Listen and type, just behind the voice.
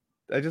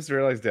I just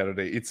realized the other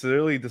day. It's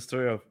literally the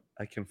story of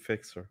I can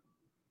fix her.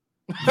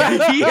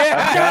 Yeah,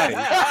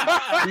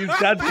 He's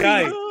that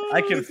guy.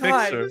 I can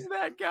fix her.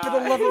 That guy. For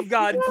the love of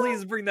God,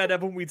 please bring that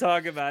up when we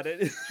talk about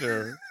it.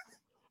 Sure.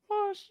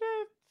 Oh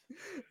shit.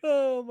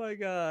 Oh my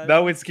God.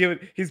 Now he's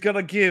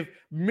gonna give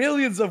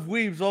millions of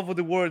weaves over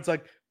the words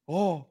like,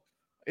 oh,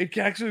 it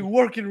can actually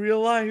work in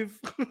real life.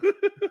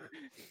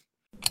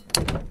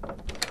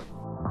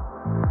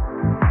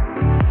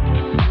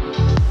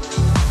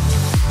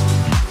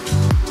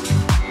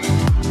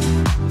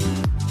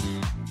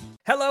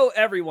 Hello,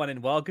 everyone,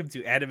 and welcome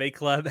to Anime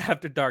Club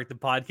After Dark, the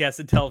podcast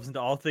that delves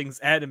into all things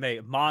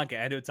anime, manga,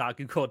 and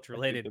otaku culture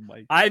related.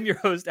 I'm your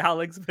host,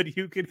 Alex, but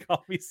you can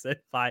call me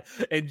Senpai.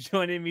 And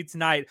joining me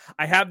tonight,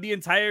 I have the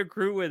entire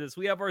crew with us.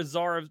 We have our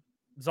czar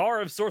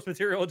of source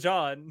material,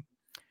 John.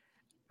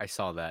 I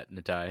saw that,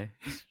 Natai.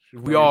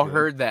 We all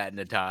heard that,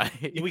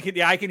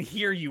 Natai. I can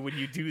hear you when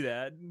you do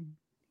that.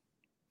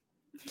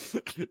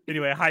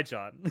 Anyway, hi,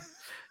 John.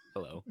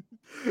 Hello.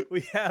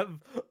 We have...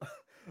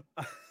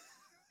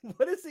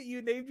 what is it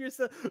you named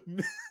yourself?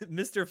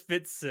 Mr.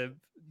 Fitzsim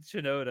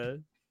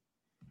Shinoda.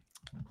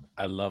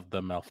 I love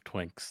the mouth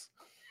twinks.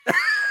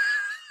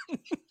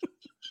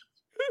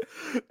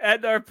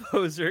 And our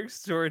poser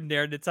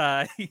extraordinaire,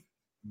 Natai.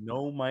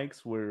 No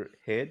mics were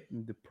hit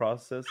in the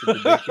process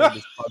of the making of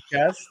this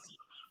podcast.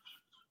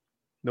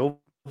 No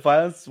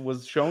violence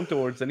was shown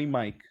towards any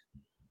mic.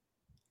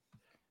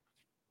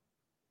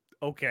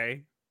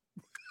 Okay.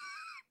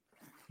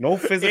 No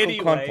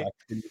physical contact.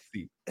 Can you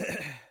see?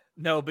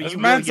 No, but This you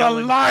man's will a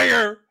yell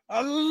liar!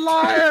 A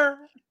liar!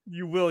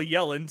 You will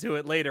yell into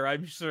it later,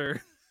 I'm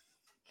sure.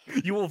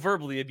 You will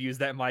verbally abuse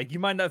that mic. You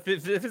might not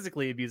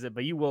physically abuse it,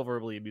 but you will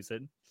verbally abuse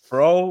it.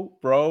 Bro,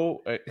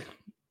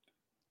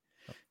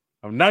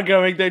 I'm not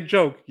gonna make that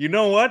joke. You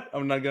know what?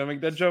 I'm not gonna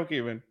make that joke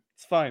even.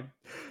 It's fine.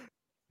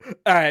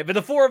 All right, but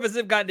the four of us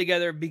have gotten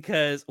together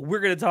because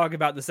we're going to talk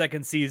about the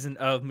second season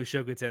of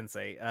Mushoku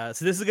Tensei.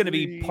 So this is going to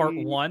be part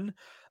one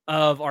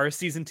of our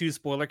season 2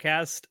 spoiler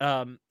cast.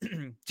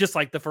 Just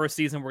like the first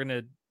season, we're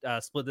going to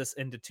split this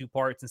into 2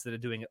 parts instead of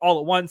doing it all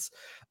at once.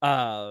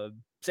 So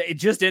it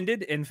just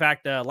ended. In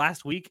fact,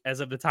 last week,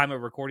 as of the time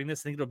of recording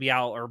this, I think it'll be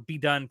out or be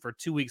done for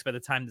 2 weeks by the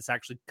time this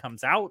actually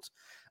comes out.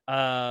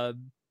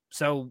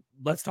 So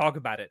let's talk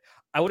about it.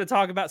 I want to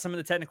talk about some of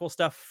the technical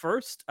stuff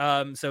first.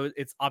 So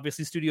it's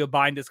obviously Studio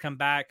Bind has come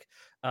back.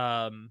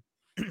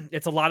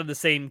 It's a lot of the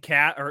same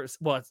cast,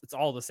 it's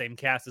all the same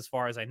cast as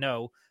far as I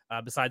know,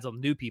 besides all the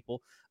new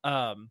people.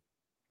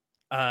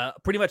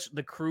 Pretty much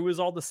the crew is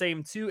all the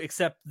same too,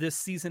 except this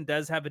season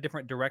does have a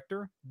different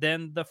director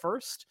than the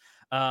first.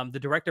 The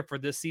director for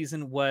this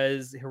season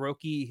was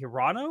Hiroki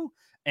Hirano,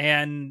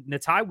 and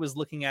Natai was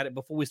looking at it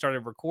before we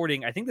started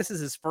recording. I think this is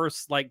his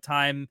first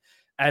time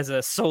as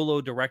a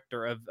solo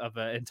director of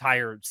an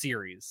entire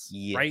series,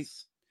 yes. Right?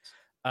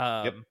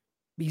 Yep.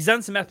 He's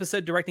done some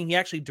episode directing. He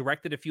actually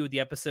directed a few of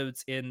the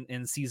episodes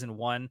in season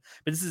 1,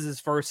 but this is his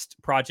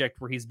first project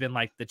where he's been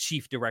the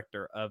chief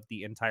director of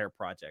the entire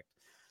project.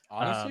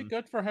 Honestly,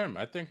 good for him.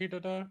 I think he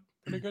did a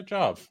pretty good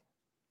job.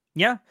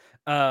 Yeah.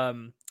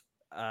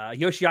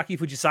 Yoshiaki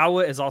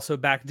Fujisawa is also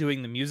back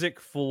doing the music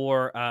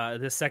for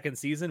this second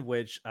season,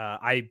 which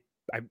I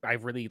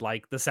really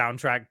like the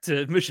soundtrack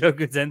to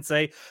Mushoku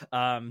Tensei.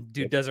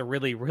 Dude does a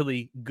really,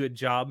 really good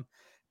job.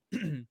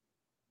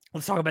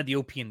 Let's talk about the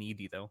OP and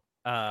ED though.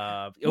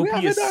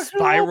 OP is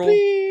Spiral. OP.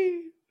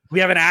 We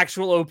have an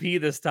actual OP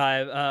this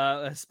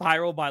time.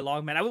 Spiral by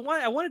Longman. I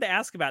wanted to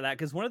ask about that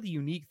because one of the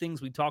unique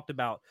things we talked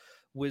about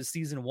was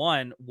season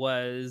 1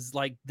 was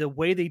the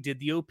way they did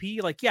the OP.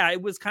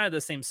 It was kind of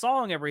the same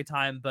song every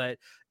time, but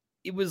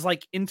it was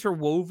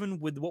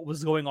interwoven with what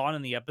was going on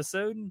in the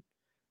episode.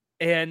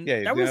 And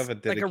that was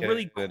a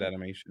really cool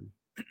animation.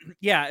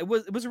 Yeah, it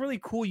was a really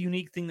cool,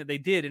 unique thing that they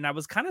did, and I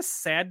was kind of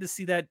sad to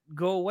see that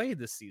go away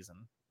this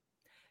season.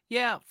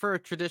 Yeah, for a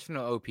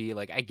traditional OP,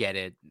 I get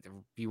it.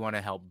 You want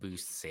to help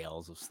boost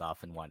sales of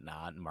stuff and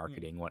whatnot, and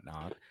marketing and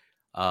whatnot.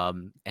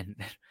 And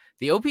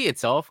the OP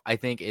itself, I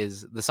think,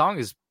 the song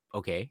is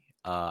okay.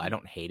 I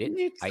don't hate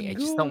it. I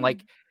just don't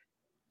like.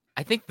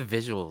 I think the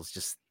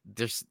visuals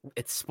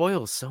it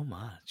spoils so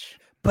much,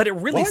 but it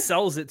really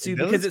sells it too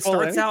because it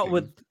starts out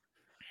with.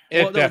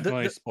 It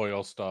definitely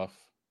spoils stuff.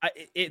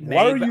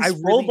 Why are you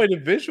spoiled by the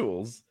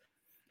visuals?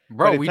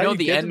 Bro, we know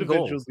the end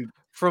goal.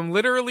 From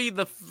literally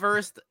the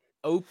first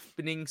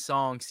opening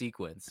song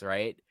sequence,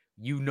 right?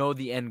 You know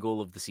the end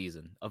goal of the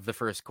season, of the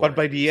first quarter.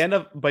 But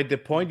by the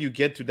point you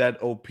get to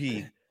that OP,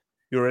 you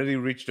already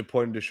reached the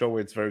point in the show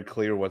where it's very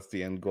clear what's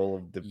the end goal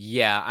of the...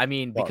 Yeah, I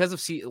mean, because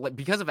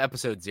of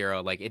episode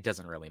 0, it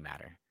doesn't really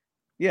matter.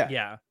 Yeah.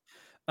 Yeah.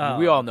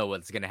 We all know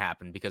what's going to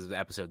happen because of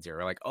episode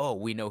 0.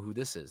 We know who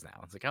this is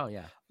now. It's oh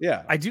yeah,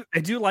 yeah. I do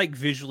like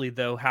visually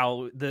though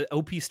how the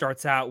OP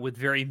starts out with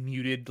very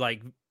muted,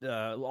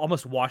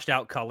 almost washed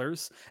out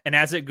colors, and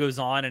as it goes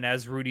on, and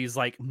as Rudy's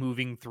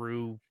moving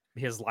through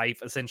his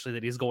life, essentially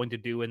that he's going to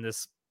do in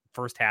this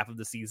first half of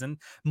the season,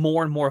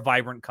 more and more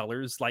vibrant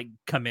colors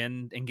come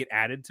in and get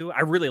added to it.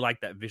 I really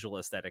like that visual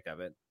aesthetic of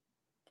it.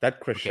 That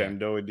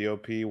crescendo in the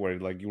OP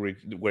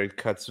where it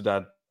cuts to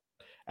that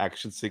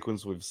action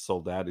sequence with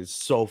Soldat is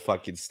so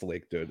fucking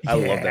slick, dude. I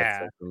love that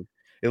Yeah. sequence.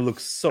 It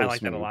looks I so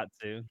like that a smooth. lot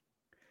too.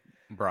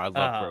 Bro, I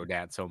love Bro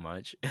Dad so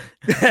much.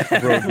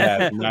 Bro,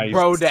 Dad, nice.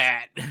 Bro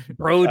Dad.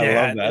 Bro I love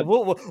Dad. that.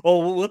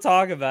 We'll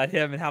talk about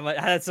him and how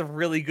that's a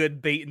really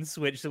good bait and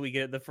switch that we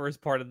get in the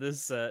first part of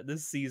this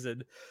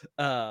season.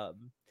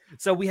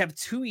 So we have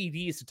two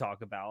EDs to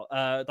talk about.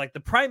 Like the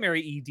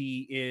primary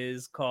ED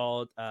is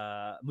called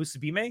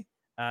Musubime.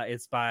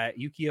 It's by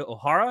Yukio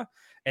Ohara,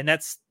 and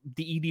that's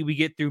the ED we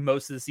get through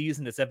most of the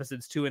season. It's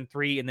episodes 2 and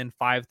 3, and then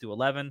 5 through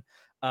 11.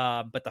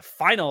 But the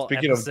final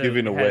Speaking episode of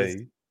giving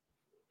away,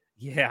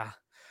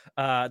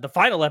 the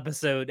final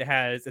episode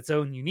has its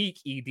own unique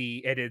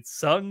ED, and it's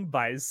sung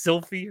by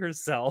Sylphie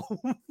herself.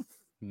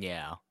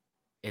 Yeah,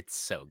 it's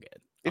so good.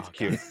 it's God.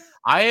 cute.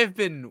 I have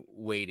been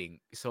waiting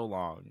so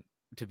long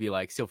to be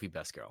like Sylphie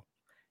best girl.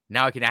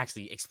 Now I can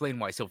actually explain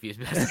why Sylphie is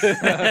best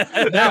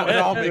girl. Now it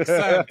all makes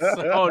sense.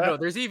 Oh no,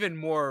 there's even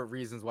more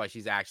reasons why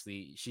she's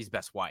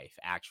best wife,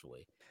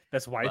 actually.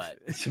 Best wife. But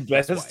It's the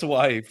best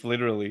wife,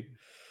 literally.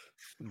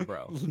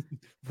 bro.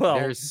 Well,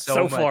 There's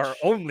so far, much-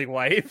 only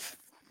wife.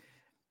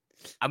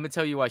 I'm gonna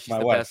tell you why she's My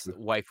the wife. best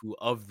waifu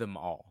of them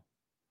all.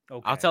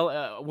 Okay. I'll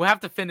tell. We'll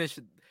have to finish.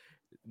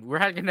 We're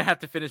gonna have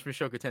to finish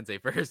Mushoku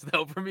Tensei first,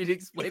 though, for me to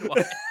explain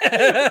why.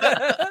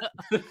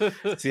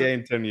 See ya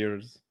in 10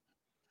 years.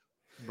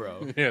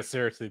 Bro. Yeah,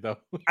 seriously though.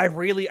 I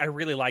really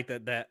like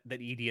that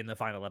ED in the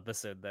final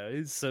episode though.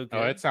 It's so good.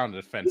 Oh, it sounded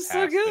It's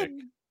fantastic. so good.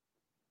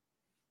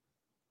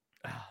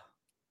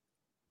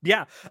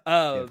 Yeah.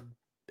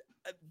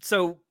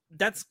 So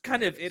that's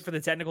kind of it for the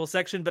technical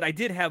section, but I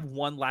did have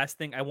one last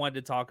thing I wanted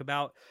to talk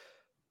about.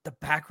 The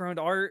background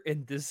art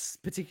in this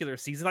particular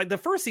season. Like the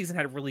first season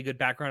had really good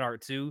background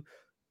art too.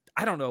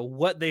 I don't know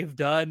what they've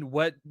done,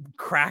 what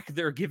crack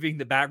they're giving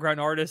the background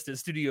artist at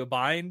Studio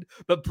Bind,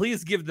 but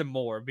please give them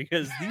more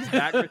because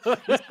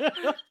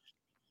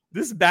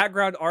this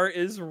background art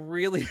is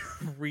really,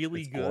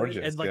 really It's good.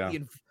 gorgeous, And like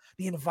yeah.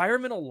 the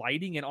environmental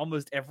lighting in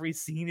almost every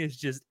scene is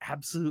just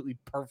absolutely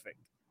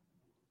perfect.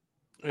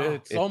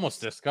 It's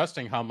almost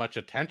disgusting how much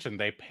attention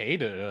they pay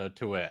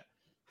to it.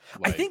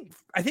 I think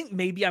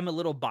maybe I'm a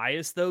little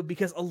biased though,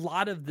 because a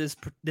lot of this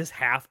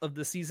half of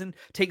the season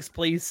takes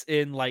place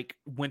in like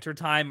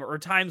wintertime or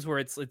times where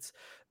it's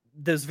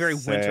those very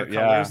winter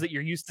colors that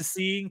you're used to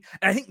seeing.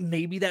 And I think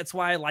maybe that's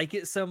why I like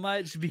it so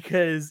much,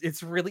 because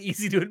it's really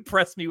easy to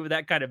impress me with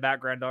that kind of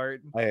background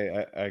art.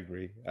 I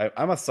agree.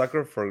 I'm a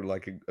sucker for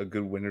like a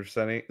good winter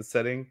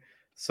setting.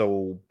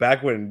 So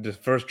back when the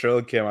first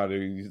trailer came out,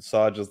 you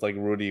saw just like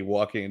Rudy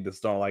walking in the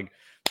snow, like,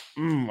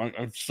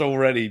 I'm so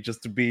ready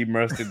just to be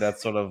immersed in that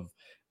sort of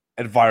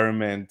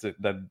environment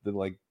that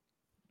like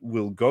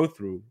we'll go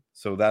through.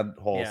 So that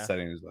whole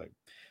setting is like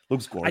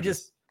looks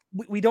gorgeous.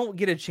 We don't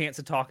get a chance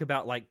to talk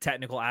about like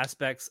technical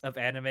aspects of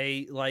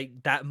anime like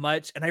that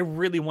much, and I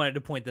really wanted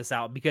to point this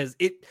out because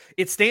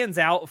it stands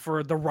out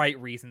for the right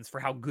reasons,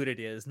 for how good it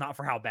is, not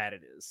for how bad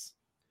it is.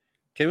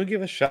 Can we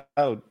give a shout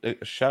out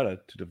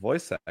to the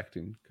voice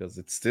acting, because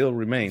it still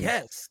remains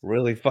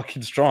really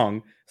fucking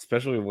strong,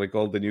 especially with like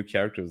all the new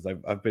characters.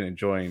 I've been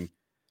enjoying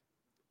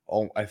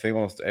I think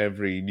almost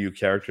every new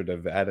character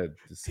they've added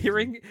this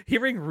season.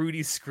 Hearing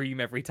Rudy scream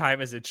every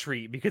time is a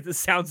treat because it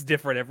sounds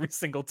different every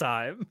single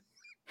time.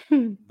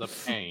 The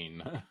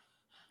pain.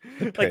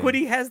 Like when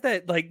he has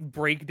that like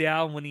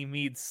breakdown when he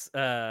meets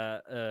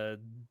the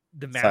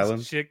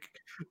masked chick,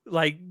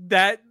 like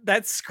that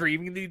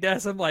screaming that he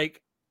does, I'm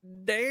like,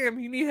 damn,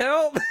 you need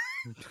help.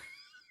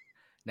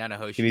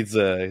 Nanahoshi. He needs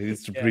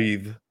to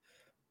breathe.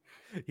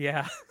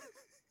 Yeah.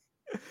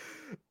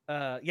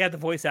 The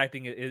voice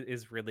acting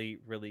is really,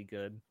 really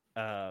good.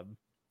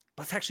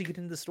 Let's actually get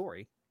into the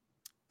story.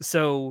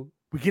 So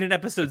we get an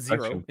episode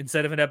 0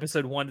 instead of an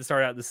episode 1 to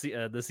start out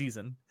the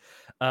season.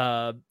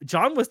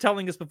 John was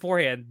telling us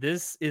beforehand,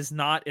 this is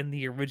not in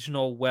the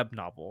original web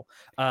novel.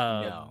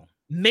 No.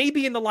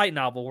 Maybe in the light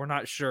novel, we're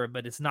not sure,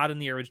 but it's not in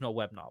the original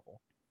web novel.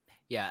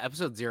 Yeah,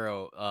 episode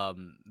 0,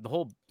 the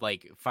whole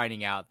like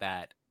finding out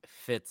that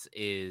Fitz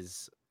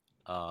is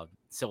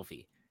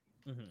Sylphie.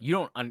 Mm-hmm.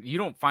 You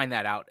don't find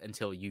that out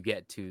until you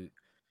get to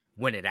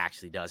when it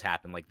actually does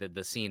happen, like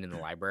the scene in the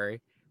library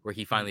where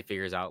he finally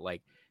figures out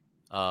like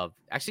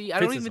actually I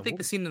don't even think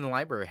the scene in the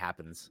library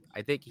happens.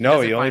 I think he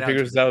only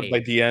figures out by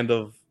the end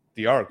of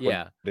the arc.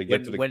 Yeah, when they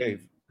get to the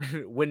cave.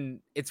 When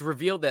it's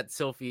revealed that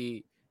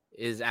Sylphie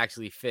is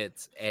actually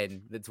Fitz,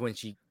 and that's when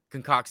she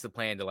concocts the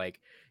plan to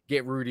like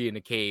get Rudy in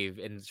a cave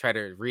and try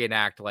to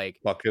reenact like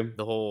fuck him.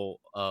 The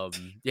whole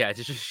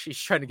she's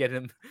trying to get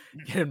him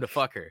to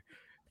fuck her.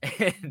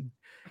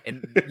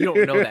 And you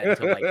don't know that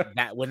until like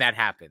that when that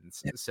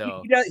happens.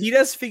 So he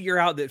does figure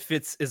out that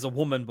Fitz is a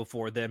woman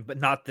before then, but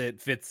not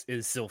that Fitz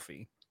is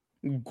Sylphie.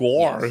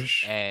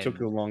 Gosh, took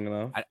it long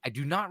enough. I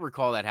do not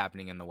recall that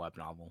happening in the web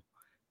novel.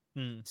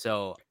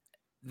 So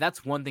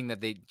that's one thing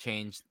that they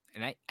changed,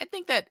 and I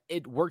think that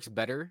it works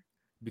better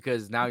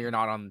because now you're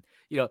not on.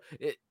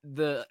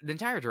 The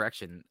entire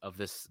direction of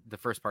the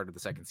first part of the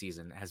second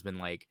season has been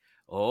like,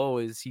 oh,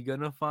 is he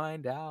gonna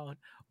find out?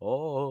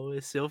 Oh,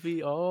 is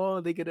Sylvie? Oh,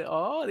 they're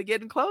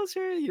getting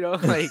closer.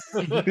 Like,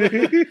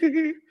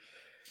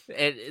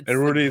 and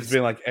Rudy's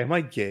been like, "Am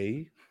I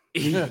gay?"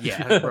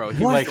 Yeah, bro.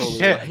 He's like,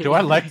 shit. Do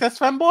I like this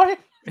femboy?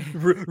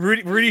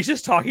 Rudy's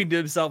just talking to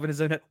himself in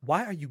his own head.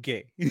 Why are you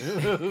gay?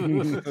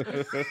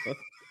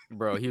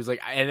 Bro, he was like,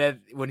 and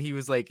then when he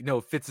was like, no,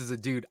 Fitz is a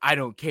dude, I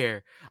don't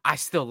care. I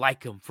still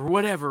like him for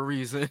whatever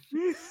reason.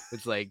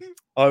 It's like,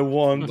 I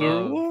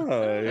wonder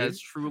why.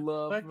 That's true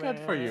love. Like, good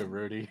for you,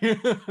 Rudy.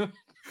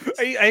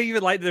 I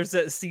even like there's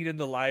that scene in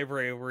the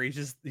library where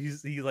he's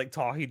like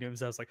talking to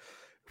himself. It's like,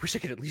 wish I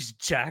could at least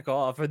jack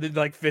off. And then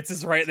like Fitz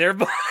is right there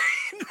behind.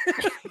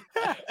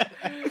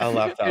 I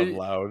laughed out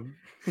loud.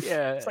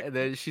 Yeah, like, and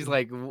then she's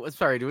like,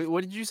 "Sorry,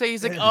 what did you say?"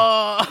 He's like,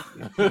 "Oh,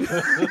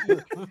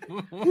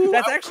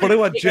 that's actually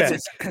what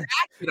Jack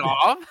it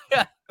off."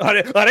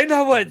 I didn't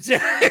know what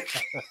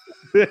Jack.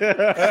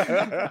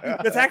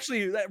 That's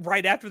actually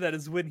right after that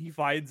is when he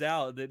finds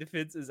out that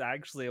Fitz is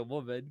actually a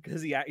woman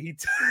because he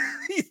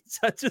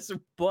touches her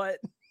butt.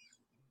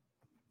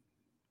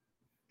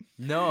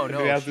 No,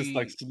 he has this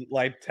like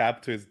slight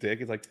tap to his dick.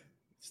 He's like,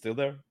 still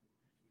there.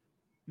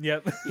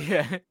 Yep.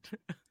 Yeah.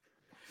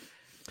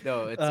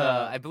 No, it's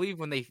I believe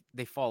when they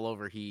fall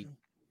over, he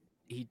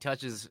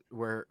touches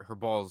where her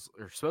balls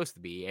are supposed to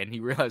be, and he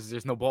realizes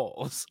there's no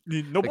balls.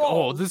 No like,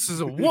 balls. Oh, this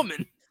is a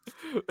woman.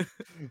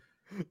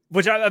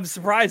 Which I'm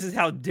surprised is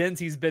how dense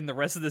he's been the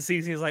rest of the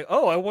season. He's like,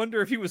 oh, I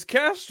wonder if he was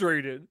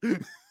castrated.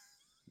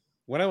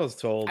 When I was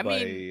told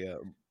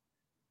let's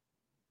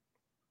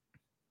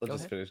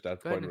just finish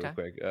that point real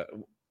quick.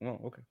 Well,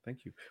 okay,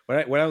 thank you.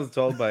 When I was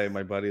told by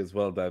my buddy as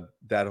well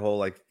that whole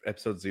like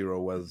episode 0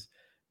 was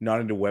not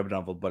in the web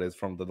novel, but it's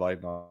from the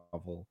light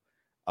novel,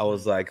 I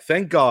was like,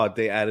 thank God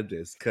they added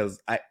this, because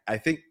I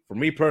think for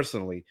me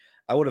personally,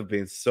 I would have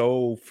been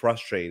so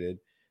frustrated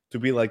to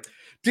be like,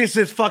 this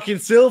is fucking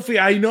Sylvie,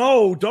 I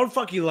know, don't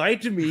fucking lie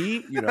to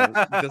me,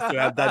 just to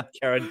have that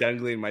carrot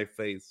dangling in my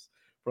face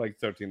for like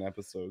 13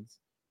 episodes.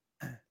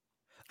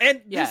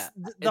 And yeah,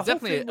 it's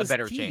definitely a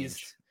better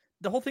change.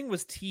 The whole thing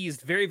was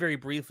teased very, very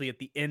briefly at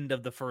the end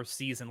of the first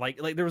season. Like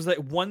there was like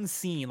one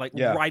scene,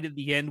 right at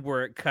the end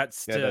where it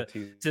cuts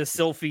to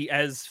Sylvie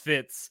as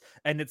Fitz,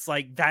 and it's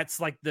like that's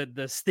like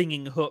the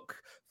stinging hook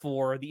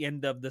for the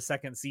end of the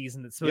second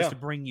season that's supposed to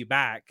bring you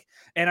back.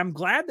 And I'm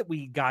glad that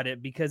we got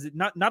it, because it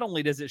not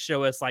only does it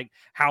show us like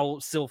how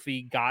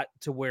Sylvie got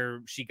to where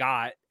she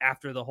got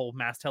after the whole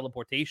mass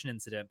teleportation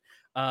incident,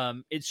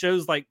 it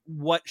shows like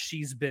what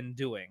she's been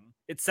doing.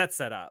 It sets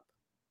that up.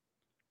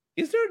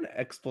 Is there an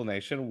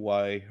explanation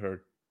why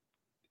her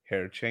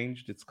hair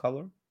changed its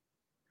color?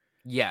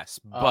 Yes,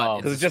 but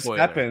because it just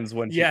happens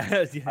when she...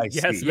 yes, okay.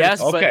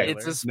 But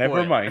it's a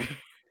spoiler.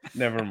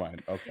 Never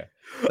mind. Okay.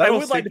 I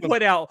would like to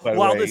point out,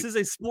 while this is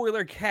a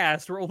spoiler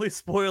cast, we're only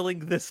spoiling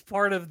this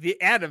part of the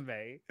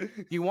anime.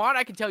 If you want,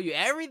 I can tell you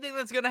everything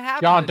that's going to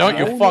happen. John, don't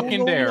you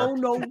fucking dare.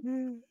 No.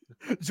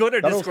 Join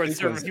our Discord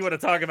server if you want to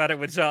talk about it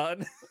with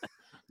John.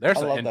 There's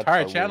an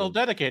entire channel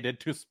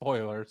dedicated to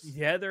spoilers.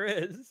 Yeah, there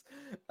is.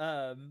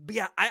 But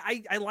yeah,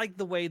 I like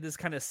the way this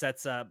kind of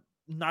sets up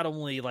not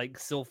only like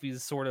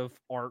Sylvie's sort of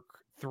arc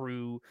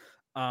through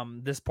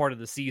this part of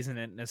the season,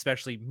 and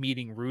especially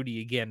meeting Rudy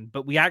again,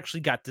 but we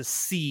actually got to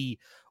see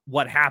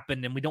what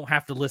happened, and we don't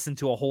have to listen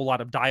to a whole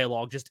lot of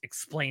dialogue just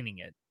explaining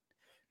it.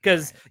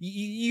 Because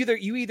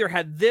you either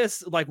had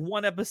this like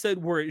one episode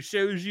where it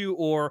shows you,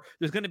 or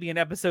there's going to be an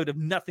episode of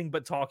nothing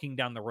but talking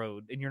down the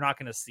road, and you're not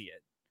going to see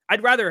it.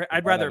 I'd rather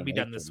it be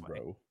done this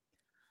way.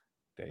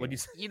 What do you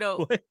say?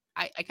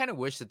 I kind of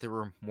wish that there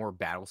were more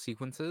battle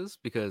sequences,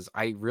 because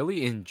I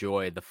really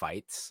enjoy the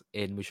fights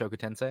in Mushoku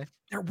Tensei.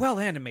 They're well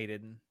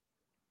animated.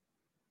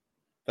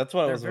 That's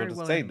what I was about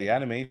to say. The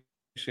animation,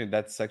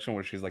 that section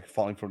where she's like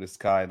falling from the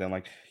sky, then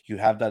like you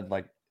have that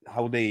like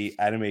how they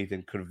animate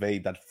and convey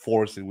that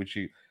force in which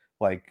she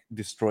like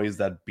destroys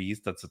that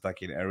beast that's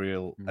attacking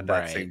Ariel at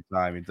that same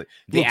time. It's like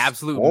the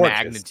absolute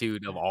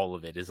magnitude of all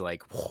of it is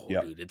like, whoa,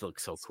 dude, it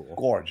looks so cool.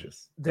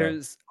 Gorgeous.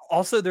 There's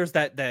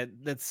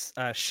that's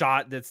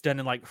shot that's done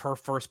in like her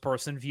first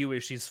person view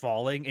as she's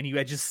falling, and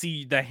you just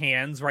see the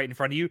hands right in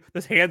front of you.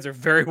 Those hands are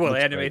very well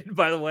animated,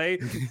 by the way.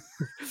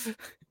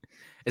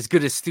 As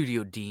good as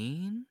Studio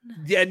Dean?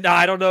 Yeah, no,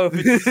 I don't know if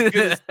it's as good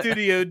as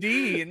Studio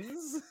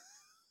Dean's.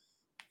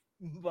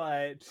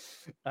 But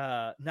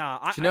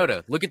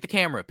Shinoda, look at the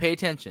camera. Pay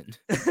attention.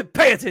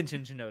 Pay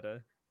attention,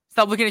 Shinoda.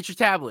 Stop looking at your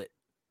tablet.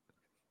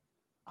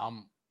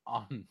 I'm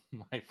on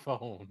my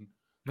phone.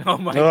 Oh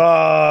my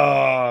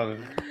god.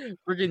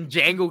 Freaking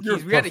Django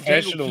keys. We got a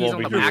Django keys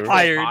on the back of the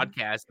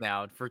podcast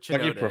now for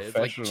Shinoda.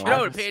 Like,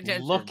 Shinoda, pay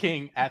attention.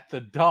 Looking at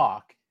the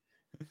doc.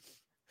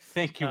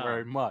 Thank you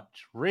very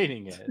much.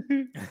 Reading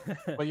it.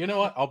 But you know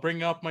what? I'll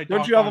bring up my doc.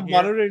 Don't you have a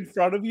monitor in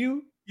front of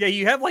you? Yeah,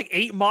 you have like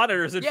 8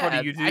 monitors in front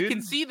of you, dude. I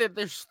can see that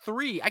there's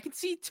 3. I can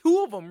see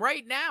 2 of them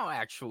right now,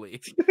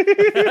 actually.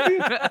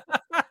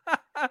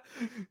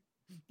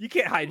 You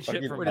can't hide shit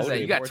Fucking from What is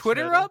that? You got Morishimoto.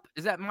 Twitter up?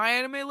 Is that My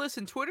Anime List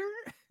and Twitter?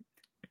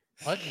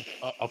 What?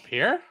 Up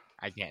here?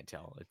 I can't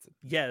tell. It's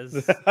Yes.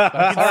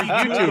 That's our see two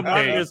of the YouTube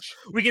monitors. page.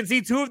 We can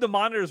see 2 of the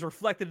monitors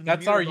reflected in the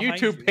That's mirror our behind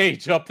YouTube you.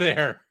 page up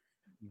there.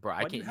 bro.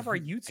 I Why do you can't have our I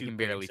YouTube can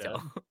barely page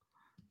up? tell.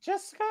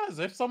 Just because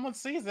if someone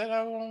sees it,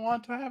 I won't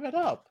want to have it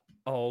up.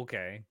 Oh,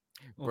 okay.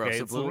 Bro, Okay,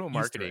 it's a little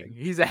subliminal Easter marketing.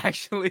 egg. He's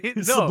actually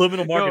no,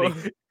 Subliminal no.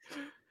 marketing.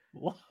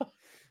 What? All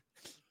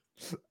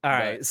But,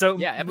 right. So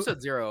yeah,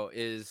 episode 0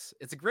 it's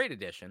a great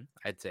addition,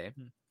 I'd say,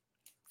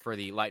 for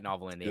the light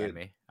novel and the Good.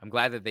 anime. I'm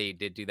glad that they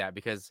did do that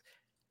because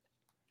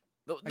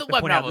the like to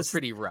web point out, novel is this is-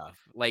 pretty rough.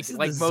 Like This is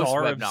like the most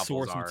czar web of novels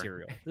source are.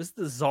 material. This is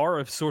the czar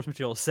of source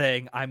material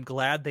saying, "I'm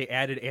glad they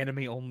added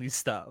anime only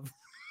stuff."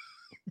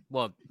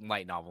 Well,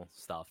 light novel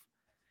stuff.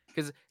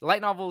 Because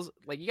light novels,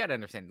 like you gotta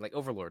understand, like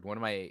Overlord, one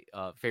of my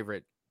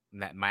favorite,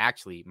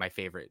 my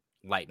favorite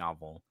light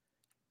novel.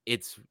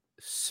 It's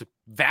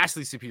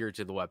vastly superior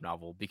to the web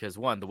novel because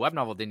one, the web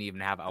novel didn't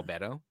even have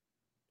Albedo.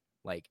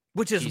 Like,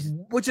 Which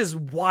is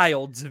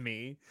wild to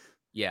me.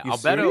 yeah, You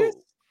Albedo. serious?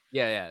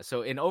 Yeah.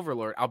 So in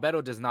Overlord,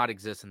 Albedo does not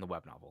exist in the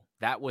web novel.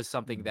 That was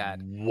something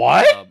that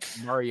What?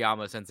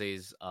 Maruyama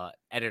Sensei's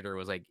editor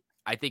was like,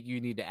 I think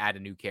you need to add a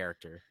new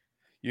character.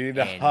 You need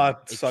a And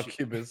hot it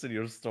succubus in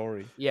your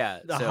story. Yeah,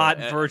 The so, hot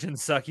virgin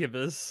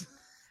succubus.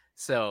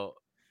 So,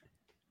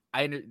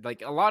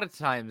 like a lot of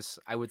times,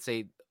 I would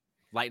say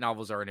light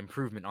novels are an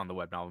improvement on the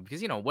web novel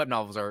because web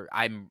novels are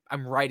I'm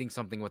writing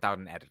something without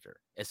an editor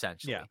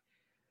essentially. Yeah.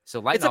 So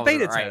light It's a novels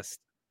beta are, all right, test.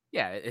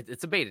 yeah,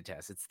 it's a beta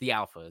test. It's the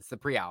alpha. It's the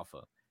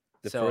pre-alpha.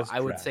 The So first I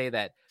would draft. say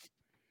that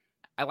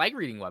I like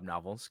reading web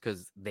novels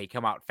because they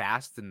come out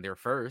fast and they're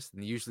first,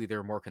 and usually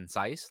they're more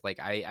concise. Like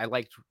I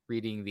liked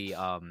reading the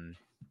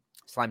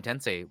Slime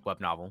Tensei web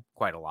novel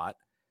quite a lot.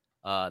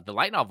 The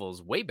light novel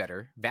is way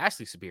better,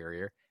 vastly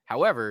superior.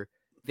 However,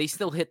 they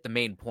still hit the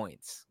main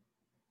points,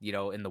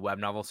 in the web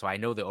novel. So I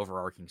know the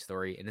overarching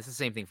story, and it's the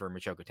same thing for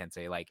Mushoku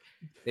Tensei. Like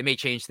they may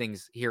change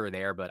things here or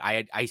there, but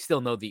I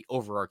still know the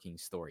overarching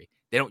story.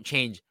 They don't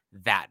change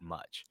that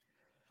much.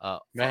 For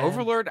Man.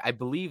 Overlord, I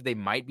believe they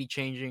might be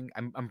changing.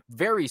 I'm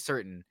very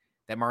certain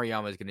that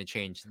Maruyama is going to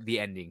change the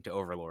ending to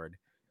Overlord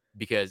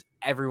because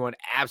everyone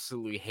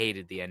absolutely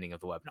hated the ending of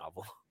the web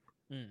novel.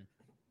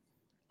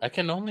 I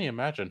can only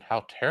imagine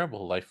how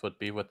terrible life would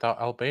be without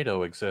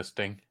Albedo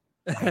existing.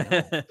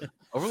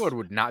 Overlord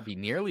would not be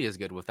nearly as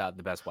good without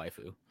the best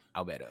waifu,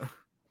 Albedo.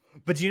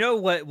 But you know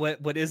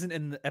what isn't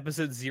in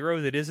episode 0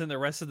 that is in the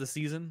rest of the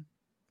season?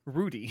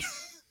 Rudy.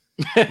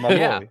 My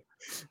Yeah. boy.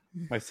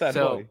 My sad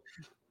So, boy.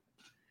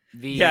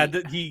 The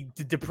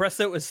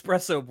Depresso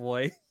Espresso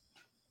boy.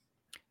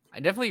 I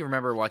definitely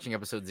remember watching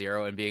episode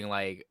 0 and being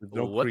like, With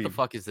no what the cream.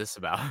 fuck is this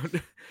about?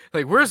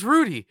 Like, where's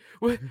Rudy?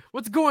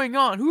 What's going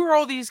on? Who are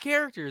all these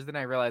characters? Then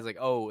I realized, like,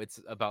 oh, it's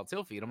about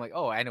Sylphie. And I'm like,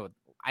 oh, I know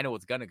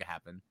what's gonna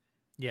happen.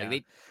 Yeah.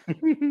 Like,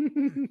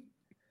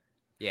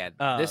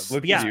 this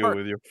Look yeah. at you part,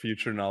 with your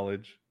future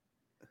knowledge.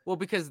 well,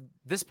 because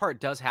this part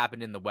does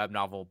happen in the web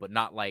novel, but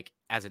not like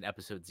as in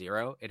episode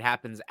 0. It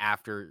happens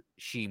after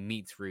she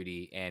meets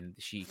Rudy and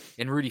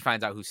Rudy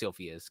finds out who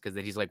Sylphie is because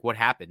then he's like, what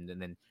happened?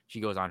 And then she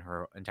goes on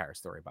her entire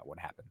story about what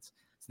happens.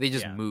 So they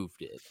just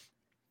moved it.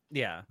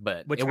 Yeah.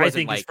 But Which it I wasn't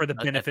think is like for the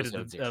a- benefit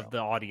episode of 0. the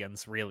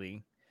audience,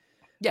 really.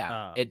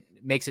 Yeah, it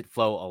makes it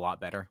flow a lot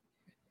better,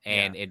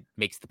 and it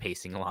makes the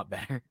pacing a lot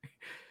better.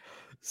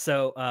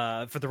 So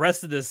for the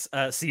rest of this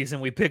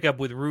season, we pick up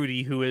with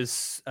Rudy, who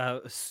is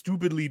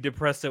stupidly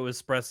Depresso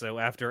Espresso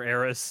after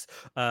Eris.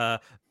 I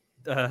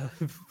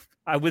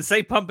would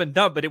say pump and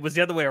dump, but it was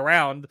the other way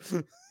around.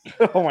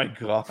 Oh my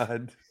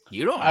god.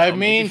 You don't know. I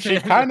mean, she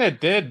kind of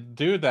did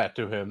do that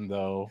to him,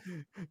 though.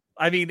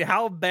 I mean,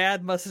 how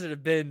bad must it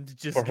have been to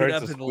just For her get to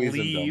up and squeeze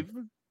and leave?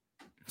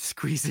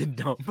 Squeeze and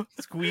dump.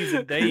 Squeeze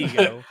it. There you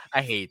go.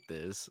 I hate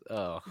this.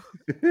 Oh,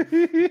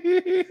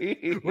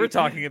 We're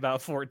talking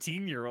about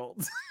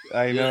 14-year-olds.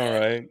 I know,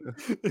 right?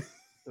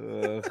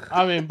 Ugh.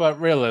 I mean, but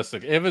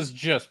realistic, if it's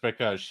just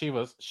because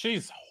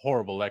she's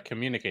horrible at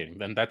communicating,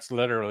 then that's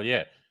literally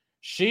it.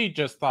 She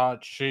just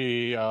thought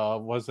she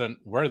wasn't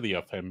worthy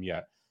of him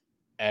yet.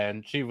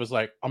 And she was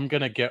like, I'm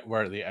going to get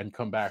worthy and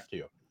come back to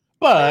you.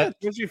 But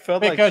Yeah, she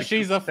felt because like she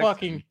she's could a protect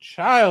fucking him.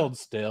 child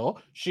still,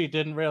 she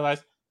didn't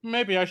realize,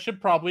 maybe I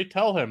should probably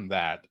tell him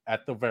that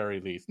at the very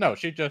least. No,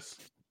 she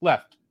just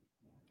left.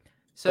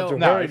 so to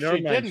Now, her, if in her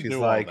she mind, didn't she's do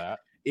like, all that,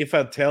 if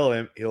I tell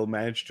him, he'll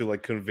manage to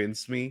like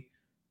convince me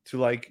to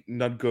like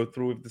not go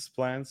through with this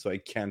plan, so I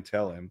can't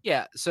tell him.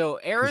 yeah, so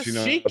Eris, you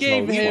know- she that's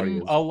gave how smart he him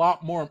is. a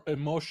lot more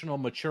emotional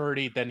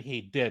maturity than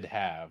he did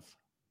have.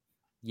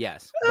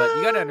 yes, but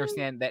you got to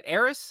understand that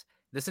Eris.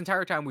 This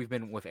entire time we've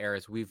been with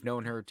Eris, we've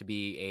known her to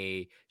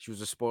be she was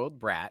a spoiled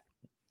brat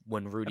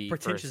when Rudy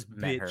pretentious first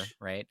met her, bitch.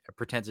 right? A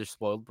pretentious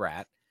spoiled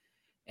brat,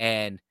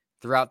 and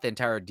throughout the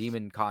entire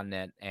demon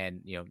continent,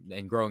 and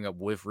and growing up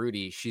with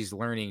Rudy, she's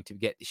learning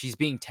she's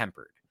being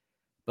tempered.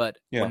 But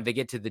Yeah. when they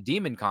get to the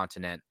demon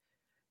continent,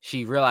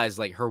 she realized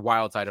like her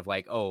wild side of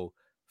like, oh,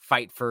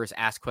 fight first,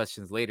 ask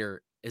questions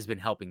later has been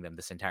helping them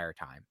this entire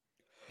time.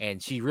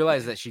 And she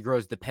realized that she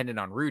grows dependent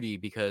on Rudy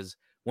because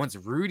Once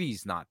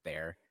Rudy's not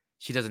there,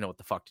 she doesn't know what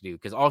the fuck to do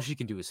because all she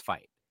can do is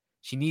fight.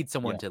 She needs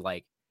someone to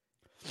like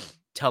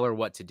tell her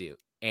what to do.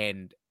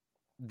 And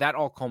that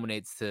all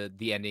culminates to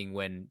the ending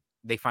when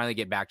they finally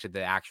get back to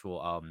the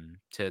actual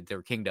to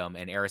their kingdom,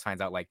 and Eris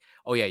finds out like,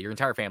 oh yeah, your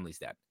entire family's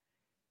dead.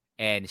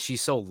 And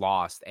she's so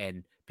lost,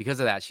 and because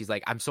of that, she's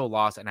like, I'm so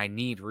lost and I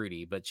need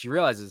Rudy. But she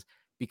realizes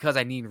because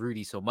I need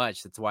Rudy so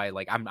much, that's why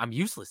like I'm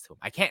useless to him.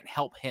 I can't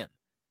help him.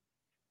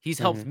 He's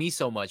helped me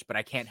so much, but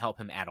I can't help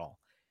him at all.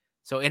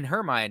 So in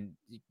her mind,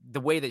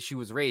 the way that she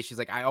was raised, she's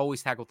like, I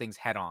always tackle things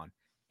head on.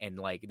 And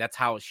like, that's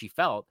how she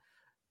felt.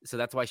 So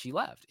that's why she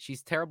left.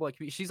 She's terrible.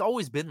 She's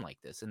always been like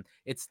this. And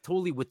it's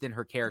totally within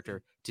her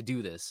character to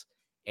do this.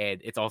 And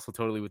it's also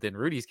totally within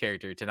Rudy's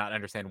character to not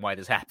understand why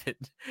this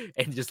happened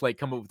and just like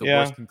come up with the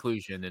worst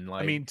conclusion. And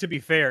like, I mean, to be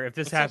fair, if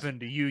this happened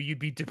to you, you'd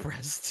be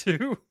depressed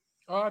too.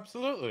 Oh,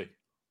 absolutely.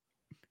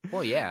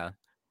 Well, yeah.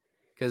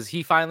 Because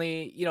he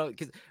finally,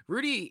 because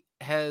Rudy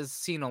has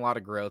seen a lot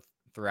of growth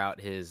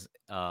throughout his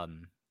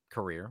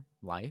career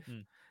life,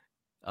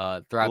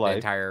 throughout the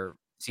entire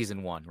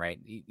season 1, right?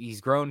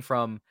 He's grown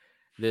from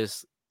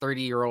this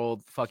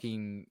 30-year-old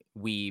fucking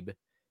weeb,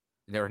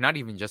 or not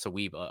even just a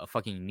weeb, a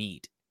fucking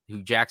neat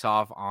who jacks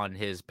off on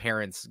his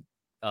parents'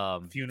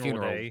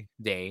 funeral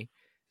day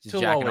to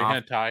lowly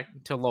hentai.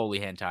 To lowly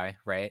hentai,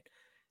 right?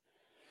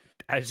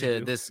 To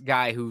this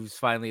guy who's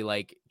finally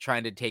like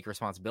trying to take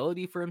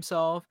responsibility for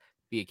himself,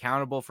 be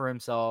accountable for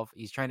himself.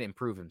 He's trying to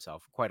improve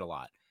himself quite a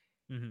lot.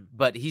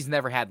 But he's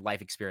never had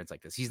life experience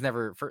like this. He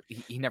never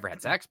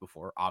had sex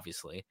before,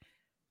 obviously.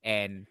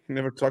 And he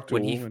never talked to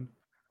a woman.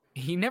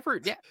 He never,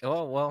 yeah.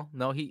 Well,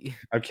 no,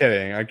 I'm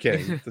kidding.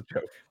 It's a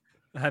joke.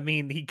 I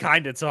mean, he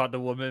kind of talked to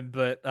a woman,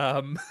 but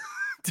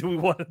do we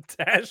want to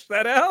dash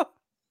that out?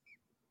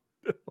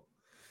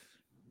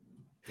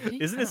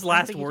 Isn't his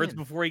last words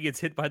before he gets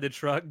hit by the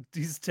truck?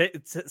 He's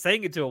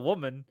saying it to a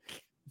woman.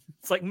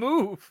 It's like,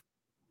 move.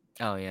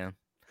 Oh yeah,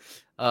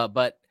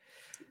 but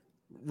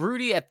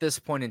Rudy at this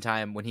point in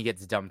time, when he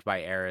gets dumped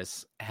by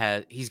Eris,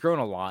 he's grown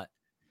a lot,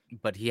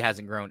 but he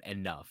hasn't grown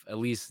enough. At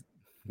least,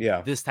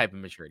 this type of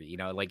maturity.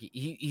 Like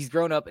he's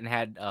grown up and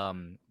had a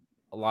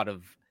lot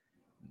of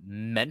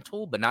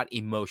mental, but not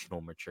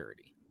emotional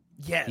maturity.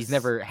 Yes, he's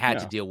never had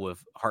to deal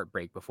with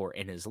heartbreak before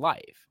in his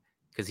life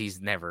because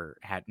he's never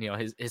had.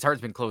 His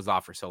heart's been closed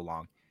off for so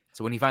long.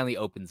 So when he finally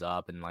opens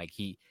up and like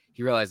he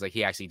realized like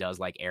he actually does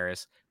like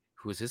Eris,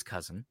 who is his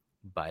cousin,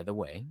 by the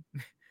way.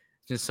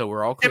 Just so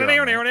we're all clear.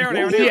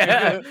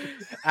 Yeah.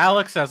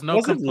 Alex has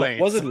no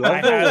complaints. Was it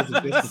love or was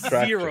it just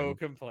attraction? 0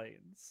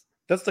 complaints.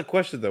 That's the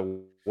question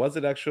though. Was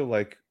it actual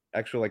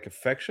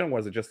affection or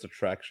was it just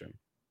attraction?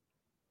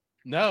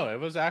 No, it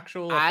was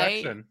actual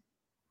affection.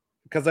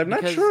 Because I'm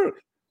not sure.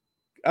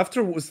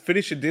 After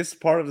finishing this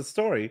part of the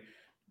story,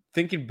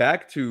 thinking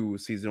back to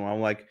season 1, I'm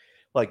like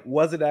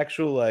was it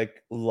actual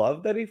like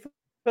love that he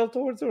felt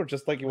towards her, or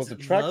just like he was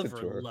attracted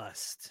to her?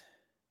 Lust.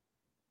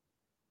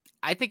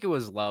 I think it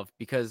was love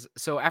because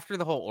after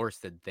the whole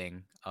Orsted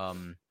thing,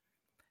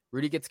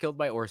 Rudy gets killed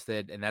by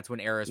Orsted, and that's when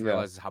Eris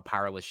realizes how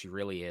powerless she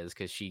really is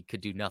because she could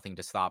do nothing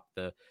to stop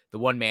the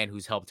one man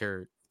who's helped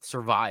her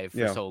survive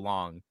for so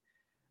long.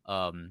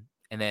 And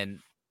then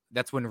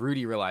that's when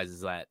Rudy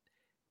realizes that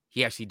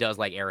he actually does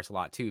like Eris a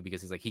lot too,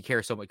 because he's like, he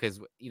cares so much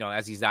because,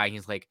 as he's dying,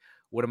 he's like,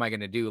 what am I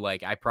going to do?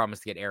 Like, I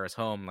promised to get Eris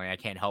home. Like, I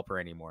can't help her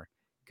anymore.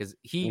 Because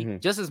he,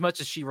 just as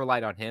much as she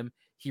relied on him,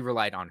 he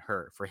relied on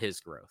her for his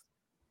growth.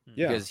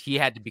 Yeah. Because he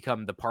had to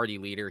become the party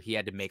leader. He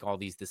had to make all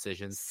these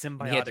decisions.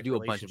 Symbiotic he had to do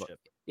a bunch of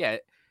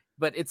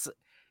but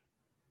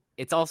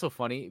it's also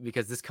funny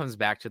because this comes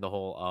back to the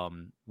whole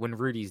when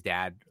Rudy's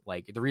dad,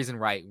 like the reason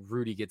why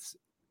Rudy gets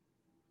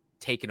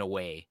taken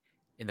away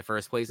in the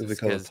first place is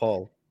because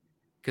Paul.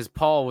 Because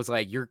Paul was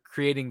like, you're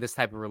creating this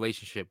type of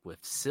relationship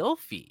with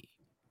Sylphie,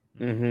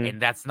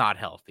 and that's not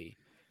healthy.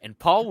 And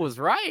Paul was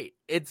right.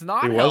 It's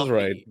not healthy. Was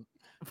right.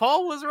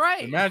 Paul was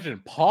right.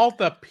 Imagine Paul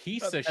the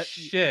piece of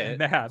shit.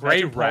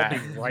 Gray rat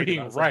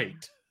being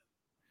right.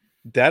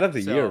 Dad of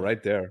the year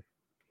right there.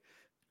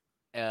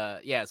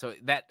 So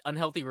that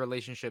unhealthy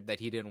relationship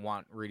that he didn't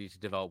want Rudy to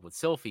develop with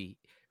Sylphie,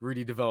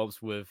 Rudy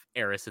develops with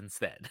Eris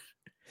instead.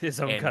 His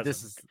own cousin.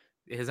 This is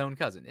his own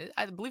cousin.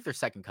 I believe they're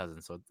second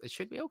cousins, so it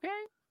should be okay.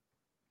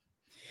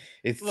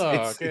 It's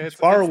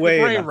far away.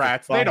 The gray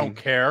rats, they don't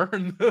care.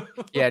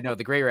 Yeah, no,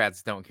 the gray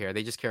rats don't care.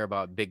 They just care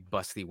about big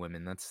busty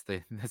women. That's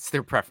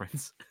their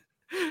preference.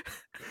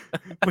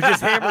 which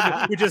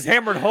is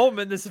hammered home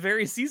in this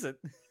very season.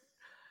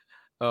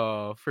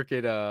 Oh,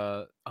 freaking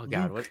oh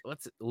god,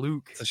 what's it?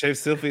 Luke? It's a shame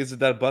Sylphie isn't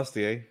that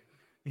busty, eh?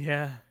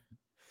 Yeah.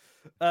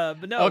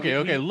 But no.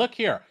 Okay, look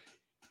here.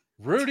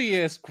 Rudy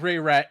is gray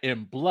rat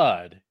in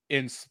blood.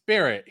 In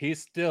spirit,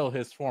 he's still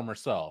his former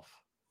self.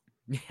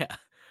 Yeah.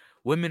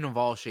 Women of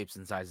all shapes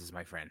and sizes,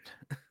 my friend.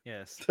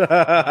 Yes.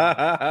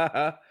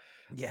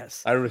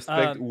 Yes. I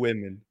respect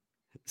women.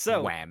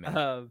 So,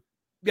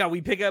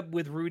 we pick up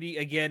with Rudy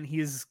again.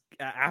 He's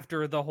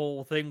after the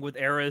whole thing with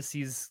Eris,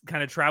 he's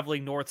kind of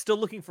traveling north, still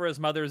looking for his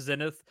mother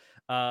Zenith.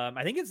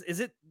 I think is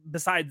it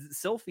besides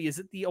Sylphie, is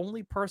it the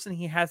only person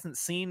he hasn't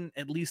seen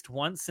at least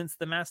once since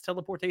the mass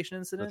teleportation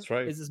incident? That's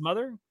right. Is his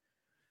mother?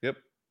 Yep.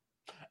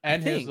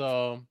 And his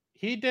think.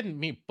 he didn't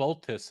meet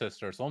both his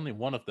sisters, only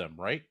one of them,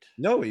 right?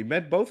 No, he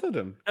met both of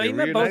them. No, They he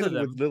met both of reunited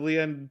them. with Lily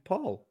and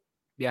Paul.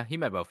 Yeah, he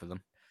met both of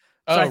them.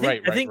 So Oh, I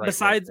think right.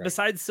 besides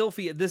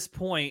Sylphie at this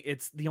point,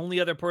 it's the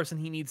only other person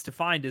he needs to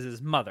find is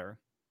his mother.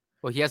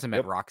 Well, he hasn't met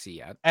Yep. Roxy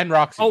yet. And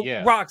Roxy, Oh,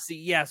 yeah. Roxy,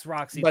 yes,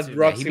 Roxy But too.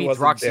 Roxy He meets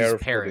wasn't Roxy's there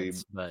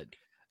parents, but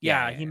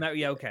he met.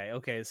 Yeah,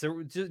 okay.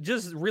 So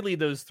just really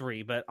those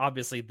three, but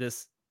obviously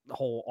this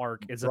whole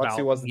arc is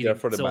Roxy about wasn't there meeting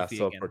for the mass Sylphie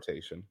again.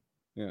 teleportation.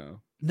 Yeah.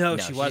 No, no,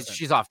 she wasn't.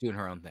 she's off doing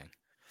her own thing.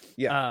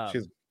 Yeah. Um,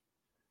 she's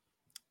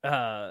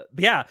but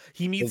yeah,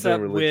 he meets their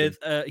up religion.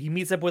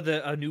 with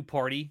a new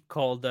party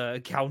called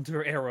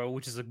Counter Arrow,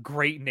 which is a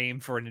great name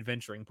for an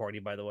adventuring party,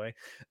 by the way.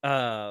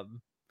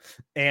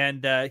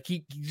 And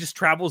he just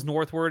travels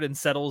northward and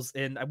settles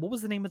in what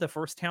was the name of the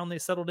first town they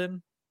settled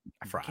in?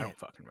 I don't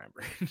fucking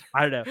remember.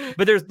 I don't know,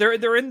 but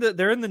they're in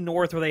the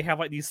north where they have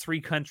like these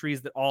three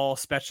countries that all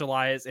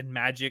specialize in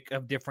magic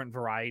of different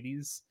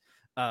varieties,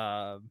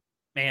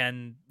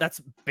 and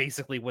that's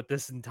basically what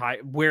this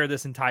entire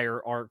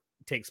arc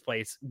takes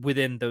place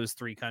within those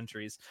three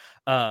countries.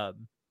 But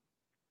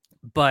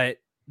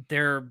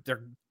they're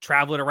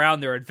traveling around,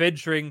 they're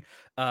adventuring.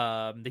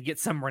 They get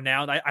some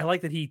renown. I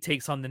like that he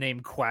takes on the name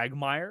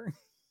Quagmire.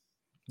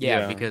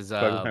 Yeah, because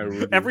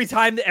every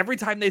time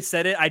they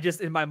said it, I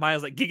just in my mind I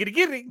was like giggity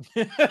giggity.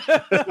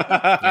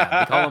 yeah,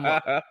 they call him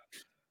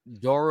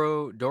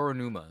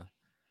Doronuma,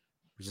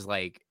 which is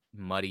like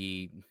mud,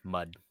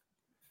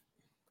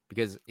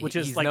 because which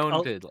he's is like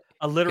known to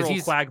a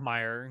literal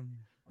quagmire.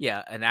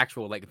 Yeah, an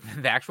actual like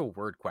the actual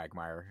word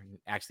quagmire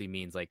actually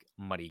means like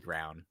muddy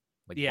ground,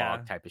 like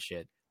bog type of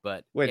shit.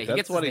 But wait, he that's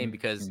gets what his name it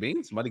because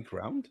means muddy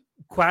ground.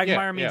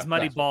 Quagmire means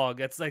muddy that's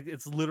bog.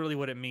 It's literally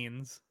what it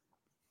means.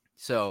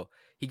 So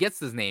he gets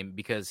this name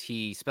because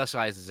he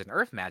specializes in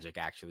earth magic.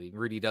 Actually,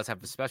 Rudy does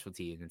have a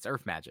specialty, and it's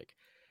earth magic.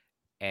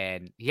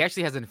 And he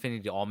actually has an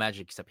affinity to all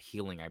magic except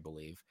healing, I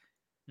believe.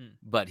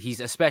 But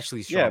he's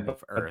especially strong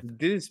with earth.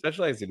 Did he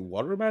specialize in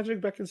water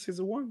magic back in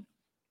season 1?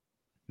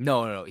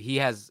 No. He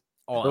has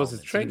all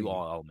elements. He can do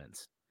all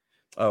elements.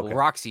 Okay. Well,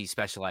 Roxy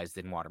specialized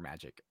in water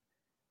magic.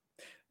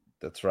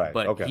 That's right.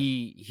 But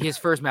okay. his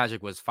first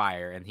magic was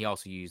fire, and he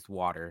also used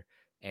water.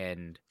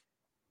 And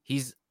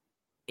he's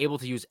able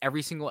to use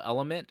every single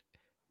element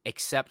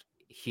except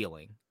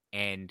healing.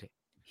 And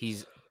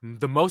he's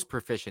the most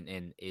proficient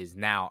in is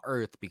now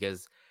earth,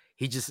 because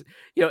he just,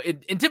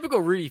 in typical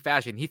Rudy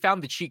fashion, he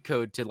found the cheat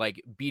code to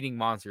like beating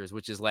monsters,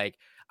 which is like,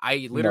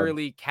 I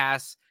literally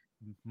cast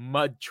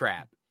mud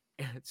trap.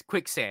 It's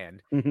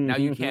quicksand. Now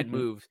you can't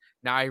move.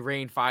 Now I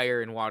rain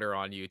fire and water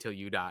on you till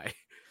you die.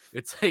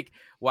 It's like,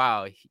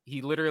 wow,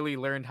 he literally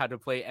learned how to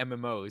play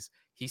MMOs.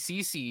 He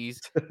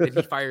CCs, then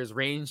he fires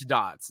range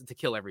dots to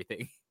kill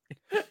everything.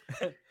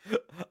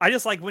 I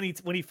just like when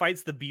he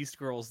fights the Beast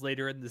Girls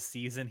later in the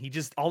season,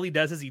 all he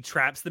does is he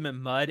traps them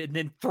in mud and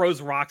then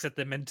throws rocks at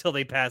them until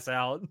they pass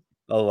out.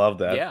 I love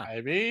that. Yeah,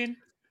 I mean,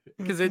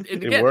 because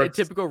again, in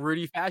typical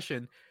Rudy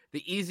fashion,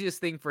 the easiest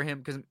thing for him,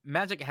 because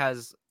magic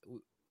has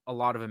a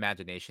lot of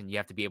imagination. You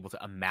have to be able to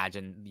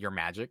imagine your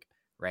magic,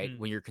 right?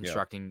 When you're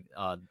constructing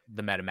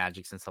the meta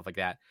magics and stuff like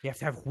that. You have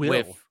to have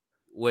will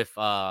with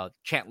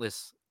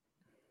chantless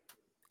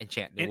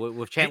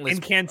with chantless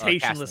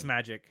incantationless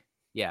magic.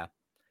 Yeah.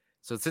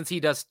 So since he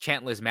does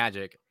chantless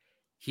magic,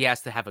 he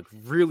has to have a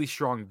really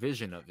strong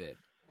vision of it.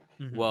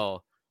 Mm-hmm.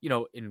 Well,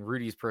 in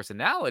Rudy's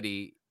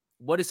personality,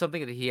 what is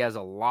something that he has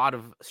a lot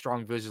of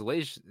strong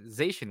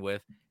visualization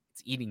with?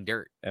 It's eating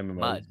dirt,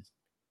 mud,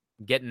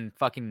 getting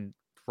fucking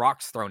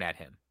rocks thrown at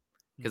him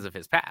because of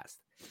his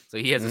past. So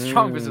he has a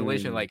strong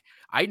visualization. Like,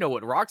 I know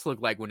what rocks look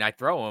like when I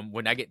throw them,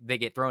 they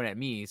get thrown at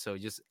me. So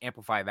just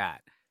amplify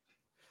that.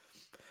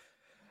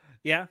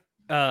 Yeah.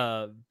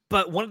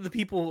 But one of the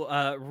people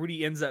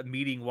Rudy ends up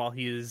meeting while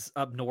he is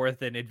up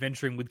north and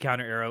adventuring with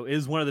Counter Arrow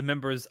is one of the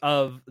members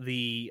of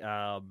the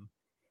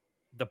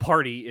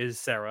party, is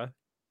Sarah,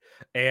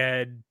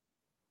 and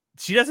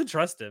she doesn't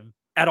trust him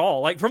at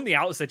all. Like from the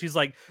outset, she's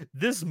like,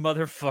 "This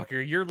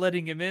motherfucker, you're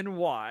letting him in?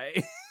 Why?"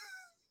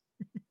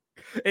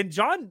 And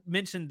John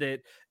mentioned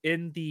that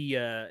in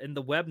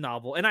the web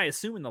novel, and I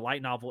assume in the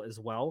light novel as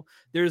well,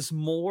 there's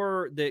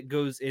more that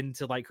goes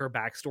into like her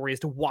backstory as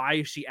to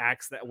why she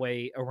acts that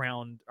way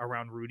around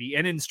Rudy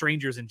and in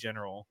strangers in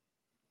general.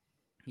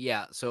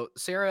 Yeah, so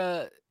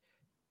Sarah,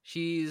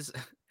 she's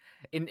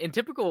in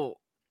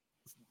typical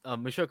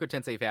Mushoku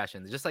Tensei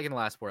fashion, just like in the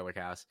last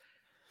Spoilercast,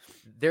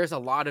 there's a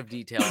lot of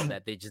detail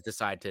that they just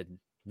decide to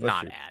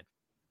not add,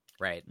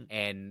 right?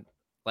 And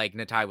like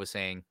Natai was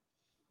saying,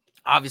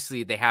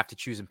 obviously they have to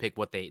choose and pick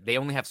what they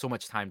only have so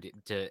much time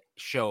to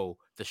show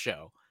the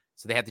show.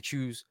 So they have to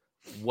choose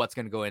what's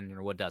going to go in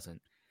or what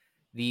doesn't.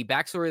 The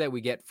backstory that we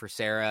get for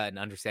Sarah and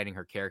understanding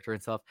her character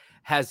and stuff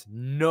has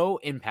no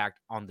impact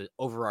on the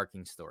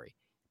overarching story.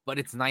 but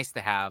it's nice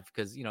to have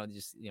because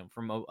just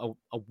from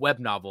a web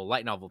novel,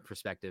 light novel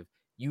perspective,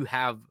 you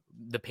have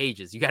the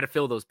pages. You got to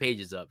fill those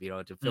pages up,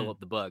 to fill up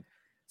the book.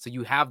 So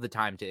you have the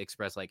time to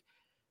express like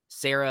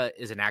Sarah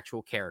is an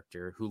actual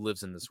character who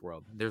lives in this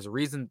world. There's a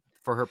reason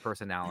for her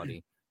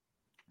personality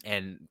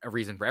and a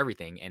reason for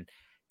everything. And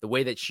the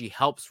way that she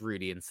helps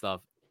Rudy and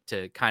stuff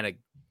to kind of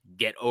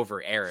get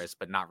over Eris,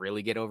 but not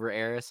really get over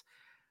Eris.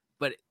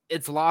 But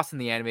it's lost in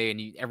the anime,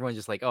 and everyone's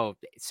just like, "Oh,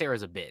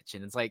 Sarah's a bitch,"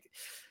 and it's like,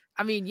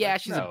 I mean, yeah,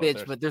 she's a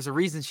bitch, but there's a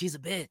reason she's a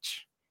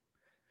bitch.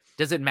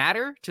 Does it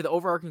matter to the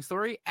overarching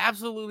story?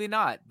 Absolutely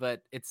not.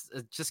 But it's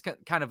just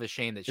kind of a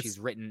shame that she's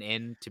written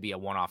in to be a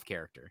one-off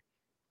character.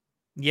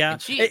 Yeah.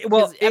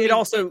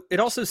 It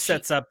also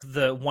sets up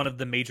one of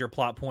the major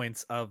plot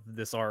points of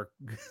this arc.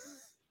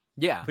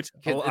 Yeah, which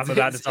I'm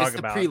about to talk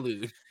about.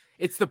 Prelude.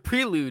 It's the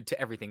prelude to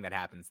everything that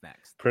happens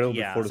next.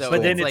 Yeah,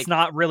 but then it's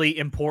not really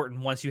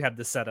important once you have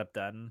the setup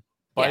done.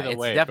 By the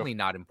way, it's definitely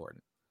not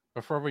important.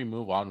 Before we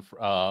move on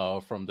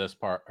from this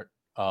part,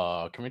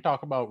 can we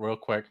talk about real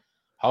quick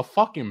how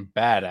fucking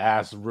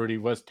badass Rudy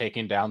was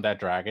taking down that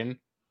dragon?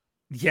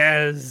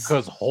 Yes.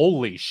 Because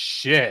holy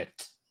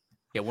shit.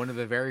 Yeah, one of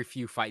the very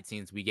few fight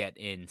scenes we get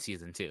in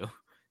season 2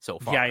 so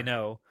far. Yeah, I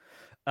know.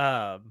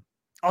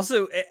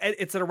 Also,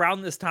 it's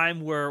around this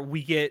time where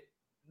we get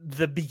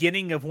the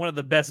beginning of one of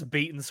the best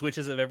bait and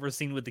switches I've ever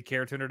seen with the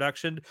character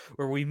introduction,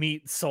 where we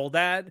meet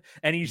Soldad,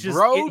 and he's just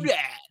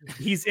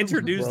he's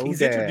introduced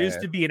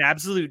to be an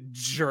absolute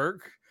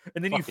jerk,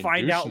 and then you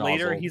find out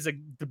later he's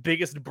the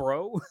biggest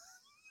bro.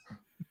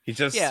 He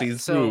just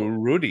sees through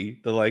Rudy.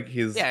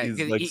 He's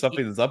like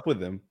something is up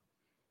with him.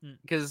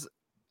 Because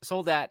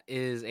Soldat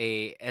is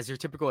as your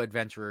typical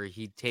adventurer,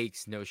 he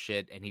takes no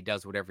shit and he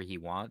does whatever he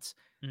wants.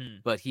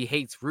 But he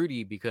hates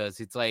Rudy because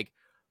it's like,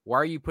 why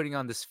are you putting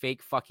on this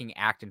fake fucking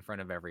act in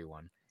front of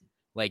everyone?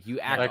 Like you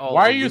act like, all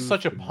why are you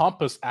such a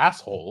pompous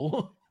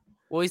asshole?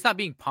 Well, he's not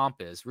being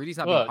pompous. Rudy's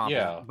not being pompous.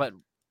 Yeah.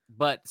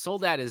 But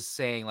Soldat is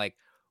saying like,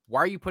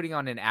 why are you putting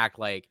on an act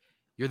like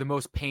you're the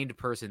most pained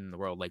person in the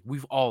world? Like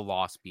we've all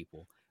lost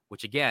people,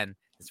 which again,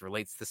 this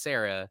relates to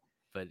Sarah,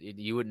 but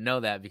you wouldn't know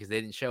that because they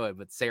didn't show it.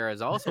 But Sarah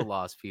has also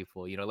lost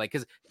people,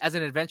 because as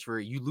an adventurer,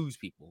 you lose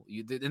people.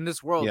 In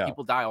this world,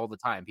 people die all the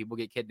time. People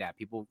get kidnapped.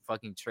 People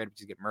fucking straight up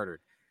just get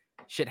murdered.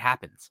 Shit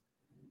happens.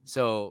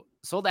 So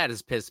Soldat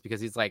is pissed because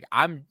he's like,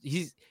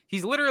 he's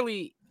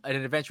literally an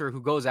adventurer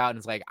who goes out and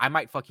is like, I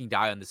might fucking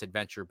die on this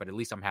adventure, but at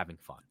least I'm having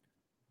fun.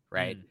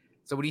 Right.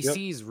 So when he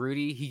sees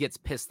Rudy, he gets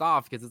pissed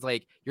off because it's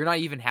like, you're not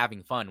even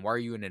having fun. Why are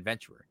you an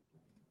adventurer?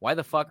 Why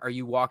the fuck are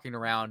you walking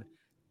around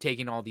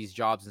taking all these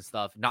jobs and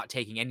stuff, not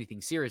taking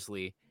anything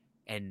seriously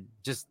and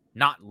just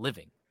not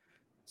living?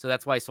 So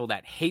that's why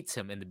Soldat hates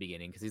him in the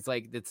beginning, because he's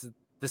like, it's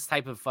this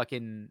type of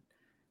fucking,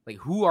 like,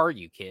 who are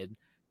you, kid?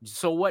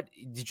 So what?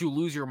 Did you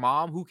lose your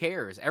mom? Who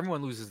cares?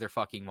 Everyone loses their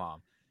fucking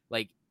mom.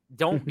 Like,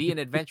 don't be an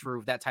adventurer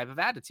with that type of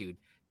attitude,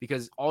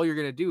 because all you're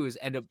going to do is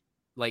end up,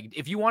 like,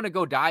 if you want to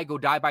go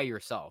die by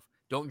yourself.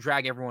 Don't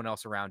drag everyone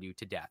else around you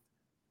to death.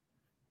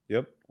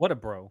 Yep. What a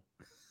bro.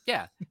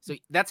 Yeah. So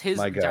that's his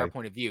entire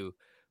point of view.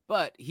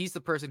 But he's the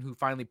person who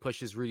finally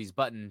pushes Rudy's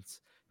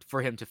buttons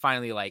for him to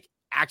finally, like,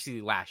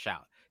 actually lash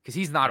out, because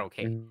he's not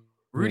okay.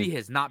 Rudy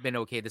has not been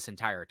okay this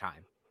entire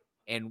time.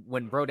 And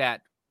when Brodat,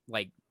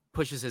 like,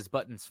 pushes his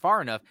buttons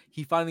far enough,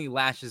 he finally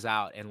lashes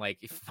out and, like,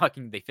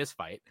 they fist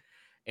fight.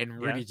 And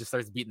Rudy just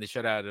starts beating the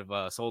shit out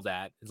of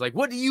Soldat. It's like,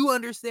 what do you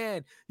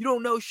understand? You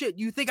don't know shit.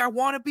 You think I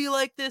want to be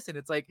like this? And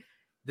it's like,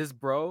 this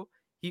bro,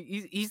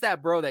 he's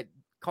that bro that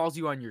calls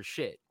you on your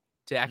shit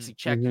to actually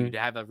check you, to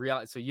have a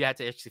reality. So you had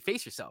to actually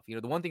face yourself. The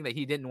one thing that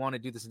he didn't want to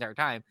do this entire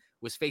time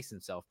was face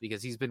himself,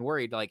 because he's been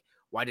worried, like,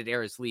 why did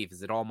Eris leave?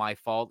 Is it all my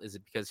fault? Is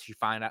it because she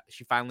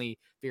finally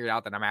figured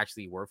out that I'm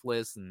actually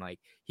worthless? And, like,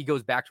 he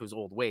goes back to his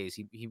old ways.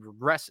 He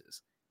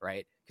regresses,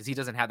 right? Because he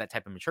doesn't have that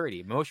type of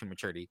emotion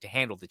maturity to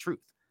handle the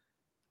truth.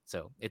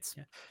 So it's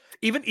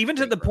even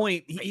to the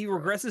point he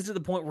regresses to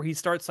the point where he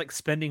starts, like,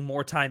 spending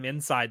more time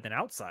inside than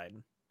outside.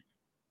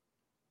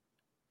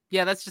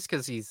 Yeah, that's just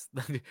because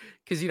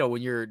because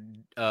when you're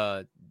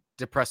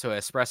depresso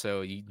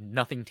espresso,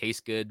 nothing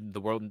tastes good.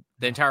 The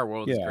entire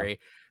world is gray.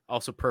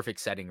 Also, perfect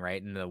setting,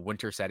 right? In the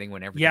winter setting,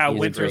 whenever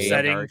winter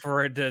setting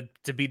for it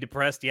to be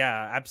depressed.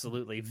 Yeah,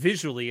 absolutely.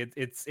 Visually,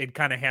 it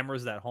kind of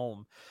hammers that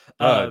home.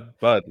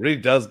 But really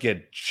does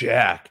get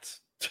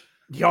jacked.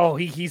 Yo,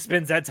 he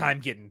spends that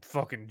time getting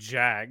fucking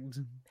jagged.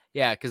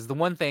 Yeah, because the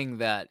one thing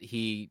that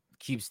he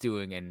keeps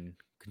doing and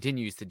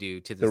continues to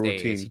do to this day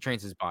is he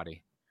trains his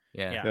body.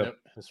 Yeah. Yep.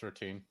 His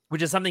routine,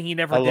 which is something he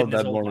never did in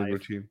his whole life.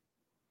 Routine.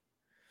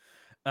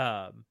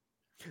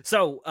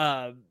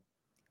 So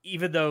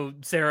even though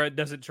Sarah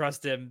doesn't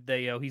trust him,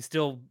 he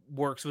still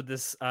works with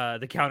this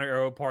the Counter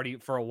Arrow party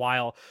for a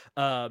while.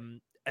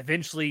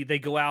 Eventually they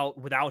go out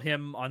without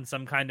him on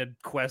some kind of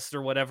quest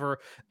or whatever.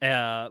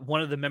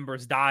 One of the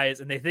members dies,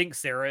 and they think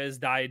Sarah has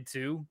died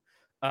too.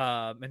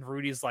 And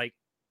Rudy's like,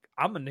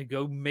 I'm gonna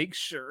go make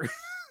sure.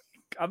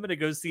 I'm gonna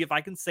go see if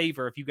I can save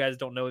her, if you guys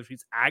don't know if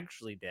she's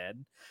actually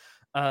dead.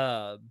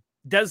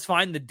 does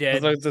find the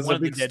dead. There's one a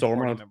of the big dead storm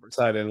party members.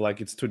 outside, and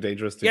like it's too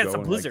dangerous to Yeah, go. it's a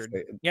and, blizzard.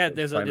 Like, Yeah,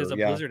 there's a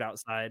yeah. blizzard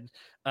outside.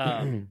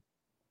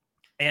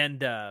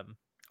 And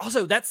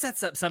also that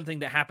sets up something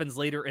that happens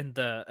later in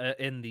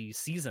the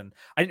season.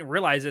 I didn't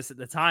realize this at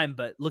the time,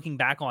 but looking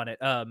back on it,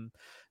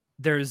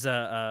 there's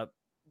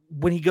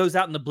when he goes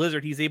out in the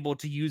blizzard, he's able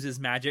to use his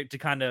magic to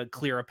kind of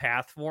clear a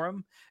path for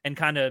him and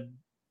kind of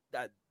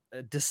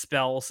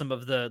dispel some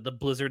of the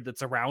blizzard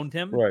that's around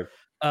him. Right.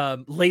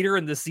 Later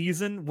in the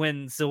season,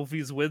 when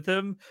Sylvie's with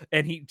him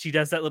and she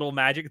does that little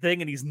magic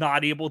thing and he's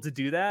not able to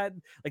do that,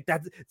 like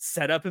that's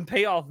set up and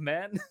payoff,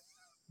 man.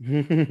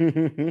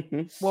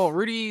 Well,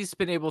 Rudy's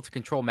been able to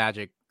control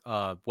magic,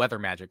 weather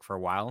magic for a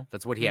while.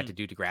 That's what he had to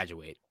do to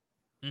graduate.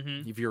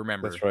 If you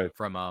remember, That's right.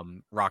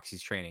 From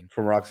Roxy's training.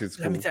 From Roxy's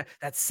school. I mean,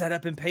 that's set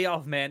up and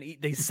payoff, man.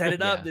 They set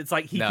it up. It's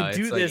like he can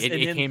do like, this. It,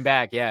 and it came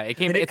back. Yeah, it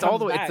came. It's all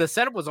the way. back. The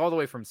setup was all the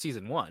way from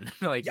season 1.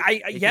 Like,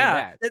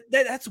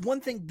 that's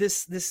one thing.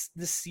 This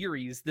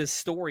series, this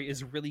story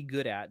is really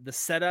good at the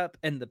setup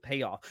and the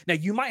payoff. Now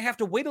you might have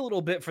to wait a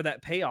little bit for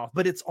that payoff,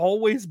 but it's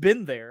always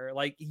been there.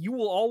 Like you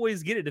will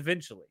always get it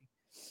eventually,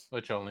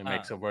 which only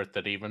makes it worth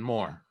it even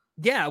more.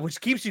 Yeah, which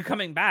keeps you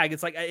coming back.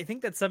 It's like I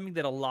think that's something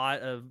that a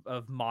lot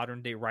of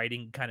modern day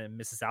writing kind of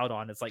misses out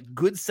on. It's like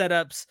good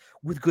setups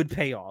with good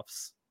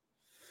payoffs.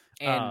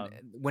 And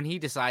when he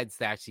decides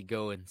to actually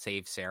go and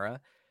save Sarah,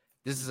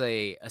 this is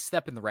a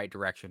step in the right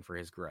direction for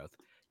his growth,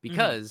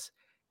 because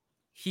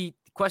he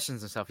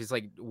questions himself. He's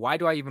like, why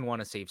do I even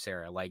want to save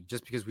Sarah? Like,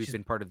 just because we've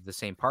been part of the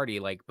same party,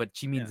 like, but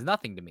she means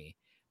nothing to me.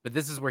 But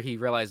this is where he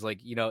realized, like,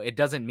 it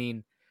doesn't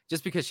mean,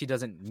 just because she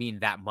doesn't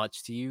mean that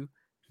much to you,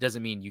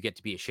 doesn't mean you get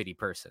to be a shitty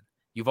person.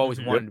 You've always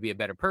wanted to be a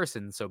better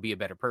person, so be a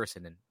better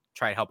person and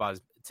try to help out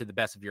to the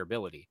best of your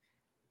ability.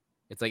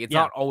 It's like, it's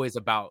not always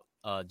about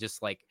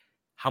just like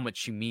how much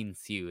she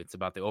means to you. It's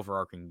about the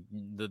overarching,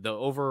 the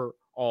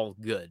overall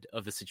good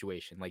of the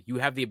situation. Like, you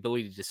have the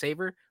ability to save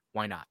her,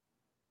 why not?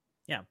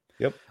 Yeah.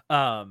 Yep.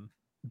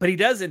 But he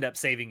does end up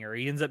saving her.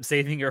 He ends up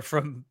saving her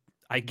from,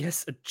 I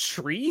guess, a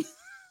tree.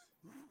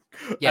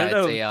 Yeah,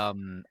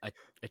 it's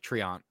a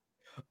treant.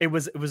 It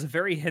was a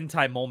very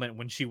hentai moment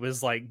when she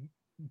was like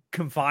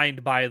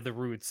confined by the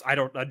roots. I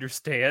don't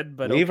understand,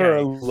 but leave her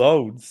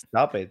alone.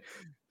 Stop it.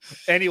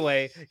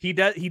 Anyway, he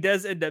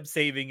does end up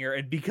saving her,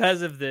 and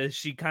because of this,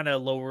 she kind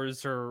of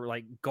lowers her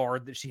like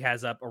guard that she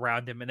has up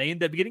around him, and they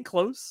end up getting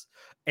close.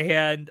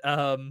 And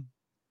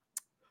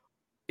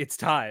it's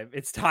time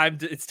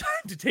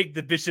to take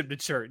the bishop to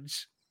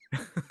church.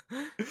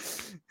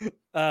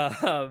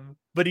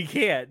 But he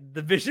can't.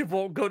 The bishop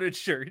won't go to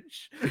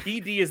church.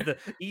 ED is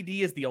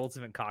the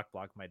ultimate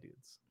cockblock, my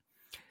dudes.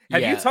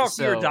 Have you talked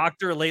to your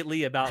doctor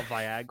lately about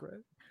Viagra?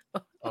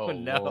 Oh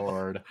no.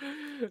 Lord.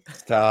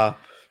 Stop.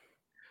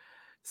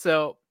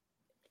 So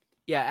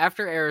yeah,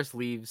 after Eris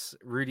leaves,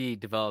 Rudy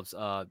develops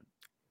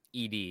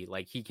ED.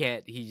 Like he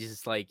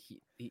just like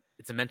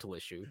it's a mental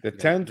issue. The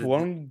tent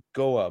won't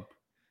go up.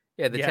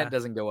 Yeah, the tent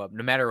doesn't go up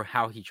no matter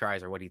how he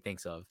tries or what he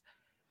thinks of.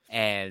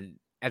 And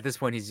at this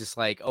point, he's just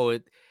like,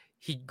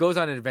 he goes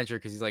on an adventure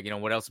because he's like,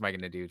 what else am I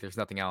going to do? There's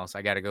nothing else.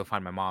 I got to go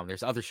find my mom.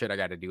 There's other shit I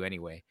got to do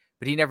anyway.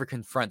 But he never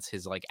confronts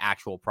his like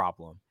actual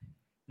problem.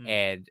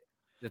 And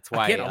that's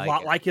why a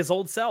lot like his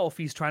old self,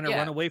 he's trying to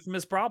run away from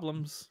his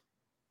problems.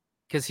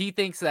 Because he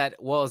thinks that,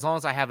 well, as long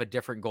as I have a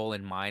different goal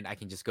in mind, I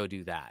can just go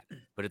do that.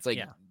 But it's like,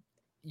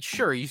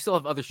 sure, you still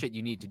have other shit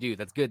you need to do.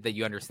 That's good that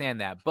you understand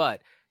that.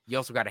 But you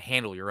also got to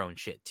handle your own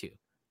shit too.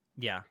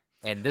 Yeah.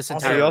 And this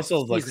entire he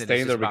also like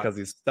staying there because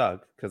he's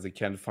stuck because he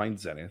can't find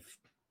Zenith.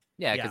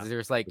 Yeah, because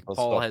there's like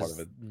Paul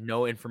has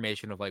no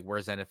information of like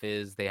where Zenith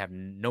is.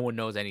 No one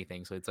knows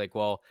anything. So it's like,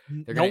 well,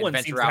 no one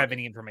seems to have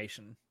any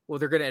information. Well,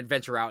 they're gonna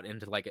adventure out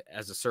into like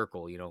as a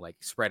circle, like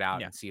spread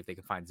out and see if they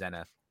can find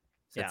Zenith.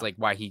 So it's like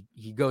why he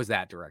goes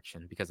that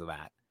direction because of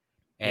that.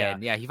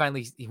 And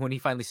when he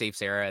finally saves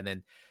Sarah, and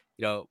then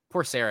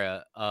poor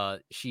Sarah,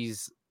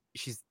 she's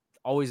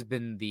always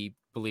been the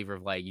believer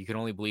of like you can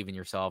only believe in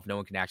yourself. No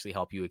one can actually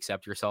help you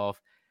except yourself.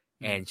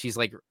 And she's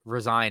like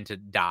resigned to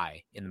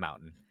die in the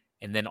mountain.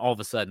 And then all of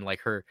a sudden,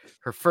 like her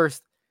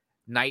first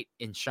knight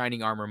in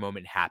shining armor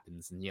moment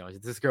happens, and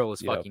this girl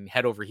is fucking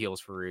head over heels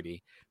for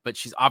Rudy, but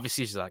she's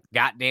like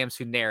goddamn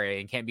tsundere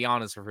and can't be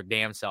honest with her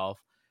damn self.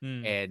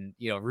 And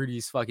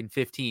Rudy's fucking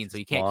 15, so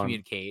he can't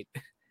communicate.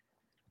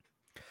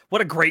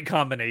 What a great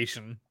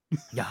combination!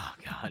 Oh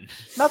god,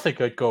 nothing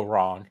could go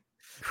wrong.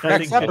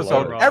 Next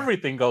episode,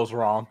 everything goes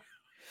wrong.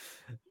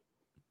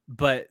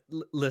 But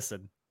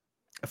listen,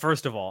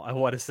 first of all, I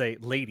want to say,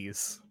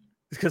 ladies,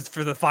 because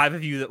for the 5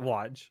 of you that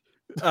watch,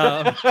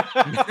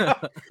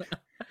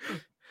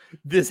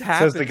 this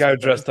happens. Says the guy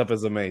dressed up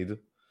as a maid.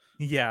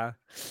 Yeah,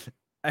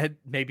 and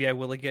maybe I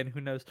will again. Who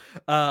knows?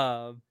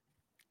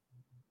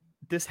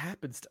 This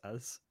happens to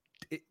us.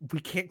 We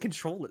can't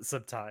control it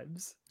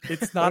sometimes.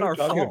 It's not our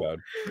fault. About?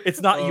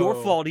 It's not your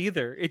fault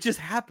either. It just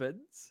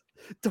happens.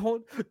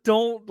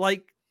 Don't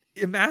like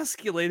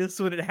emasculate us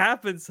when it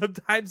happens.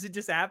 Sometimes it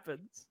just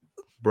happens.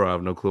 Bro, I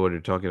have no clue what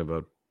you're talking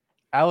about.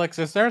 Alex,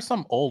 is there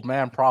some old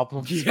man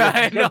problems? Yeah,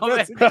 I know.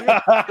 That's They're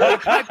not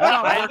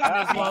I'm working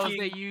as well as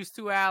speaking- they used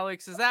to,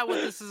 Alex. Is that what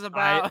this is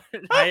about?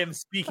 I am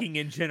speaking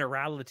in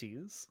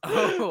generalities.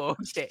 Oh,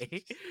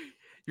 okay.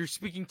 You're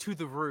speaking to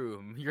the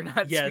room. You're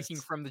not Yes.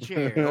 speaking from the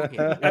chair.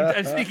 Okay.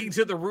 I'm speaking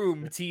to the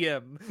room,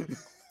 TM.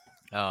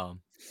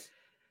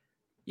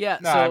 Yeah.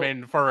 No, so, I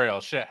mean, for real,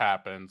 shit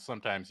happens.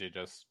 Sometimes you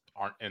just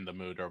aren't in the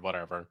mood or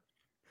whatever.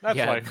 That's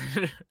yeah.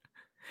 life.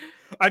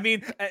 I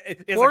mean, as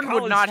Porn a would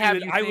college not have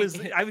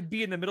student, you I would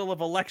be in the middle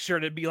of a lecture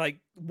and it'd be like,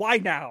 why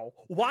now?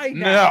 Why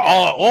No,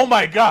 now? oh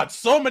my god,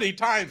 so many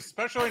times,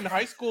 especially in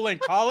high school and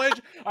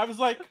college, I was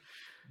like,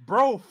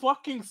 bro,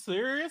 fucking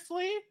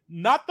seriously?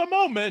 Not the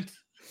moment.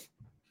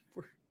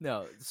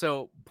 No,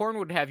 so porn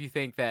would have you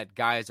think that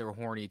guys are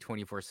horny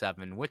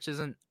 24/7, which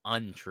isn't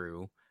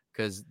untrue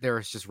because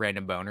there's just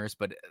random boners,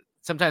 but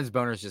sometimes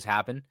boners just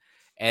happen.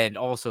 And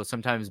also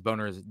sometimes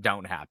boners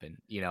don't happen,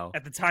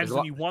 At the times There's a when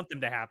lot- you want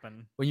them to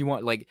happen. when you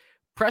want, like,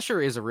 pressure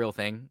is a real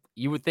thing.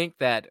 You would think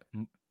that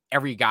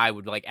every guy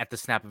would, like, at the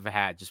snap of a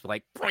hat, just be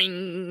like,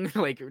 boing!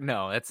 Like,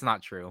 no, that's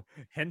not true.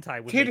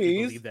 Hentai would make you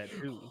Titties. believe that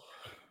too.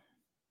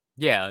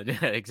 Yeah,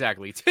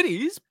 exactly.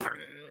 Titties.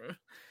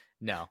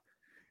 No.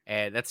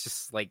 And that's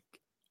just like,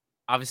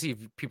 obviously, if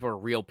people are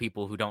real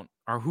people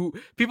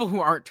people who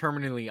aren't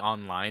terminally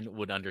online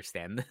would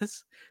understand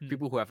this. Hmm.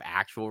 People who have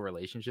actual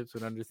relationships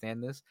would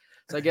understand this.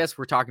 So I guess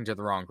we're talking to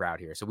the wrong crowd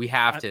here. So we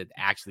have to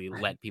actually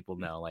let people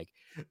know, like,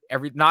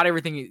 not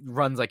everything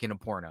runs like in a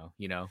porno,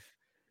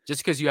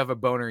 Just because you have a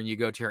boner and you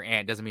go to your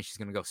aunt doesn't mean she's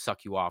gonna go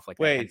suck you off. Like,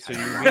 Wait, so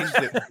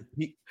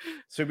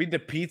you mean the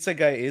pizza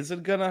guy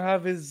isn't gonna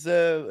have his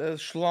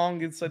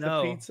schlong inside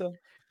No. the pizza?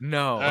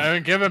 no. I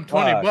mean, give him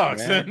 20 Fuck,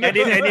 bucks. man. And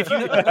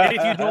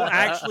if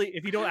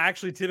you don't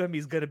actually tip him,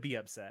 he's gonna be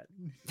upset.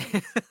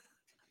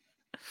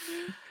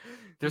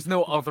 There's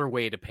no other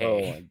way to Oh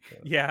pay. my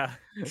God. Yeah.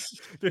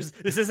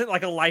 This isn't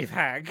like a life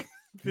hack.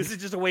 This is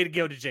just a way to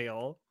go to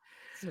jail.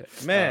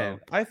 Man,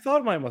 I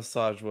thought my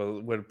massage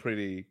went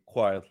pretty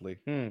quietly.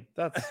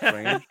 That's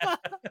strange.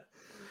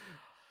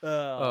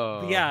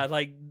 But yeah,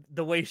 like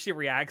the way she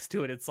reacts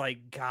to it, it's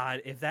like,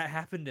 God, if that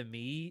happened to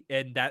me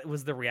and that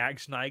was the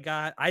reaction I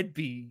got, I'd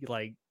be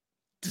like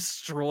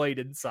destroyed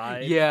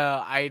inside.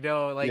 Yeah, I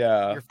know. Like,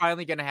 Yeah. you're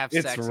finally gonna have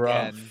It's sex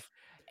rough. again,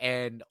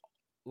 and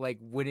like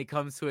when it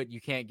comes to it, you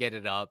can't get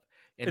it up.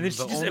 And then she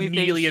the just only thing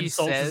immediately she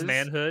insults his says-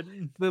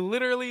 manhood.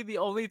 Literally, the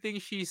only thing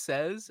she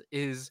says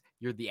is,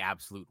 "You're the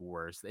absolute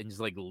worst," and just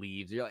like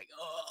leaves. You're like,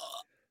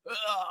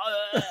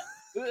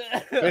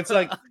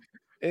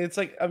 It's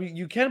like I mean,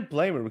 you can't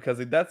blame her because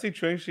in that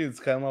situation, it's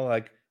kind of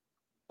like,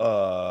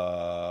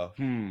 the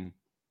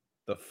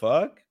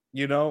fuck,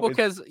 well, It's-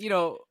 because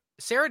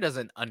Sarah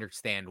doesn't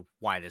understand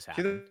why this she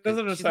happened. 'cause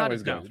doesn't she's not understand what a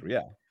he's going dude. through.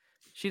 Yeah,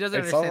 She doesn't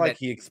it's not understand like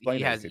that he explained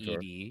he has everything to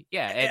her. ED.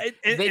 Yeah,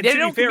 And they to be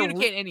don't fair,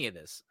 communicate any of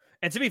this.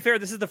 And to be fair,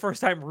 this is the first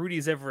time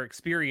Rudy's ever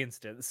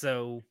experienced it,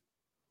 so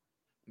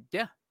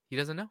Yeah, he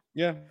doesn't know.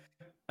 Yeah,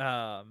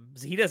 so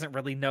he doesn't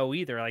really know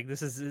either. Like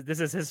this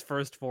is his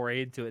first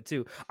foray into it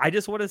too. I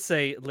just want to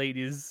say,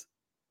 ladies,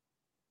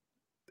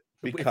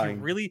 be if kind.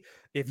 you really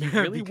Be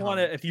want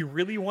to, kind. if you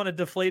really want to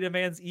deflate a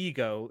man's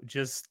ego,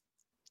 just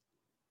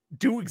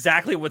do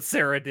exactly what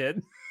Sarah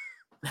did.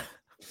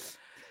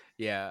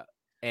 Yeah,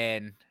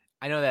 and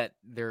I know that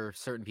there are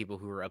certain people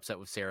who are upset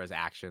with Sarah's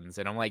actions,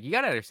 and I'm like, you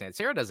gotta understand,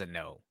 Sarah doesn't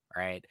know,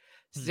 right?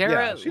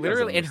 Sarah, she doesn't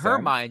literally, in her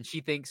understand. mind,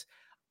 she thinks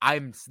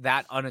I'm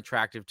that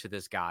unattractive to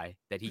this guy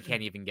that he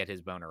can't even get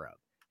his boner up,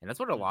 and that's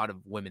what a lot of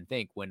women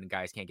think when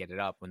guys can't get it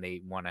up when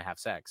they want to have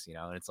sex,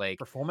 And it's like,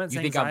 Performance you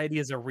think I'm- anxiety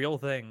is a real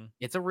thing.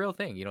 it's a real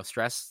thing,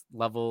 stress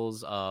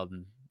levels,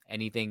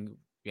 anything.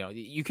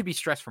 You could be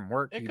stressed from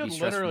work. It You could could be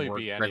stressed literally from work,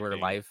 be regular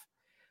anything. life.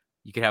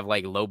 You could have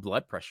like low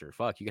blood pressure.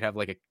 Fuck, you could have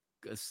like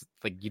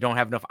you don't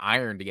have enough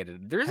iron to get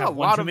it. There's Have a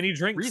one lot too of many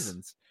drinks.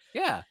 reasons.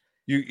 Yeah,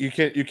 You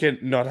can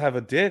not have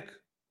a dick.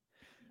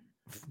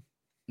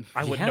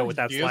 I wouldn't Yeah. know what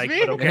that's Excuse like, me?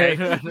 but okay.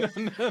 I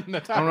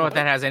don't know what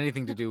that has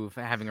anything to do with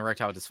having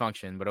erectile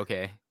dysfunction, but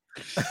okay.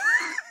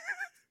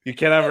 You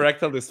can't have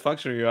erectile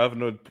dysfunction. You have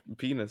no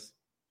penis.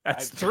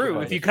 That's I- true.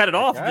 I If you cut it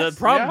off, the guess,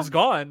 problem's yeah.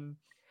 gone.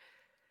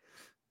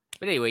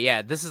 But anyway,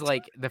 yeah, this is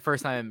like the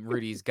first time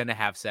Rudy's gonna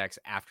have sex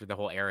after the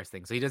whole Eris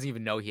thing, so he doesn't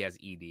even know he has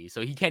ED,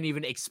 so he can't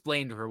even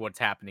explain to her what's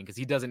happening because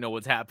he doesn't know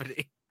what's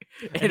happening,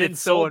 and then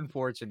it's so Sol-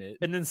 unfortunate.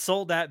 And then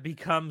Soldat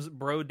becomes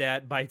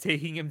Brodat by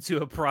taking him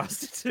to a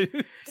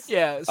prostitute.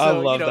 Yeah, so I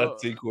love that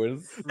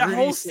sequence. That whole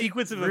Rudy's-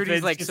 sequence of Rudy's,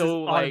 events like, just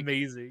so, is like-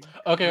 amazing.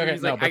 Okay,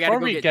 Rudy's no, like, I gotta before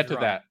go we get get to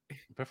drunk.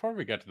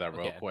 that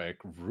real Okay. quick,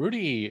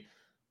 Rudy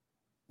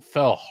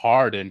fell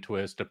hard into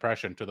his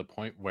depression to the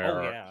point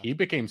where yeah. he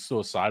became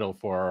suicidal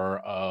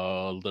for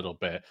a little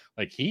bit.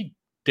 Like, he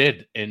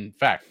did, in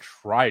fact,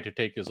 try to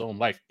take his own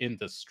life in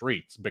the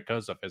streets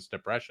because of his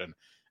depression.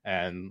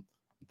 And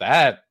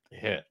that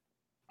hit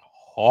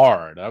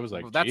hard. I was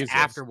like, Well, that's Jesus.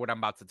 after what I'm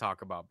about to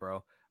talk about,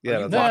 bro. Yeah, Are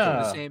you that's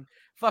watching the Yeah. same?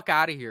 Fuck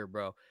out of here,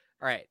 bro. All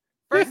right.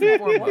 First and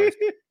foremost,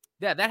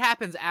 yeah, that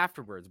happens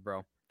afterwards,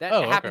 bro. That Oh,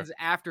 okay. happens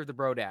after the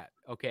Brodat.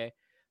 Okay,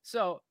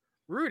 so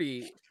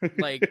Rudy,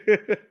 like,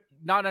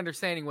 not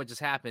understanding what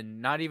just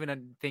happened, not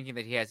even thinking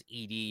that he has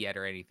ED yet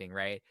or anything,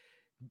 right?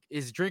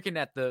 Is drinking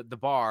at the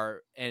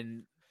bar,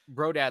 and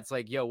Brodad's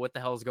like, "Yo, what the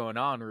hell's going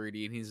on,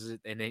 Rudy?"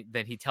 And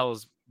then he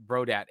tells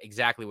Brodad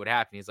exactly what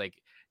happened. He's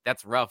like,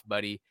 "That's rough,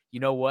 buddy. You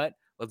know what?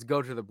 Let's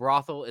go to the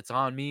brothel. It's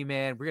on me,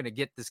 man. We're gonna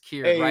get this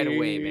cured right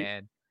away,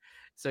 man."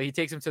 So he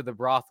takes him to the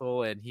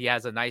brothel, and he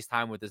has a nice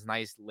time with this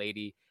nice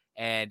lady,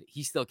 and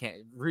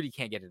Rudy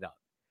can't get it up.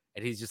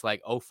 And he's just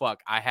like, "Oh,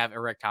 fuck, I have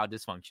erectile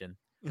dysfunction.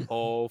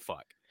 Oh,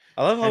 fuck."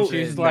 I love how And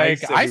she's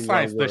nice like, I everyone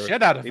sliced the were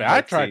shit out of in it. I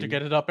that tried to scene.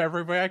 get it up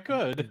every way I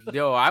could.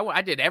 Yo,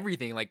 I did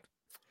everything. Like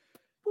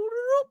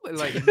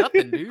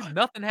nothing, dude.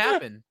 Nothing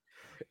happened.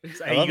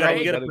 I love gotta- how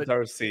you gotta that put-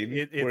 entire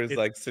scene where it's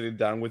like sitting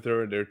down with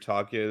her and they're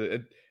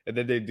talking, and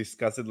then they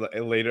discuss it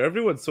later.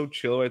 Everyone's so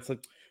chill. It's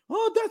like,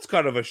 oh, that's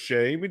kind of a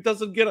shame. It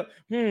doesn't get a.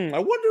 I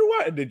wonder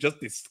why. And they just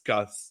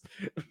discuss.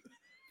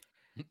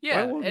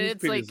 Yeah, Why won't and his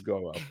it's like, penis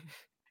go up?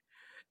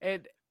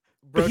 and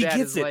But he Brodad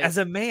gets is it like, as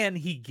a man.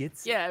 He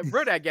gets it. yeah,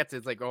 Brodad gets it.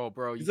 It's like, oh,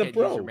 bro, you He's a can't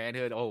use your bro.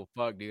 manhood. Oh,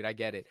 fuck, dude, I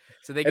get it.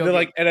 So they And go they're get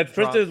like, and at first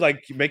drunk. they're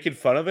like making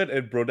fun of it,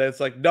 and Brodad's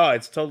like, no,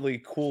 it's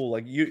totally cool.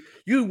 Like you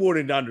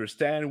wouldn't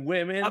understand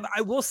women.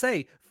 I will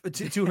say,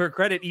 to her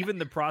credit, even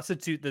the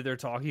prostitute that they're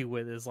talking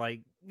with is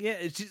like,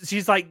 yeah,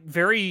 she's like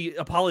very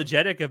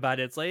apologetic about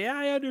it. It's like, yeah,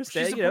 I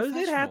understand. She's a You know, it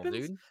professional, happens.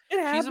 dude. It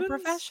happens. She's a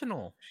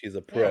professional. She's a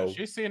Yeah, pro.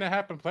 she's seen it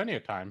happen plenty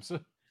of times.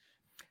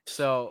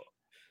 So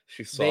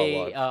She saw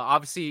a lot.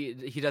 obviously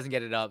he doesn't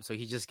get it up, so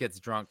he just gets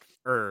drunk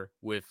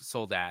with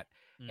Soldat.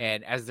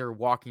 And as they're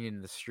walking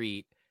in the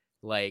street,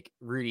 like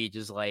Rudy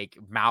just like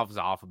mouths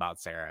off about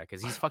Sarah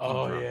because he's fucking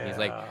drunk. He's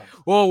like,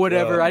 "Oh,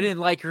 whatever. I didn't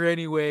like her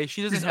anyway.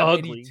 She doesn't She's have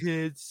ugly. any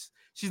tits.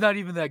 She's not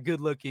even that good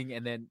looking."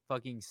 And then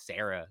fucking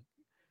Sarah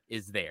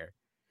is there.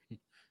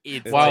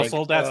 It's While like,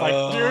 Soldat's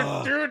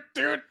like,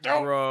 dude,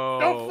 don't bro.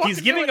 fuck- He's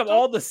fucking giving do him it.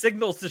 all the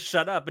signals to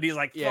shut up, but he's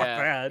like, fuck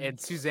that. And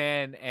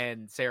Suzanne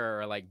and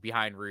Sarah are like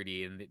behind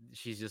Rudy, and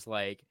she's just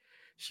like,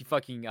 she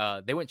fucking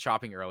they went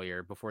shopping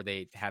earlier before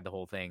they had the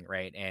whole thing,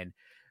 right? And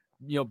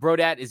you know,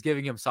 Brodad is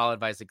giving him solid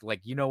advice, like,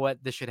 you know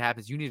what, this shit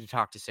happens. You need to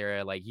talk to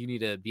Sarah, like, you need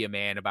to be a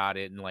man about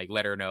it and like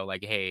let her know,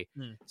 like, hey,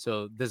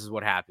 so this is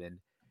what happened,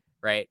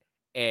 right?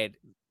 And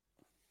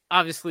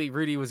obviously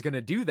Rudy was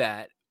gonna do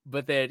that,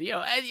 but then you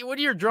know, when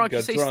you're drunk,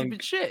 you say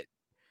stupid shit,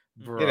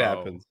 bro. It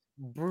happens,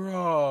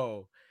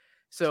 bro.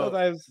 So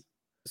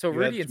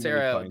Rudy and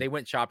Sarah, they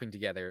went shopping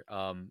together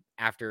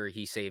after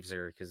he saves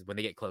her, because when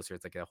they get closer,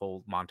 it's like a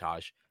whole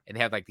montage, and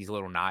they have like these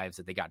little knives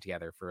that they got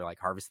together for like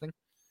harvesting.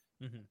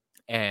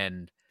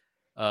 And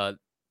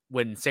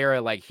when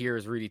Sarah like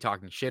hears Rudy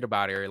talking shit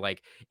about her,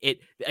 like it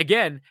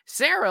again,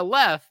 Sarah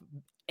left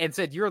and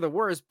said, "You're the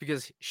worst,"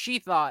 because she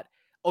thought,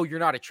 "Oh, you're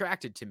not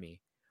attracted to me,"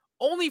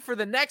 only for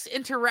the next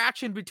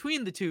interaction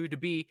between the two to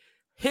be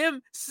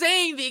him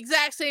saying the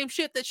exact same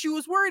shit that she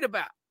was worried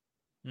about.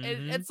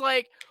 And it's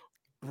like,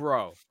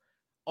 bro,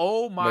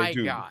 oh my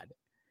god,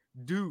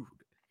 dude.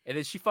 And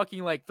then she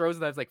fucking like throws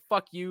the knives, like,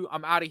 "Fuck you,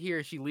 I'm out of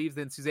here." She leaves.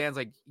 Then Suzanne's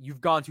like,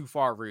 "You've gone too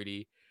far,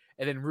 Rudy."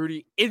 And then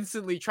Rudy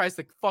instantly tries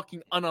to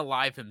fucking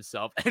unalive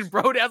himself. And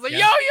Brodad's like,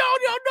 yo,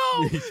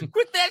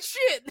 quit that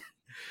shit.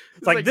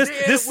 It's like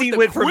this scene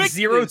went from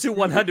 0 to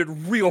 100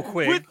 real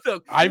quick.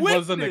 I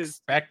wasn't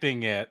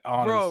expecting it,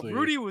 honestly. Bro,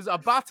 Rudy was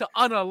about to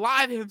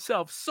unalive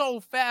himself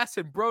so fast,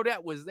 and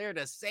Brodad was there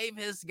to save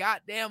his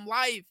goddamn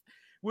life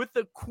with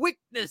the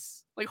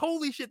quickness. Like,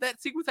 holy shit,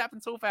 that sequence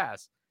happened so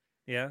fast.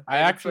 Yeah. I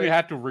actually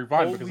had to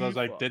rewind because I was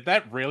like, did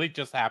that really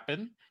just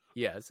happen?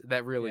 Yes,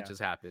 that really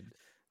just happened.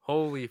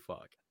 Holy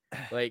fuck.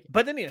 Like,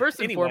 but then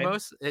first and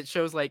foremost, it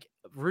shows like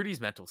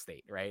Rudy's mental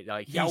state, right?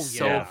 Like, he's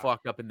so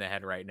fucked up in the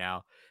head right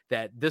now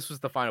that this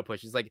was the final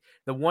push. It's like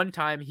the one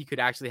time he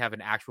could actually have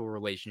an actual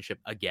relationship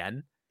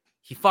again,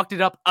 he fucked it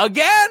up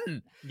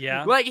again.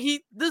 Yeah, like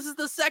this is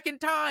the second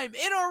time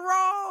in a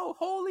row.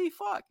 Holy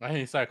fuck! And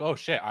he's like, "Oh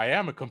shit, I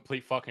am a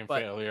complete fucking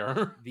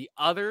failure." The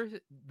other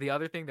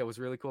thing that was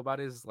really cool about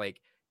it is,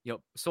 like, you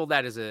know,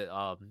 Soldat is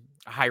a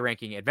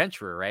high-ranking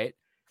adventurer, right?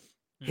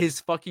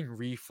 His fucking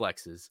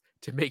reflexes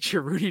to make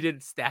sure Rudy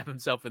didn't stab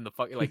himself in the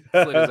fucking, like,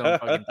 slit his own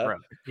fucking throat.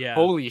 Yeah,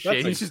 holy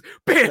shit! He's just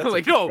bam,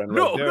 like,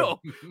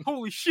 no,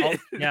 holy shit.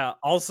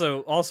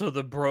 Also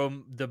the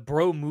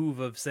bro move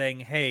of saying,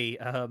 hey,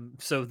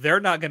 so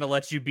they're not gonna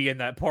let you be in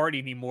that party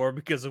anymore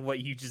because of what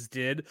you just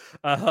did.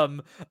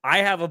 I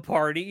have a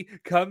party.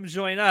 Come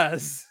join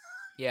us.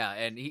 Yeah,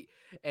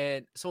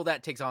 and so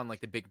that takes on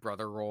like the big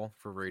brother role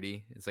for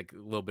Rudy. It's like a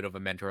little bit of a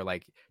mentor,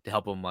 like, to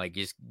help him like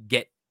just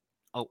get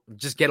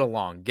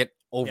along, get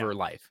over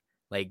life.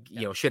 Like,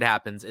 you know, shit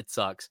happens. It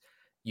sucks.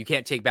 You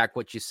can't take back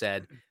what you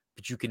said,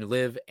 but you can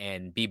live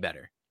and be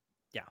better.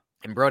 Yeah.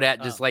 And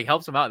Brodad just like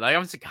helps him out. Like,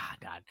 I'm just like,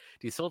 God,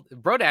 dude. So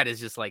Brodad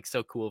is just like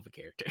so cool of a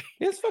character.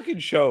 His fucking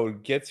show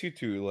gets you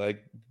to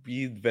like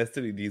be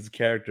invested in these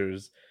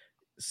characters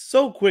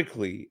so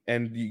quickly,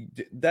 and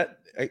that,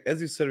 as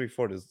you said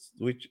before,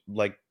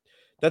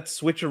 that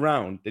switch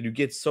around that you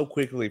get so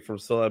quickly from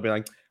Sola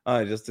being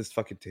like, just this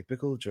fucking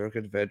typical jerk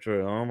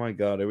adventurer. Oh my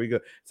god, here we go.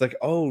 It's like,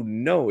 oh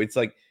no, it's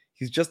like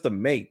he's just a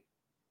mate.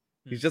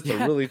 He's just a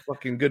really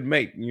fucking good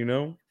mate, you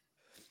know.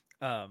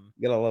 You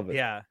gotta love it.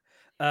 Yeah.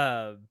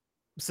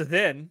 So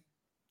then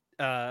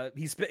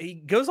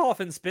he goes off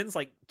and spends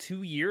like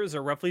 2 years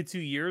or roughly 2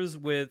 years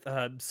with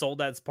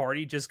Soldad's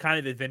party, just kind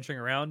of adventuring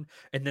around,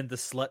 and then the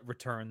slut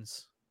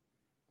returns.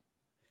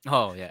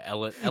 Oh yeah,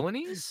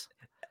 Elenise?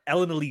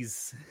 Ellen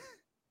Elise.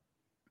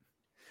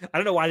 I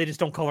don't know why they just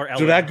don't call her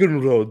Ellen.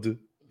 Dragon Road.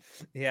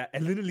 Yeah,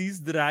 Ellen Elise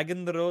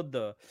Dragon Road.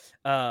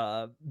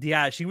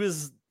 Yeah, she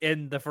was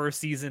in the first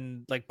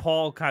season. Like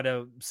Paul kind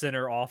of sent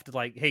her off to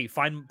like, hey,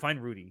 find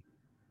Rudy.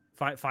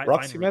 Find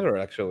Roxy find met Rudy. her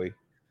actually.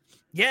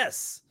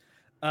 Yes.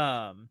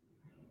 And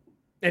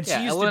Yeah,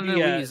 she used Ellen to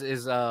be Elise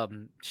is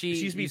she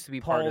used to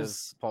be part of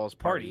Paul's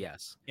party.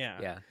 Yes.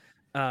 Yeah.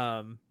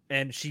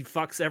 And she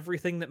fucks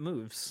everything that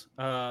moves.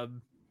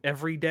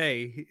 Every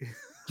day.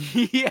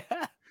 Yeah.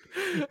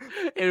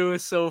 It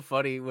was so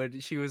funny when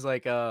she was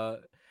like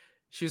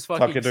she was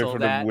fucking Talking to her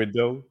from the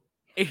window.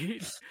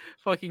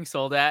 Fucking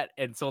Soldat,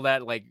 and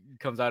Soldat like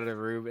comes out of the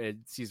room and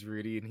sees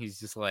Rudy, and he's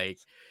just like,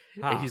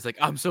 and he's like,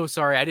 I'm so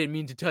sorry, I didn't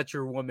mean to touch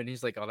your woman.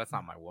 He's like, oh, that's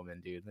not my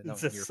woman, dude. No,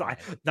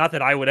 not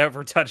that I would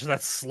ever touch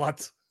that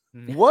slut.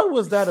 What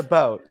was that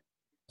about?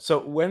 So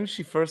when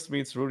she first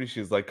meets Rudy,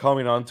 she's like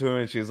coming on to him,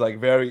 and she's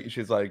like very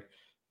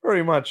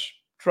much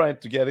trying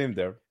to get in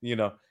there, you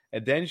know.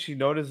 And then she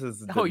notices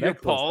the necklace you're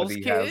Paul's that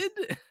he kid?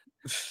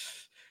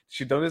 has.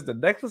 She noticed the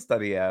necklace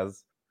that he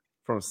has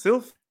from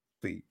Sylphie,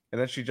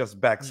 and then she just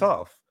backs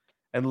off.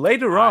 And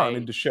later on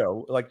in the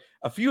show, like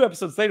a few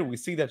episodes later, we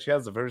see that she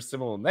has a very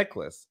similar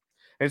necklace.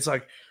 And it's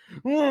like,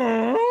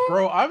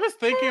 bro, I was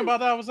thinking about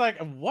that. I was like,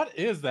 what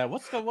is that?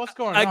 What's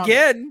going on?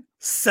 Again,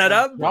 set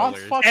up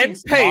and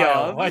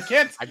payoff. I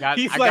can't. I got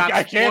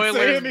I can't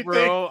say anything,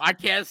 bro. I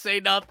can't say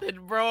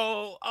nothing,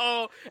 bro.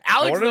 Oh,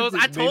 Alex knows.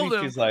 I told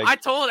him. Like, I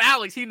told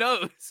Alex. He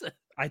knows.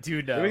 I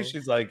do know. Maybe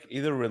she's like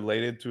either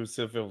related to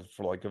Sylphie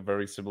for like a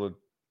very similar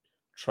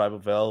tribe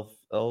of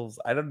elves.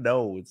 I don't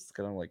know. It's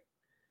kind of like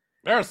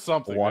there's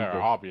something there,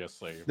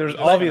 obviously. There's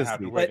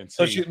obviously,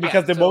 so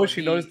because the moment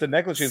she noticed the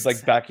necklace, she's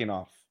like backing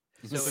off.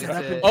 So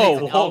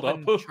hold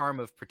up. Charm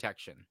of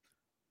protection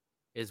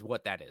is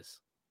what that is.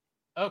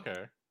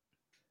 Okay.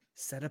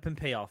 Set up and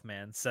payoff,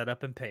 man. Set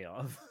up and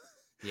payoff.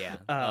 Yeah.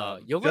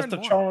 You'll learn just a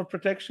more. charm of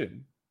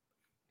protection.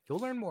 You'll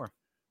learn more.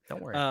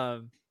 Don't worry.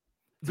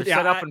 But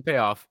set up and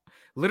payoff.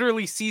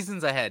 Literally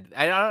seasons ahead.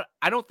 I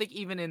don't think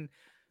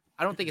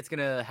it's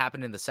gonna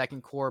happen in the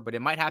second core, but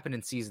it might happen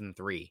in season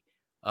 3.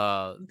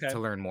 To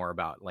learn more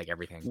about like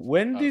everything.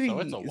 When did he?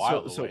 It's a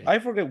while away. I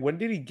forget. When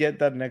did he get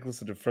that necklace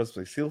in the first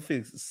place?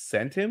 Sylphie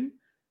sent him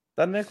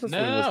that necklace.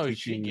 No,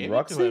 she gave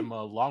it to him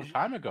a long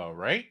time ago,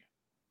 right?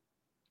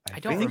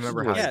 I don't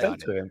remember how he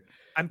got it.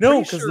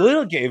 No, because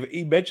Lil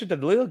he mentioned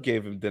that Lil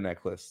gave him the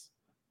necklace.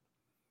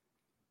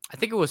 I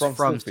think it was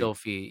from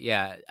Sylphie.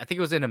 Yeah, I think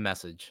it was in a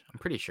message. I'm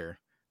pretty sure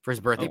for his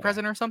birthday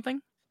present or something.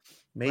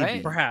 Maybe,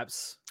 right?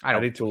 Perhaps. I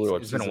need to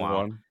look. It's been a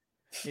while.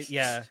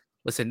 Yeah.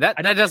 Listen, that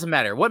doesn't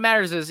matter. What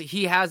matters is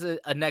he has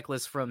a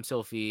necklace from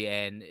Sylphie,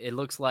 and it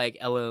looks like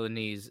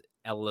Elenise.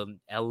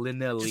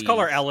 Just call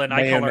her Ellen.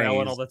 I call her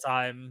Ellen all the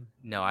time.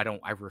 No, I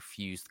don't. I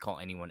refuse to call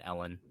anyone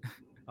Ellen.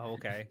 Oh,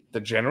 okay.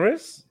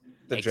 Degenerates?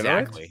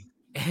 Exactly.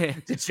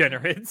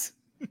 Degenerates.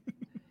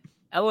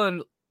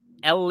 Elenise.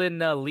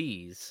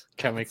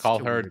 Can we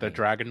call her the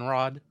Dragon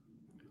Rod?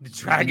 The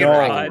Dragon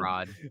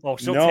Rod. Oh,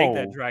 she'll take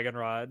that Dragon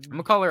Rod. I'm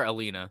gonna call her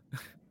Alina.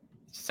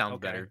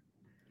 Sounds better.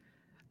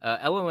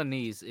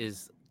 Elenise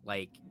is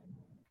like,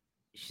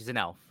 she's an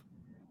elf,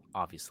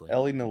 obviously.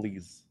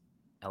 Elenise.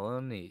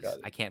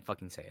 I can't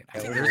fucking say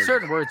it. There's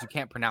certain words you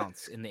can't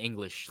pronounce in the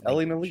English.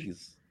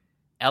 Elenise.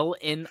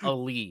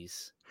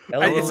 Elenise.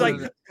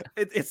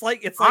 It's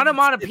like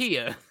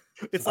onomatopoeia.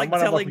 It's like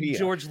telling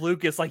George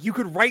Lucas, like, you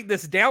could write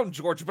this down,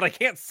 George, but I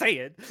can't say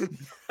it.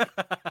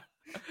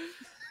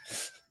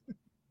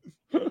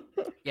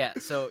 Yeah,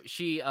 so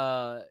she's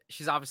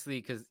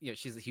obviously, because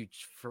she's a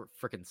huge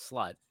freaking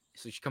slut.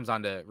 So she comes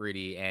on to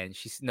Rudy and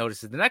she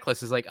notices the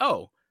necklace is like,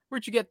 oh,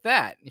 where'd you get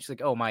that? And she's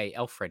like, oh, my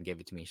elf friend gave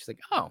it to me. She's like,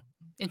 oh,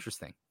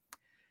 interesting.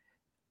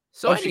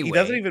 So anyway, he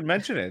doesn't even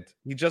mention it.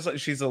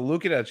 She's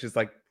looking at it. She's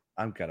like,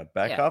 I'm gonna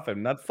back off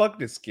and not fuck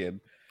this kid.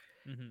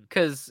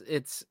 Because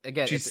it's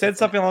again. She said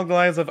something along the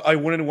lines of, I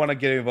wouldn't want to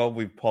get involved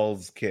with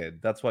Paul's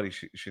kid. That's what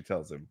she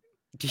tells him.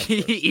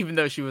 Even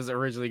though she was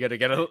originally gonna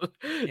get a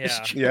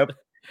Yep.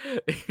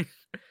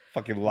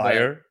 Fucking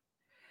liar.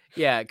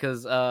 Yeah,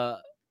 because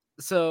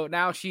so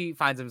now she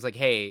finds him. It's like,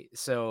 hey,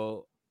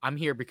 so I'm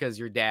here because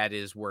your dad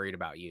is worried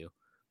about you,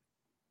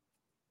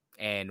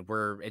 and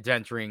we're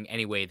adventuring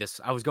anyway.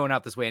 I was going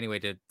out this way anyway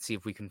to see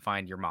if we can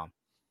find your mom.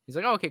 He's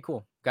like, oh, okay,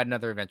 cool. Got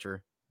another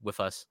adventure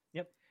with us.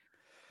 Yep.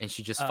 And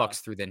she just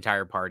fucks through the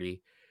entire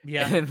party.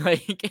 Yeah. And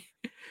like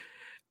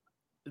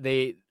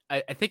I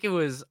think it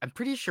was, I'm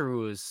pretty sure it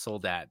was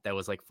Soldat that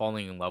was like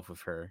falling in love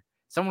with her.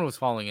 Someone was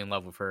falling in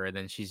love with her, and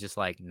then she's just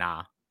like,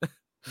 nah.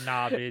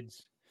 Nah,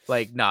 bitch.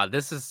 Like, nah,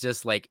 this is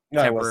just like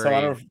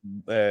temporary.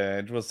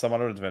 It was some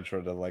other adventurer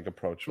that like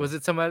approached her. Was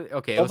it some other?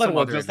 Okay, it was some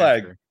other just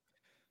adventure. Like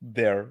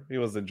there. He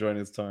was enjoying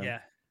his time. Yeah.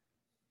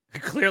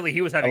 Clearly,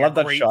 he was I having love a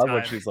that great shot time.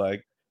 where she's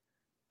like,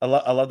 I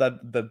love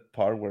that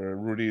part where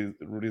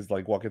Rudy's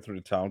like walking through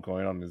the town,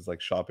 going on his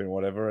like shopping or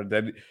whatever, and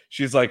then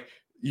she's like,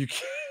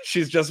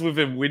 she's just with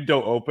a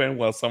window open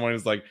while someone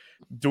is like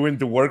doing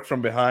the work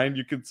from behind,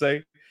 you could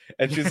say,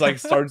 and she's like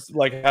starts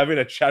like having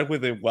a chat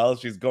with him while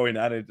she's going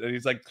at it, and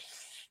he's like,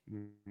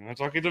 "Not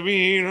talking to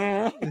me,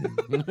 no."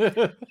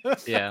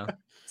 Yeah.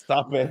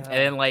 Stop it. And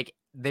then like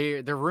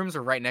their rooms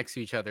are right next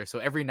to each other, so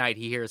every night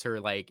he hears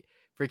her like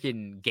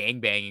freaking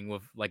gangbanging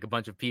with like a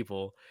bunch of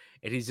people,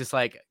 and he's just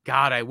like,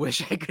 God, I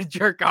wish I could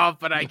jerk off,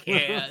 but I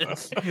can't.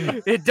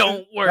 It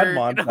don't work. That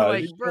And I'm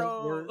like, montage,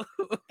 bro.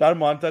 that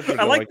montage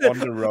where I they're like like the- on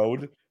the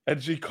road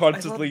and she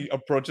constantly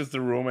approaches the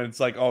room and it's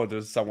like, oh,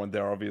 there's someone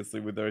there obviously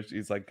with her.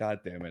 She's like, God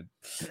damn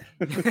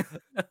it.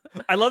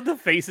 I love the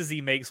faces he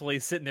makes while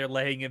he's sitting there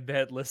laying in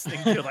bed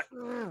listening to like.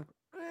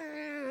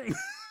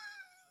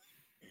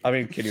 I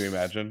mean, can you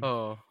imagine?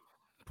 Oh,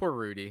 poor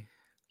Rudy.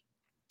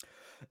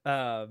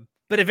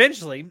 But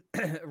eventually,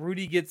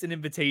 Rudy gets an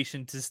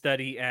invitation to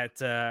study at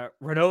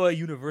Renoa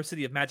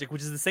University of Magic,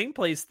 which is the same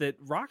place that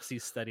Roxy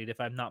studied, if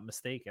I'm not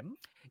mistaken.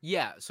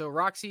 Yeah, so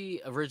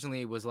Roxy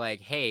originally was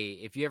like, hey,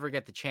 if you ever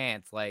get the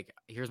chance, like,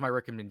 here's my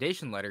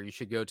recommendation letter. You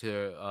should go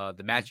to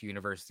the Magic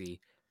University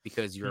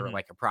because you're Mhm.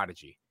 like a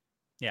prodigy.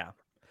 Yeah.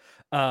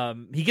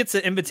 He gets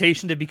an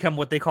invitation to become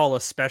what they call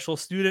a special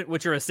student,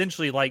 which are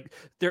essentially like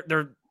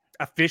they're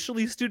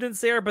officially students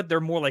there, but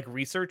they're more like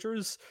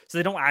researchers, so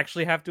they don't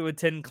actually have to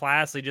attend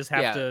class. They just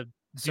have to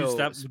do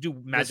stuff, do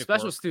magic. The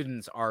special work.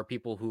 students are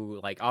people who,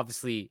 like,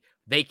 obviously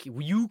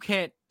you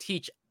can't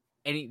teach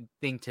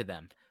anything to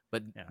them,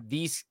 but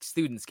these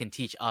students can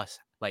teach us,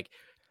 like,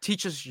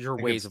 teach us your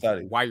ways of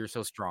why you're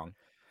so strong.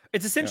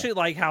 It's essentially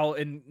like how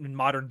in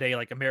modern day,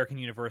 like American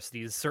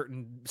universities,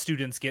 certain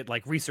students get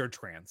like research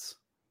grants.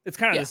 It's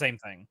kind of the same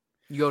thing.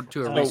 You go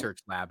to a research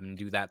lab and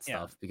do that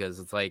stuff because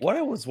it's like what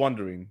I was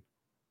wondering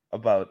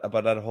about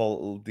that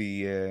whole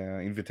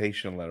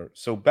invitation letter.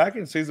 So back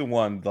in season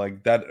 1,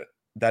 like that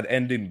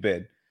ending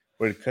bit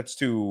where it cuts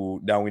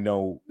to now we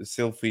know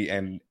Sylphie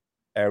and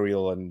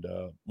Ariel and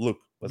Luke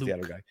was the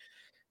other guy.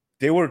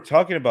 They were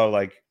talking about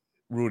like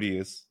Rudy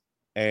is,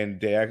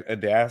 and they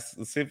asked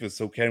Sylphie,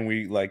 so can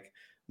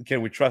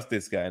we trust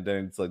this guy? And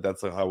then it's like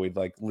that's how it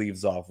like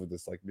leaves off with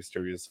this like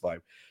mysterious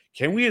vibe.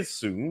 Can we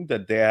assume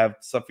that they have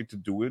something to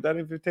do with that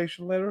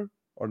invitation letter,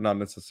 or not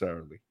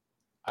necessarily?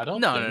 I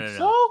don't No. think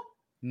so.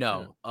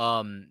 No.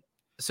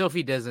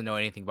 Sophie doesn't know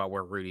anything about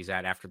where Rudy's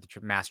at after the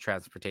mass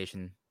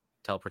teleportation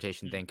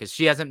thing because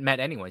she hasn't met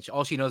anyone.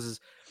 All she knows is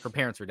her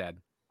parents are dead.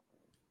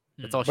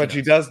 That's all she knows. But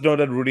she does know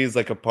that Rudy is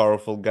like a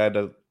powerful guy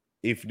that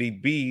if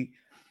need be,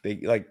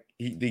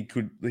 he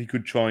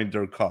could join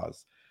their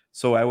cause.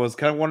 So I was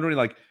kind of wondering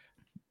like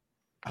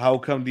how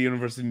come the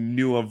university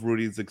knew of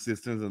Rudy's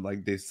existence and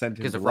like they sent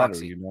him the letter,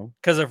 Roxy. you know?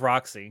 Because of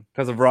Roxy.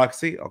 Because of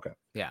Roxy? Okay.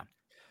 Yeah.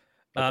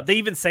 They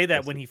even say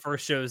that when he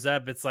first shows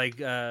up, it's like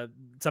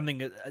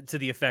something to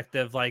the effect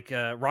of like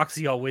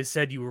Roxy always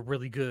said you were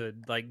really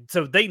good. Like,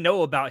 so they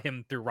know about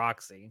him through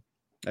Roxy.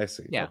 I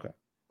see. Yeah. Okay.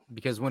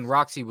 Because when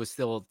Roxy was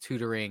still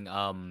tutoring,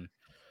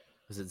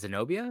 was it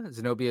Zenobia?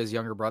 Zenobia's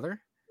younger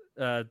brother?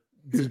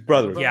 His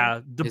brother.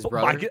 Yeah. His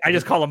brother? I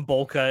just call him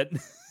Bullcut.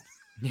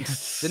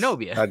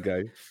 Zenobia. That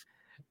guy.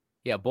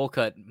 Yeah,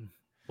 Bullcut,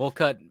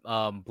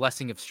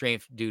 blessing of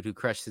strength dude who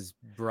crushed his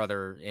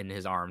brother in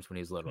his arms when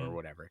he was little or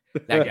whatever.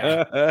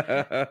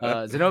 That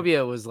guy.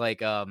 Zenobia was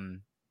like,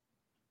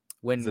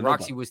 when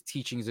Roxy was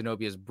teaching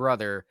Zenobia's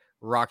brother,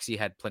 Roxy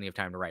had plenty of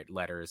time to write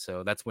letters.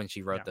 So that's when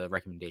she wrote the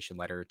recommendation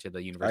letter to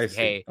the university.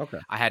 Hey,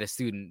 I had a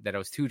student that I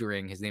was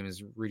tutoring. His name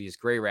is Rudius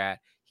Grey Rat.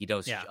 He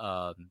does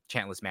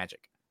chantless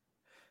magic.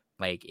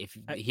 Like if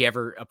he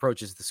ever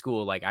approaches the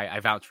school, like I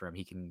vouch for him.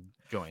 He can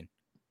join.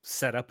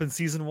 Set up in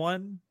season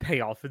 1, pay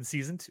off in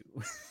season 2.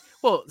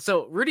 Well,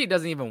 so Rudy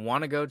doesn't even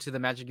want to go to the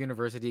Magic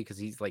University because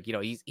he's like,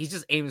 he's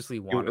just aimlessly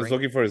wandering. He's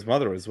looking for his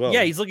mother as well.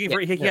 Yeah, he's looking for.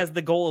 He has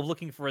the goal of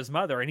looking for his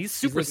mother, and he's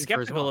super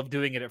skeptical of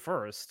doing it at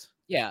first.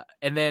 Yeah,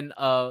 and then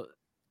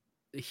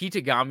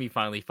Hitagami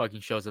finally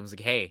fucking shows him. He's like,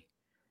 hey,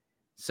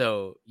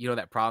 so you know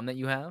that problem that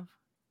you have?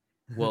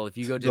 Well, if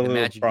you go to the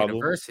Magic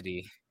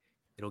University,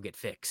 it'll get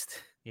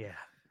fixed. Yeah.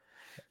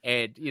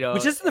 And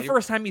which is the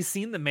first time he's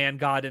seen the man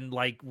god in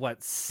like what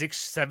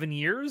 6-7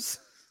 years.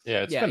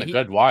 Yeah, it's been a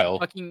good while.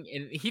 Fucking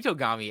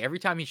Hitogami, every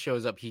time he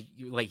shows up, he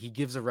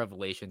gives a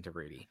revelation to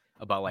Rudy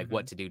about like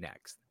what to do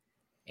next,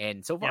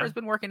 and so far it's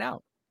been working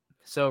out.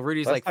 So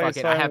Rudy's like, "Fuck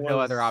it, I have no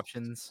other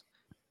options."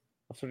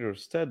 After the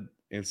Orsted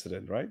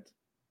incident, right?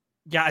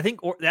 Yeah, I think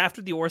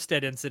after the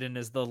Orsted incident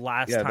is the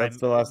last time. Yeah, that's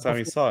the last time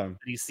he saw him.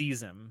 He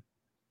sees him.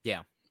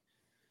 Yeah.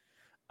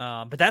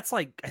 But that's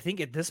like I think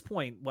at this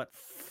point, what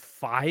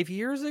 5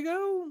 years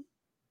ago?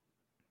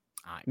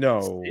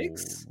 No,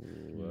 6?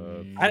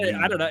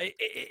 I don't know.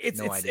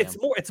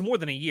 It's more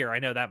than a year. I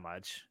know that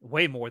much.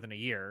 Way more than a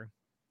year.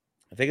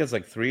 I think it's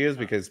like 3 years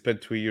because he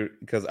spent 2 years.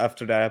 Because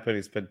after that happened,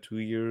 he spent 2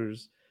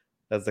 years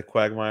as the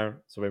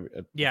Quagmire. So maybe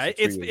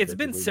it's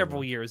been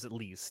several years at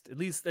least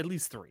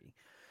 3.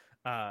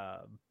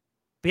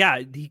 But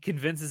yeah, he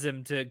convinces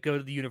him to go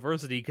to the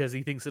university because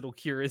he thinks it'll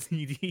cure his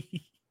ED.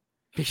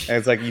 And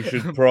it's like you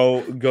should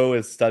go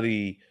and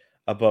study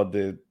about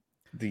the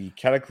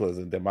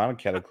cataclysm, the amount of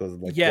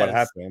cataclysm, like what Yes.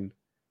 happened.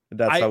 And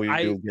that's how I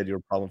you'll get your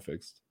problem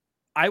fixed.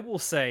 I will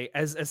say,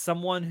 as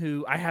someone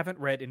who I haven't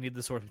read any of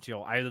the source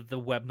material, either the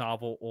web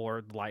novel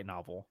or the light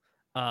novel,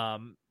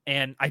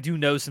 and I do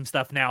know some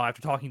stuff now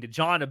after talking to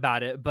John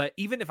about it. But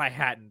even if I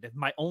hadn't, if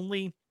my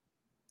only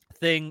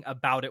thing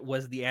about it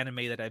was the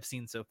anime that I've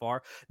seen so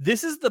far,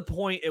 this is the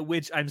point at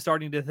which I'm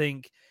starting to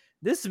think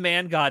this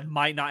man god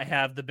might not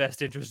have the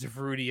best interest of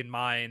Rudy in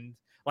mind.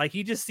 Like,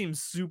 he just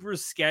seems super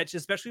sketch,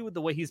 especially with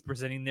the way he's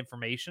presenting the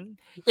information.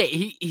 Yeah,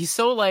 he's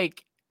so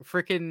like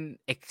freaking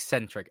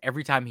eccentric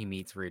every time he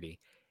meets Rudy.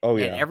 Oh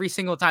And yeah, every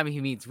single time he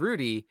meets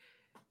Rudy,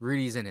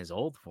 Rudy's in his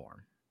old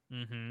form.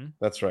 Mm-hmm.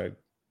 that's right.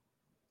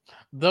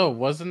 Though,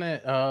 wasn't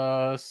it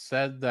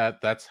said that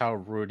that's how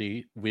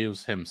Rudy views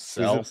Sees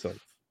himself?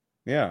 himself.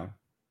 Yeah.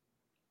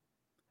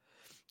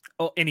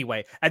 Oh,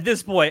 anyway, at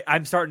this point,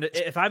 I'm starting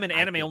to. If I'm an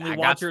anime only I got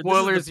watcher,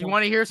 spoilers. You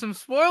want to hear some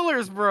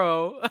spoilers,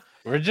 bro?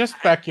 We're just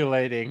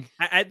speculating.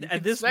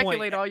 at this Speculate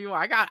point, all you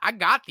want. I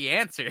got the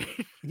answer.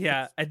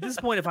 yeah. At this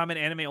point, if I'm an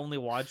anime only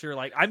watcher,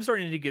 like, I'm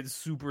starting to get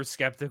super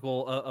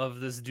skeptical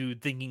of this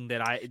dude thinking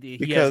that he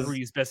Because- has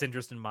Rudy's best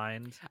interest in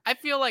mind. I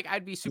feel like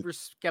I'd be super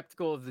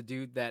skeptical of the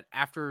dude that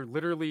after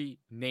literally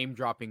name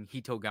dropping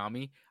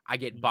Hitogami, I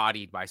get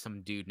bodied by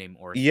some dude named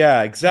Orson.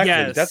 Yeah, exactly.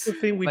 Yes. That's the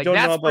thing we Like, don't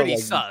know that's about. pretty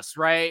Like, sus,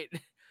 right?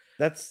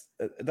 that's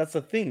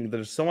the thing.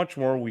 There's so much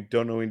more we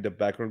don't know in the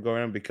background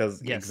going on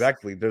because Yes.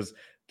 exactly there's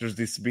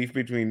this beef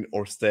between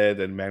Orsted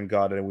and Man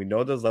God, and we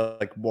know there's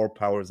like more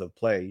powers at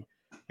play,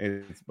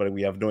 but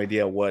we have no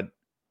idea what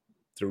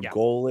their Yeah.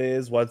 goal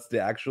is. What's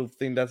the actual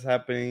thing that's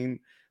happening?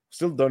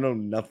 Still don't know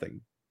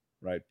nothing,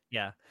 right?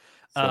 Yeah.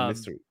 So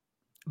mystery.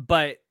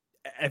 But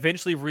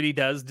eventually Rudy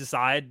does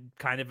decide,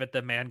 kind of at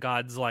the man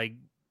god's, like,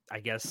 I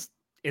guess,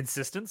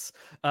 insistence,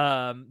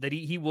 that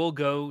he will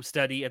go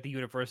study at the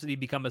university,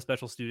 become a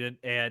special student,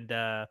 and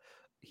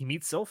he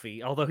meets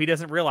Sylphie, although he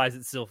doesn't realize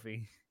it's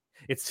Sylphie.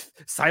 It's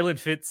Silent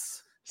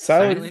Fitz.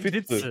 Silent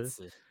Fitz.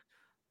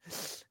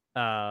 Fitz.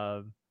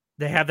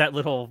 They have that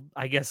little,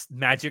 I guess,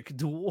 magic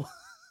duel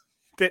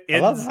that I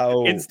love ends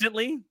how-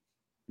 instantly.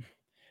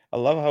 I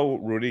love how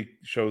Rudy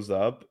shows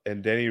up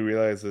and then he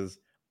realizes,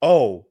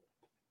 oh,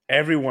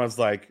 everyone's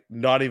like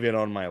not even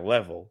on my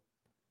level.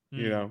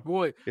 You know,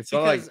 Boy, it's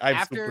not like because I'm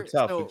after- super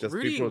tough. so it's just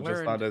Rudy people are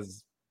just not learned-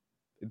 as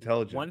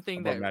intelligent. One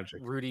thing about that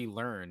magic. Rudy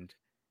learned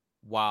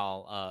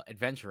while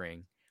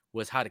adventuring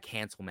was how to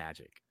cancel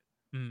magic.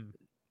 Mm.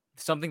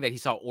 Something that he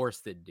saw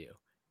Orsted do.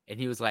 And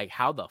he was like,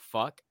 how the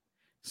fuck?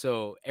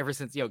 So ever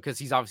since, because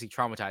he's obviously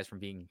traumatized from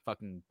being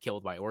fucking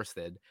killed by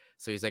Orsted.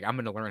 So he's like, I'm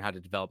going to learn how to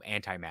develop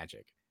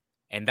anti-magic.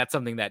 And that's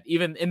something that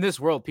even in this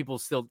world, people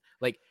still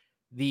like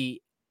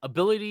the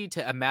ability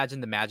to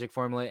imagine the magic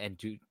formula and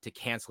to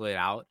cancel it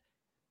out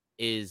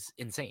is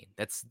insane.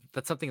 That's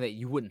something that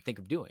you wouldn't think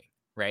of doing,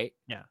 right?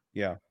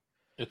 Yeah.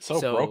 It's so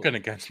So, broken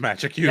against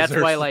magic users.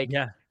 That's why, like,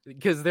 Yeah.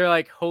 because they're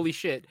like, holy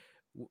shit,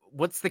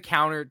 what's the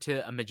counter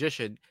to a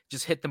magician?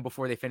 Just hit them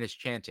before they finish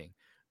chanting.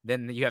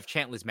 Then you have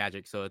chantless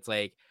magic, so it's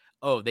like,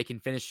 oh, they can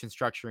finish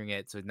constructing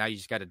it, so now you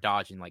just got to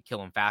dodge and like kill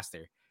them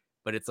faster.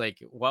 But it's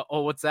like, well,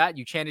 oh, what's that?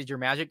 You chanted your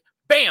magic,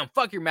 bam,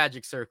 fuck your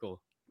magic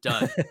circle,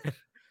 done.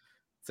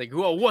 It's like,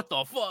 whoa, what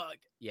the fuck?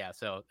 Yeah,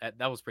 so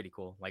that was pretty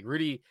cool. Like,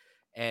 Rudy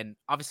and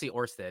obviously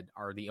Orsted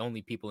are the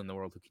only people in the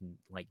world who can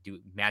like do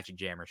magic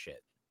jammer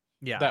shit.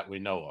 Yeah. that we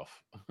know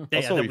of. Yeah,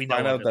 Also, that we know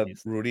find of, out at that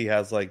least. Rudy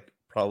has like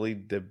probably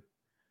the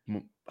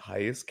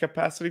highest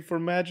capacity for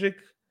magic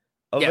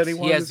of Yes,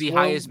 anyone. he in has this the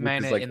world, highest which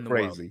is, mana like, in the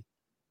crazy. world.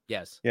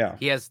 Yes. Yeah,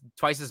 He has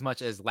twice as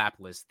much as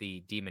Lapis,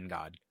 the demon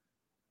god,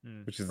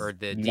 which is or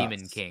the nuts.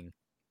 demon king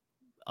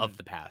of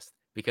the past.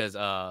 Because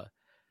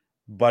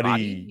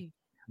Buddy.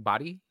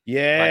 Body?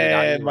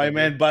 Yeah, Body, my whatever.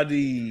 man,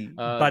 Buddy.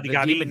 Buddy the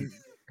Gotti.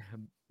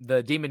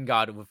 the demon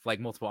god with like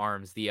multiple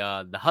arms, the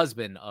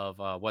husband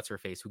of what's her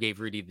face, who gave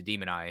Rudy the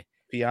demon eye.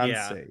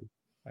 Fiance.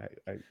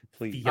 I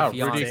please. Yeah, Oh,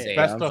 Rudy's fiance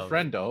best of-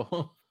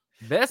 friendo.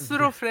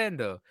 Bestro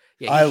friendo.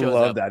 Yeah, he I shows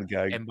love up that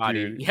guy, and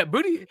Body. dude. Yeah,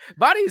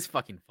 Body is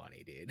fucking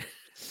funny, dude.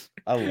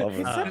 I love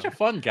him. He's such a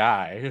fun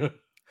guy.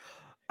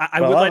 I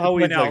But would I like love to how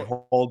point his out.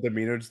 like whole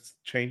demeanor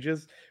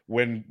changes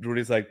when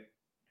Rudy's like,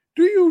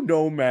 "Do you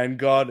know Man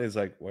God?" Is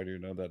like, "Why do you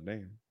know that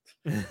name?"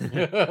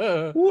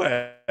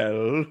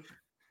 Well,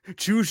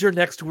 Choose your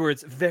next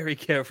words very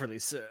carefully,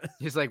 sir.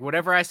 He's like,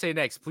 whatever I say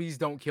next, please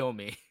don't kill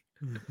me.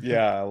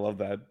 yeah, I love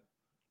that.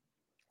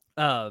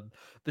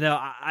 But no,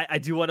 I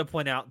do want to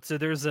point out. So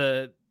there's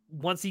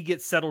once he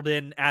gets settled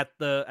in at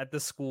the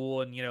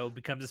school and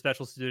becomes a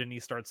special student, he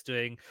starts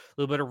doing a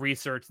little bit of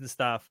research and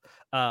stuff.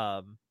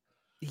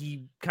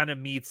 He kind of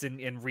meets and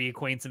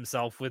reacquaints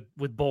himself with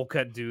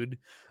Bowl-Cut Dude,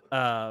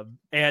 and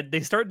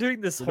they start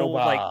doing this whole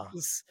like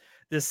Loba.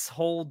 this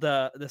whole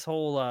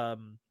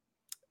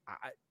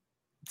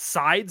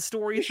side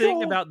story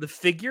thing about the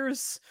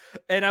figures,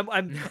 and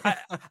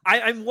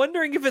I'm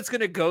wondering if it's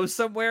gonna go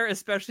somewhere,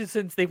 especially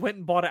since they went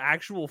and bought an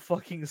actual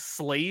fucking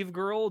slave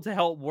girl to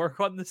help work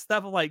on this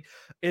stuff. I'm like,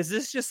 is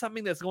this just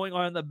something that's going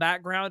on in the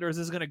background, or is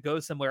this gonna go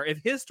somewhere? If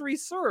history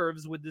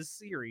serves with this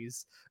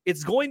series,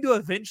 it's going to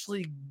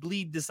eventually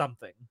lead to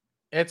something.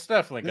 It's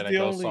definitely going to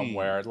go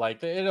somewhere,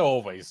 like it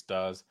always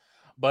does.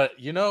 But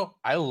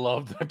I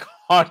love the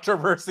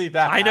controversy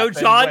that I know happened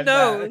John when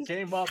knows. that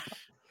came up.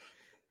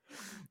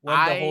 When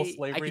the whole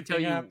slavery I can tell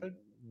thing you happened.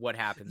 what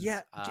happens.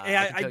 Yeah,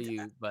 I can tell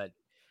you, but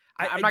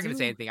I'm not going to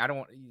say anything. I don't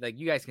want, like,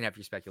 you guys can have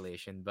your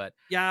speculation, but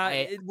yeah.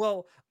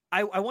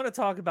 I want to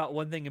talk about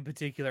one thing in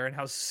particular and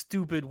how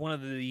stupid one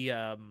of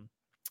the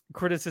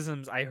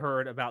criticisms I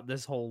heard about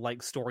this whole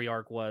like story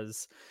arc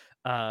was.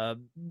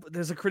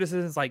 There's a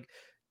criticism it's like,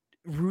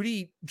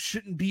 Rudy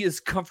shouldn't be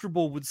as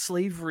comfortable with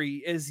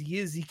slavery as he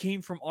is. He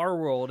came from our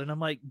world. And I'm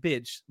like,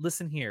 bitch,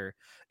 listen here.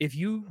 If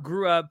you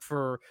grew up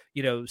for,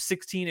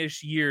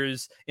 16-ish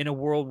years in a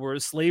world where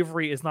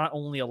slavery is not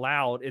only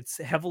allowed, it's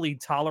heavily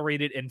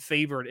tolerated and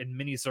favored in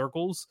many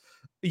circles,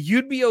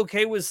 you'd be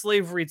okay with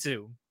slavery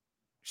too.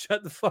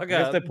 Shut the fuck I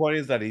guess up. the point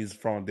is that he's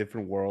from a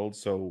different world,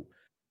 so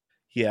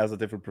he has a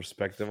different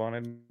perspective on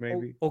it.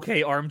 Maybe.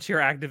 Okay, armchair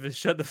activist,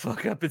 shut the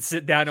fuck up and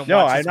sit down and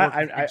No, watch I'm this not.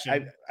 work of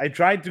fiction. I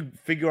tried to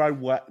figure out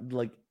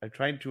I'm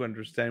trying to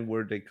understand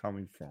where they're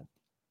coming from.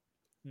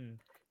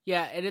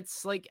 Yeah, and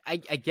it's like I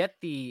get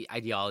the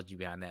ideology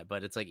behind that,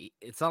 but it's like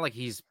it's not like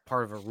he's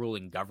part of a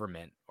ruling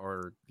government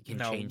or can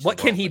change. What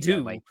can he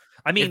do? Like,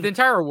 I mean, if the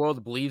entire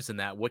world believes in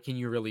that, what can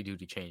you really do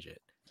to change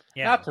it?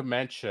 Yeah. Not to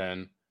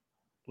mention,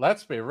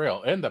 let's be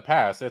real. In the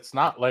past, it's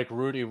not like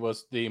Rudy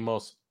was the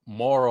most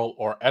moral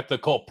or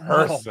ethical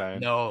person.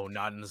 No,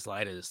 not in the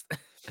slightest.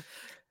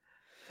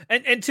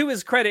 And to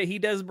his credit, he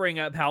does bring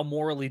up how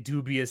morally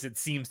dubious it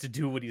seems to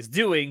do what he's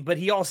doing, but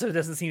he also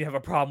doesn't seem to have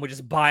a problem with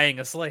just buying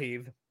a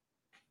slave.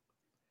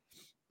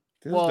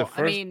 This is the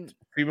first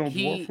female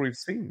dwarf we've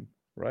seen,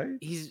 right?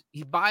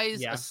 He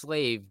buys a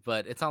slave,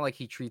 but it's not like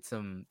he treats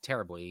them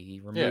terribly. He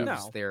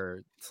removes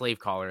their slave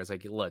collars.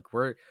 Like, look,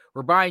 we're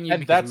buying you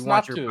because we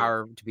want your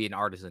power to be an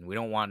artisan. We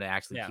don't want to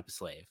actually keep a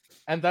slave.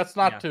 And that's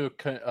not to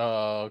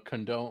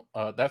condone.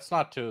 That's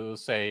not to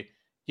say,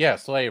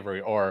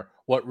 slavery or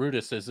what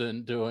Rudis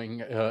isn't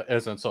doing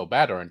isn't so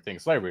bad or anything.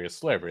 Slavery is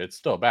slavery. It's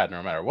still bad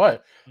no matter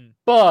what.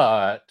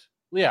 But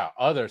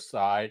other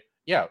side.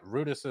 Yeah,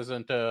 Rudis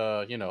isn't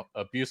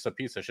abuse a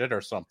piece of shit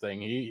or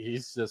something.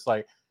 He's just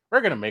like, we're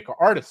gonna make an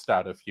artist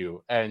out of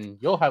you, and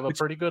you'll have a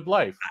pretty good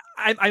life.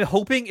 I'm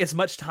hoping as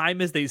much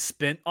time as they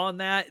spent on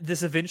that,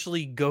 this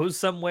eventually goes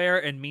somewhere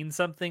and means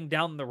something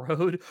down the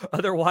road.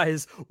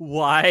 Otherwise,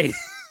 why?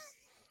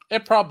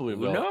 It probably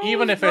will,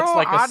 even if it's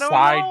like a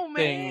side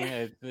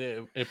thing.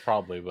 It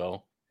probably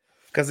will.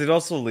 Because it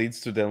also leads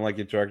to them like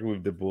interacting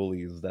with the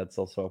bullies. That's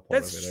also a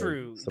part of it. That's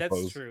true.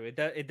 That's true. It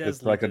does.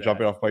 It's like a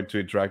jumping off point to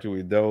interacting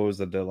with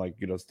those, and then like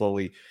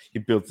slowly he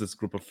builds this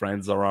group of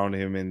friends around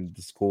him in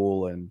the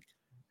school, and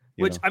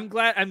I'm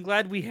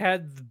glad we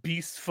had the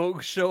beast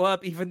folks show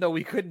up, even though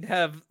we couldn't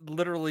have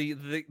literally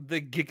the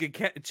Giga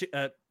Cat,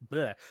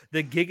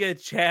 the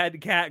Giga Chad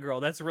Cat Girl.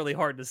 That's really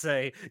hard to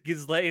say.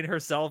 Ghislaine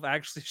herself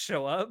actually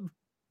show up.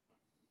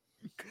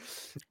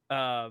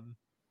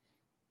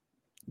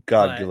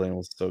 God, Ghislaine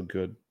was so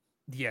good.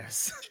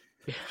 Yes.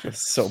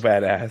 So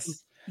badass.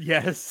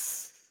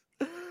 Yes.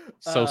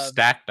 So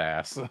stacked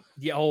ass.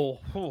 Yeah. Oh.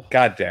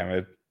 God damn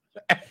it.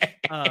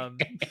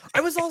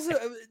 I was also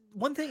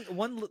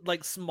one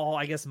like small,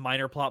 I guess,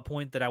 minor plot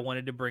point that I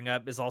wanted to bring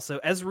up is also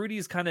as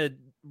Rudy's kind of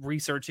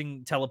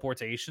researching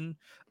teleportation,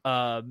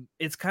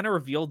 it's kind of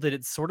revealed that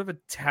it's sort of a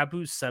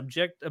taboo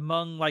subject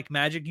among like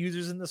magic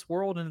users in this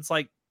world, and it's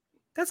like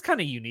that's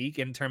kind of unique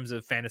in terms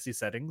of fantasy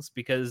settings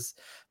because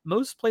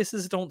most fantasy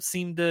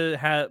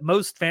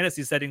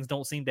settings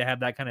don't seem to have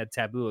that kind of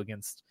taboo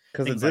against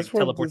things like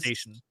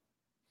teleportation.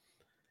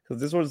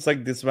 Because this one's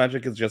like this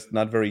magic is just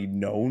not very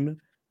known.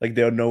 Like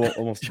they know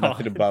almost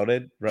nothing about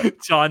it. Right?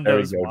 John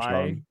knows why.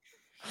 John.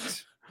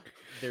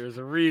 There's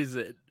a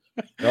reason.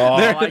 All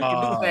I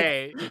can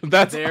say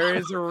there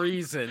is a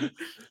reason.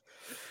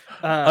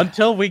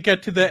 Until we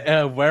get to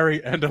the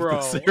very end of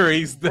the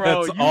series,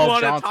 that's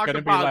all John's going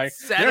to be like,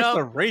 there's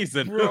a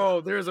reason.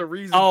 Bro, there's a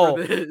reason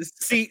for this.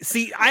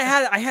 See,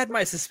 I had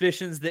my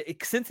suspicions that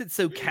since it's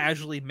so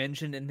casually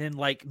mentioned and then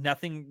like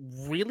nothing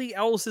really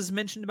else is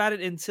mentioned about it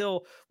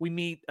until we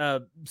meet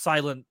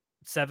Silent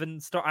 7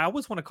 Star. I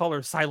always want to call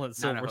her Silent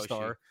Silver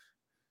Star.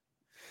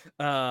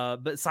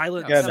 But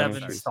Silent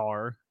 7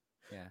 Star.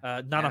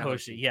 Yeah.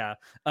 Nanahoshi, yeah.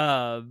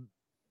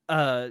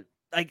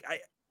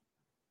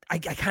 I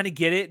kind of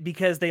get it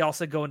because they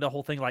also go into a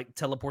whole thing like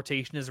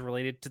teleportation is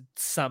related to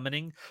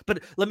summoning.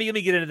 But let me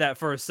get into that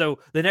first. So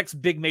the next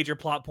big major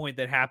plot point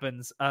that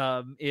happens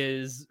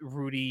is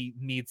Rudy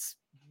meets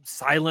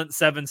Silent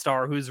 7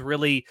 Star, who's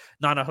really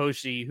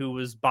Nanahoshi, who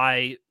was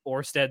by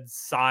Orsted's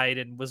side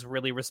and was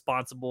really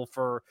responsible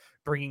for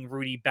bringing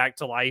Rudy back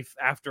to life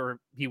after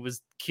he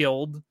was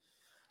killed.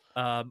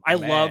 I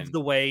love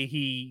the way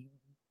he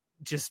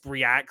just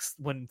reacts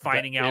when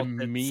finding out that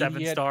 7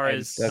 immediate star and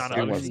is That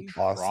scene was Nanahoshi.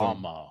 awesome.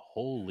 trauma.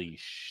 Holy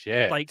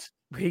shit! Like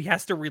he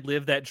has to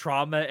relive that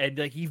trauma, and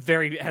like he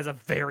has a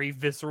very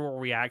visceral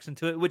reaction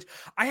to it, which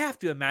I have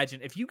to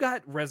imagine if you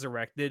got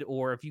resurrected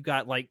or if you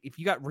got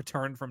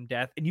returned from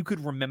death and you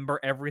could remember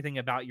everything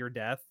about your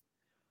death,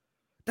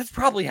 that's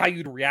probably how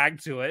you'd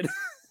react to it.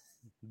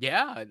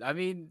 Yeah, I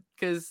mean,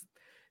 because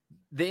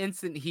the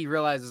instant he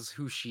realizes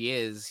who she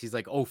is, he's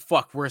like, "Oh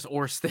fuck, where's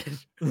Orsted?"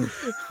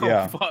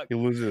 Yeah, Oh fuck, he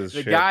loses the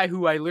his shit. guy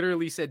who I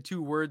literally said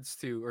 2 words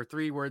to or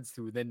 3 words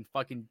to, then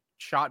fucking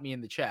shot me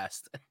in the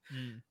chest.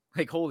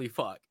 Like, holy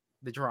fuck,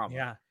 the drama.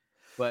 Yeah.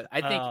 But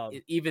I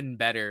think even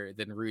better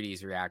than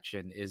Rudy's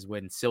reaction is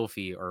when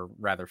Sylphie, or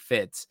rather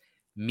Fitz,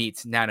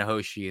 meets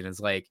Nanahoshi and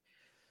is like,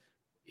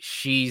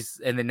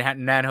 and then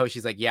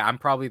Nanahoshi's like, "Yeah, I'm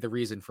probably the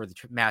reason for the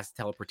mass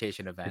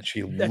teleportation event." And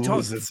she That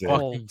loses it.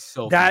 Fucking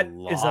Sylphie That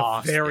is a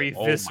lost very it.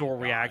 Oh my visceral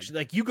God. reaction.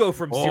 Like you go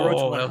from 0 to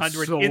Oh, that was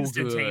 100 so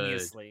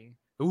instantaneously.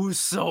 It was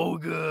so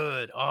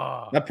good.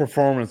 Oh, That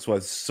performance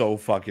was so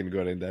fucking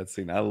good in that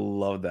scene. I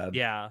love that.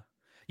 Yeah.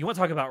 You want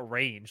to talk about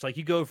range. Like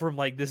you go from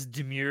like this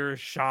demure,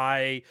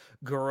 shy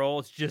girl.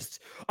 It's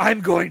just, I'm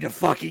going to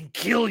fucking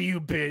kill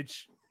you,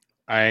 bitch.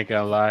 I ain't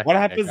gonna lie. What it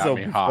happens got though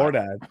me before hot.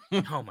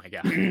 that? oh my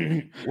God.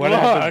 What Look,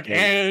 happens?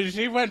 and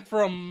she went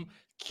from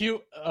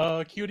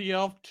cutie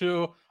elf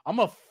to I'm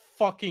gonna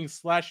fucking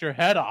slash your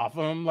head off.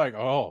 I'm like,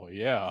 oh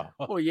yeah.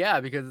 Well, yeah,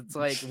 because it's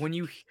like when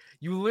you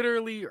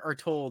literally are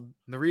told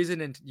the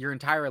reason your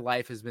entire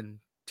life has been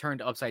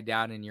turned upside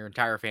down and your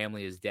entire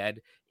family is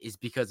dead is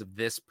because of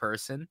this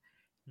person.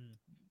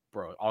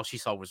 Bro, all she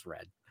saw was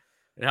red.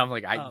 And I'm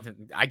like,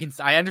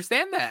 I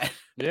understand that.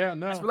 Yeah,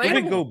 no. It's If we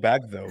relatable. go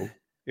back though,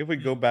 if we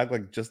go back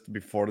like just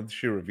before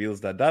she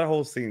reveals that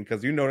whole scene,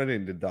 because you know that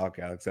in the doc,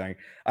 Alex, and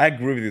I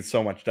agree with you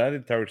so much. That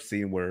entire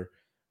scene where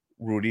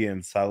Rudy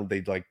and Sal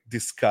they like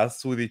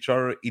discuss with each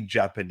other in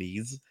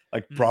Japanese,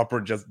 like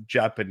proper just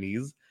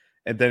Japanese,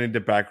 and then in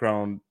the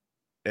background,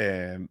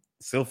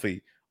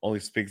 Sylphie only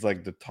speaks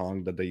like the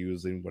tongue that they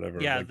use in whatever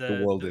like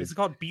the world is. It's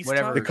called beast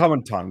Whatever. tongue? The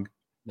common tongue.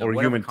 No, or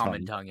whatever human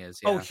common tongue. tongue is.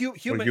 Oh, Yeah.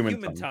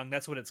 human tongue.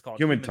 That's what it's called.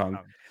 Human tongue.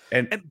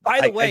 And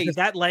by the way, just,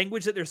 that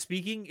language that they're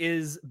speaking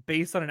is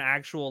based on an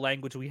actual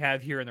language we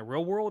have here in the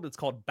real world. It's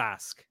called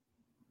Basque,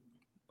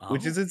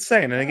 which is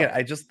insane. And again,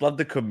 I just love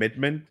the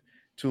commitment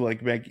to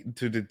like make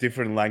to the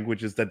different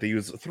languages that they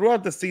use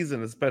throughout the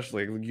season,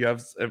 especially. Like, you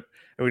have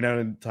every now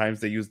and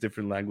times they use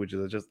different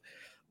languages.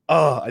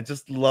 I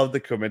just love the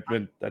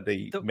commitment that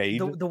they made.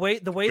 The way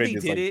they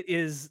did like, it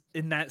is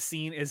in that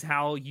scene is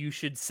how you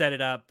should set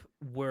it up,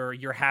 where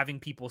you're having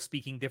people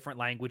speaking different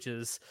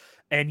languages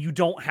and you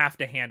don't have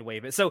to hand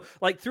wave it. So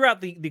like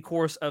throughout the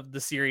course of the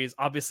series,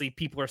 obviously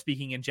people are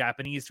speaking in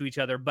Japanese to each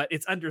other, but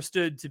it's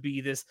understood to be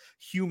this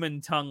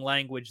human tongue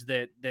language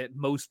that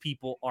most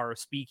people are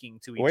speaking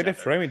to each other. The way they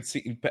frame it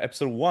in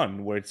episode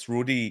 1, where it's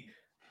Rudy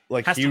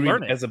like has hearing to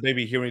learn it. as a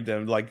baby, hearing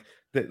them like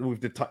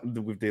with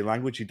the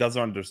language he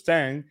doesn't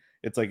understand.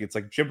 It's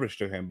like gibberish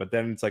to him, but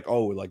then it's like,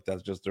 oh, like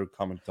that's just their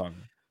common tongue.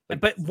 Like,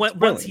 but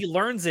once he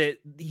learns it,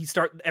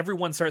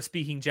 everyone starts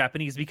speaking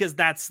Japanese because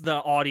that's the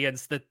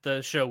audience that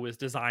the show is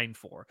designed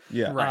for.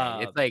 Yeah,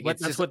 right. It's like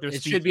that's what they're.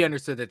 It should be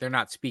understood that they're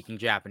not speaking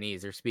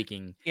Japanese; they're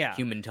speaking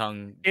human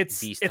tongue. It's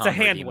tongue, a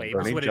hand wave.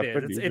 Is what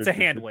it is. It's a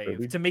hand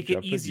wave to make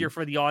it easier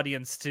for the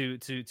audience to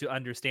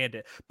understand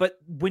it. But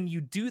when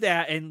you do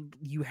that and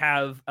you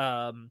have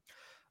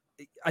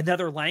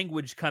another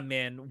language come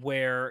in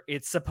where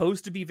it's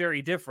supposed to be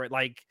very different,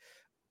 like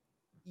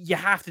you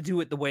have to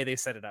do it the way they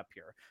set it up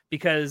here,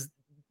 because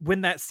when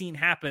that scene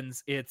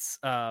happens, it's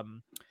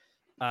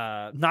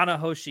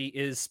Nanahoshi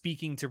is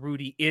speaking to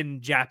Rudy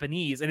in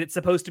Japanese, and it's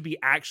supposed to be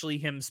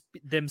actually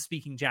them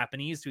speaking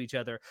Japanese to each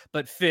other,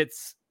 but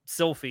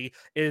Sylphie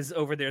is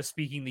over there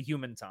speaking the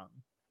human tongue.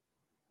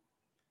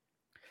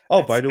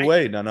 Oh, by the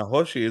way,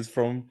 Nanahoshi is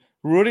from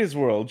Rudy's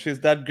world. She's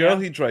that girl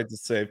he tried to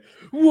save.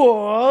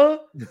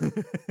 What?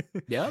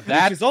 Yeah,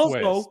 Which is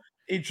also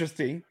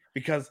interesting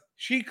because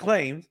she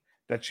claims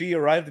that she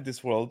arrived at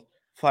this world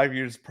 5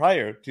 years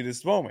prior to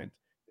this moment,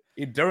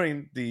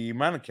 during the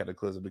Mana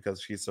Cataclysm,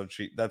 because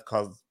that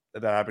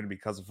happened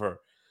because of her.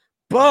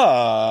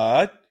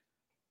 But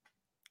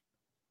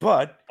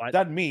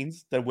that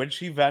means that when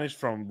she vanished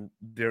from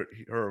her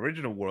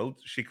original world,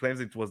 she claims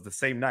it was the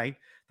same night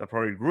that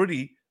probably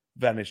Rudy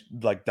vanished,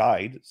 like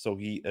died, so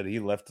he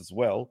left as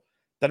well.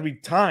 That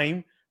means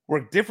time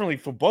worked differently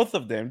for both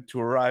of them to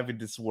arrive in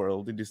this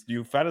world, in this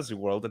new fantasy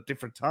world, at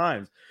different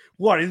times.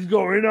 What is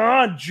going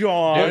on,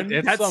 John?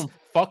 Dude, it's some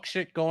fuck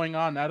shit going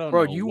on. I don't know.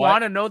 Bro, you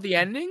want to know the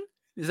ending?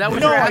 Is that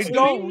what No, you're I asking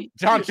don't. me?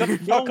 John, shut the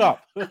fuck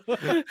up.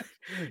 Do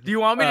you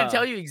want me to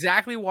tell you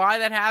exactly why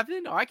that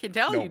happened? Oh, I can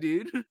tell you,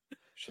 dude.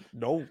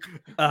 No.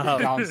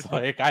 John's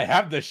like, I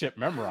have this shit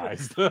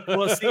memorized.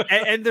 Well, see,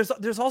 and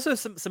there's also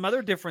some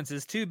other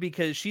differences too,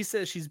 because she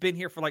says she's been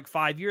here for like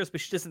 5 years,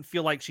 but she doesn't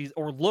feel like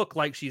or look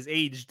like she's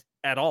aged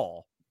at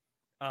all.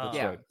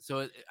 Yeah. right.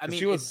 So I mean,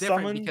 she was it's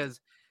different summoned?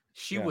 because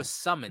she was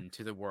summoned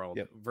to the world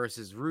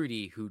versus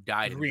Rudy, who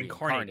died and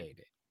Reincarnated.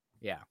 reincarnated.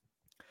 Yeah.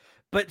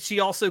 But she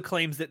also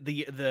claims that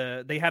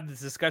they have this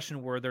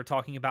discussion where they're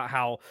talking about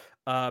how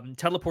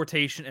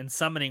teleportation and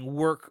summoning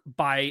work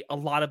by a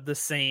lot of the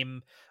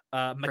same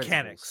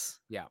mechanics.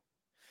 Yeah.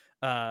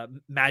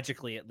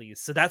 Magically, at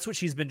least. So that's what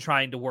she's been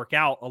trying to work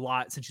out a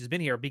lot since she's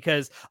been here,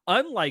 because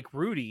unlike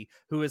Rudy,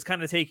 who is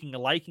kind of taking a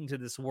liking to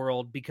this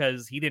world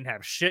because he didn't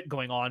have shit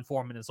going on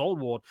for him in his old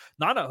world,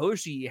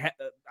 Nanahoshi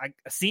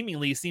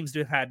seemingly seems to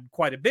have had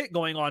quite a bit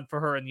going on for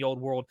her in the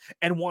old world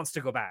and wants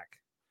to go back.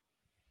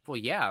 Well,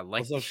 yeah,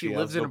 like Also, she she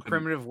lives in a also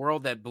primitive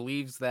world that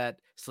believes that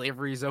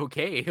slavery is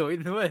okay.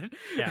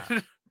 Yeah.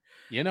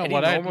 You know Any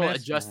what I normal,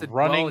 miss? adjusted,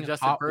 Running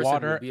well-adjusted hot person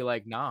water would be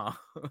like, nah.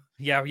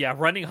 Yeah,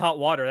 running hot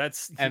water.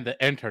 That's and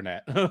the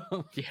internet.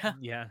 Yeah.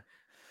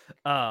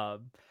 yeah.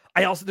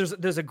 I also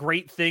there's a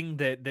great thing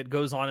that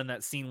goes on in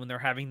that scene when they're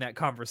having that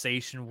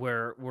conversation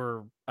where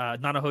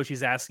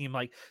Nanahoshi's asking him,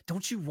 like,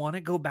 don't you want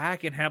to go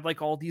back and have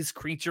like all these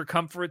creature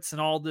comforts and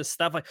all this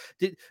stuff? Like,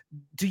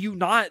 do you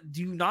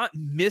not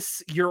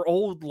miss your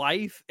old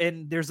life?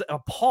 And there's a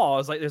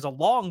pause, like there's a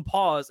long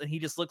pause, and he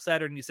just looks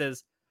at her and he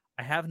says,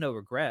 I have no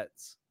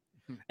regrets.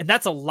 And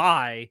that's a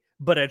lie,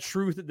 but a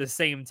truth at the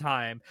same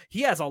time.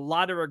 He has a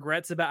lot of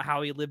regrets about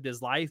how he lived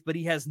his life, but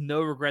he has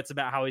no regrets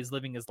about how he's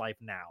living his life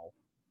now.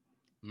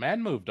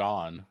 Man moved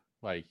on.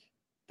 Like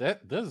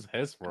that. This is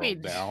his world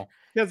mean, now.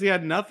 Because he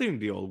had nothing in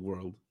the old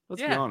world.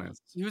 Let's be Yeah.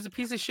 honest. He was a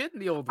piece of shit in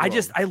the old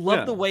world. I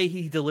love the Yeah. way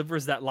he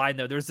delivers that line,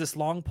 though. There's this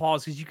long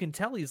pause because you can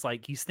tell he's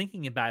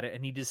thinking about it,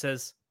 and he just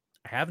says,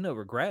 I have no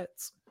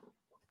regrets.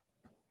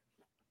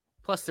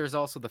 Plus, there's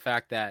also the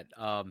fact that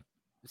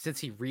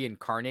since he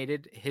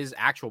reincarnated, his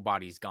actual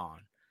body's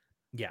gone.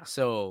 Yeah.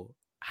 So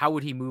how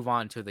would he move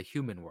on to the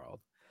human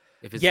world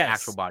if his Yes.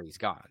 actual body's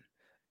gone?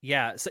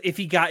 Yeah. So if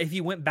he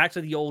went back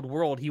to the old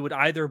world, he would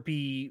either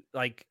be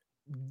like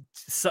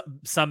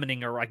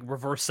summoning or like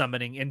reverse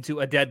summoning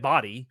into a dead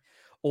body,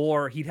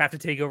 or he'd have to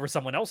take over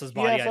someone else's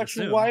body. His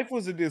actual wife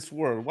was in this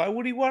world. Why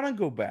would he want to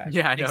go back?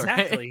 Yeah, I know, right?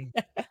 Exactly.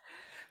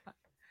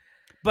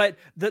 But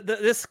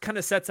this kind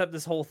of sets up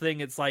this whole thing.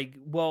 It's like,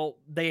 well,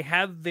 they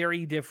have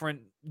very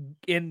different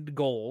end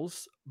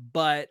goals,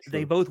 but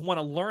they both want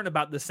to learn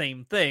about the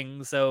same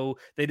thing. So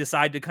they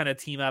decide to kind of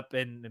team up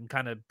and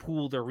kind of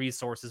pool their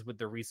resources with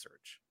their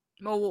research.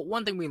 Well,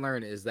 one thing we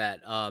learn is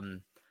that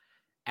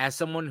as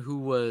someone who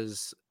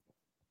was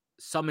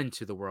summoned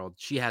to the world,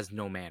 she has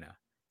no mana.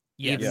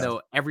 Yes. Even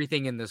though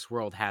everything in this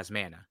world has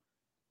mana.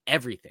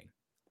 Everything.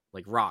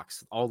 Like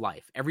rocks, all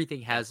life.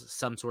 Everything has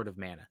some sort of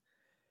mana.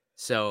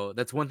 So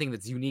that's one thing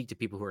that's unique to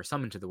people who are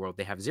summoned to the world.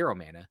 They have 0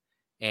 mana.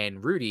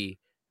 And Rudy,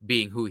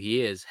 being who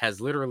he is,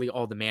 has literally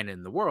all the mana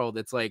in the world.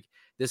 It's like,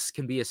 this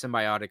can be a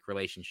symbiotic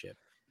relationship.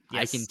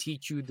 Yes. I can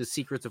teach you the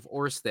secrets of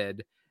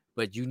Orsted,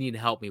 but you need to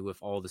help me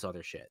with all this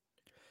other shit.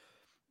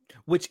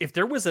 Which, if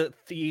there was a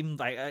theme,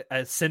 like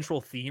a central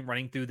theme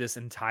running through this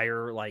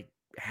entire like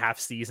half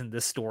season,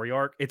 this story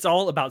arc, it's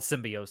all about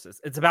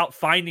symbiosis. It's about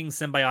finding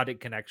symbiotic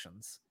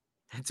connections.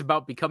 It's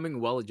about becoming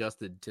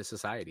well-adjusted to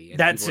society. And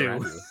That people too.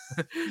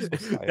 around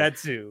you. That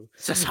too.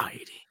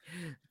 Society.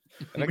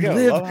 And We again, I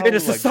live love how, in a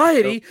like,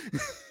 society.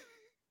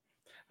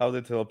 how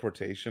the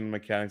teleportation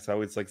mechanics,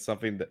 how it's like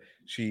something that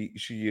she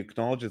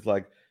acknowledges,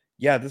 like,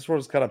 yeah, this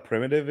world's kind of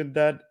primitive in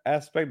that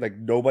aspect. Like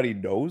nobody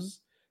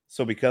knows.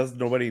 So because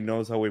nobody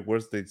knows how it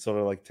works, they sort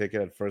of like take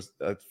it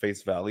at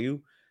face value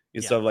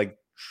instead of like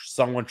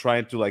someone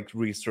trying to like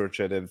research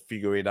it and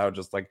figure it out,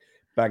 just like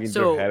banging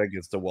So, their head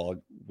against the wall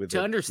with to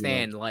it,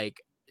 understand,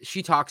 like,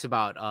 she talks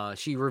about,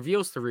 she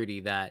reveals to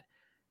Rudy that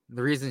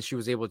the reason she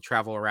was able to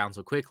travel around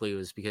so quickly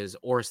was because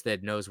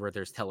Orsted knows where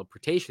there's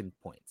teleportation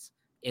points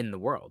in the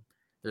world.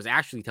 There's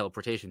actually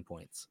teleportation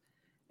points.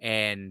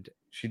 And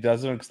She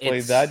doesn't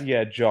explain that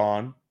yet,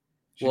 John.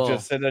 She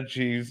just said that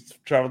she's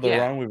traveled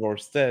around with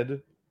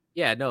Orsted.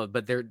 Yeah, no,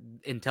 but they're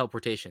in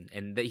teleportation.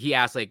 And he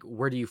asks, like,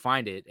 where do you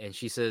find it? And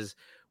she says,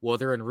 well,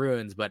 they're in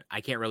ruins, but I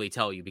can't really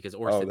tell you because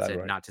Orsted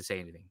said not to say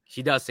anything.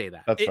 She does say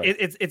that. That's right.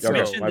 It's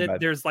mentioned that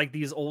there's like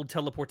these old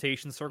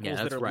teleportation circles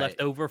that are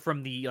left over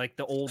from the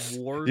old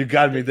war. You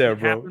got me there,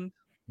 bro. Happened.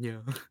 Yeah.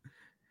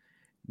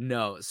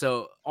 No,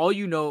 so all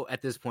you know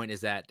at this point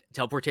is that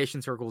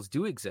teleportation circles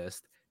do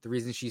exist. The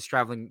reason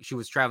she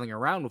was traveling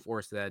around with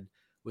Orsted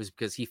was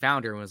because he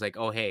found her and was like,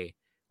 oh, hey,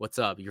 what's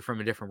up? You're from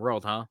a different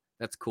world, huh?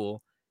 That's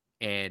cool.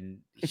 And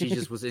she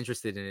just was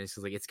interested in it.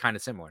 She's like, it's kind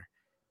of similar.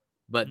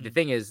 But the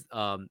thing is,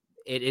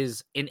 it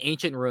is in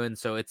ancient ruins,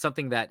 so it's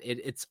something that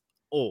it's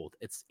old.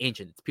 It's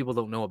ancient. People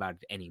don't know about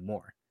it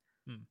anymore.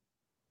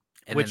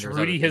 And which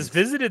Rudy has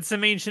visited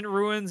some ancient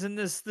ruins in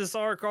this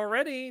arc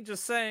already,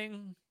 just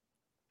saying.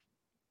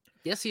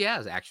 Yes, he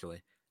has,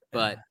 actually.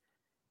 But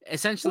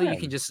essentially,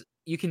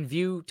 you can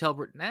view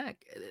teleport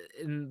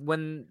and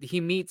when he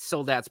meets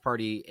Soldat's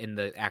party in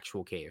the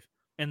actual cave.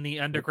 In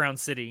the underground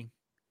city.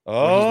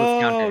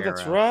 Oh,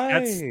 that's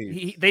right.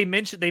 They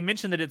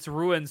mentioned that it's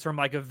ruins from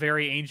like a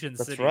very ancient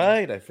city. That's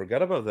right. I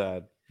forgot about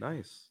that.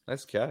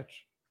 Nice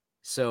catch.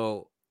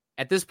 So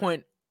at this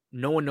point,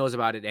 no one knows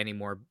about it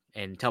anymore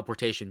and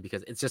teleportation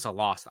because it's just a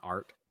lost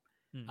art.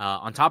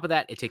 On top of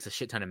that, it takes a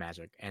shit ton of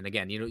magic. And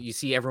again, you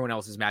see everyone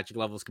else's magic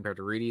levels compared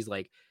to Rudy's.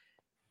 Like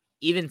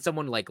even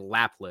someone like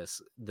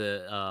Lapis,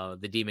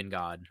 the demon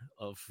god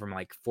from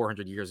like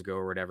 400 years ago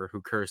or whatever,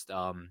 who cursed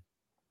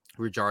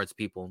Rujard's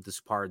people,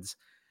 Dispards.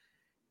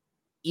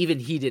 Even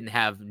he didn't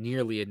have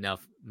nearly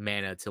enough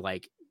mana to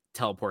like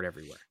teleport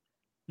everywhere.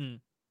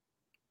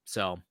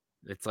 So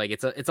it's like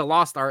it's a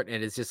lost art,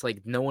 and it's just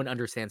like no one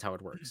understands how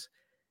it works.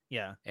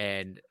 Yeah,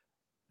 and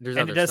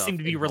it does seem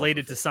to be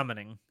related to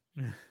summoning.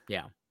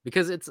 Yeah,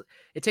 because it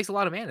takes a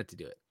lot of mana to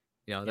do it.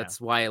 That's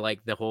why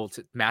like the whole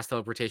mass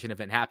teleportation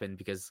event happened,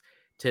 because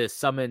to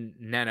summon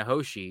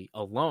Nanahoshi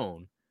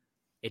alone,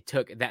 it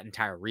took that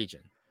entire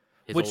region.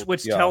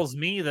 Which tells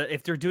me that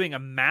if they're doing a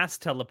mass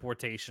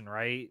teleportation,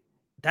 right,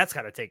 that's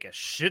got to take a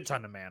shit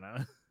ton of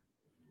mana.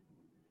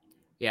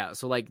 Yeah,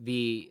 so like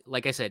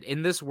I said,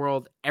 in this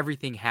world,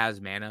 everything has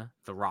mana: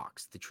 the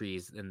rocks, the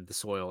trees, and the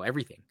soil,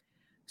 everything.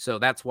 So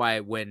that's why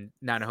when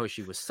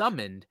Nanahoshi was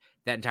summoned,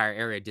 that entire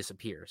area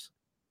disappears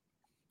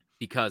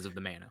because of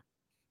the mana.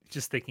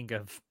 Just thinking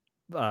of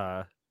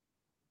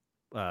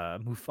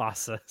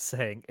Mufasa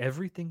saying,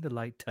 "Everything the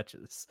light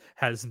touches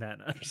has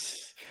mana."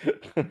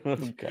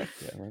 God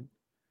damn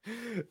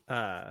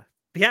it.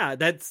 Yeah,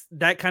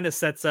 that kind of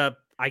sets up,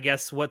 I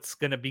guess, what's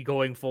going to be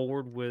going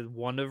forward with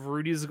one of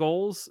Rudy's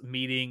goals,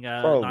 meeting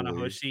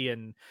Nanahoshi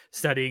and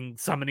studying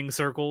summoning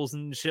circles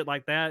and shit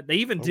like that. They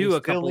even do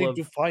a couple of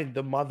to find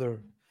the mother.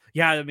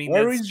 Yeah, I mean,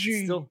 where that's is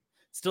she?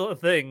 Still a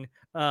thing.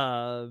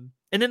 And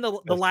then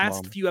the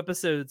last few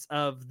episodes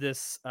of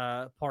this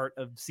part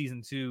of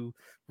season 2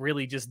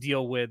 really just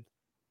deal with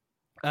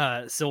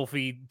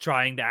Sylphie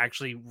trying to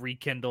actually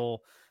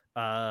rekindle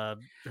her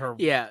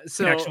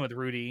connection with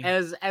Rudy.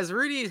 As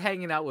Rudy is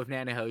hanging out with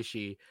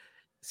Nanahoshi,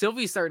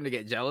 Sylvie's starting to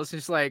get jealous.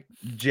 And she's like,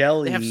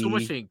 jelly. They have so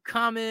much in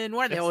common.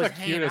 Why are they always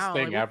hanging out?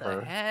 Thing like, ever.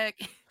 What the heck?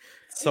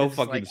 So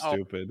fucking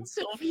stupid. Oh,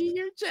 Sylvie,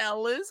 you're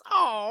jealous.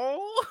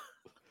 Oh.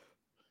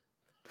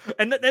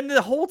 And then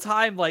the whole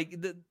time,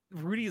 like,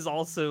 Rudy's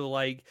also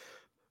like,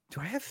 do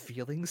I have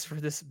feelings for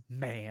this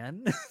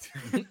man?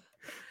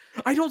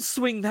 I don't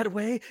swing that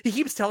way. He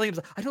keeps telling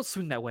him, I don't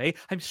swing that way.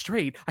 I'm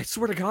straight. I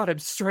swear to God, I'm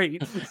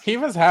straight. He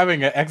was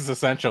having an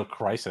existential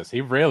crisis.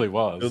 He really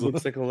was. It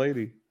looks like a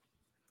lady.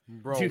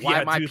 Bro, dude,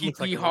 why my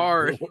PP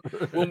hard?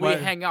 When we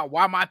hang out,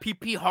 why my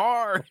PP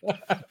hard?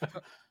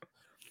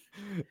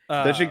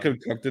 Then she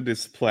concocted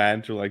this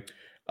plan to like,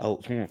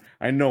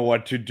 I know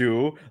what to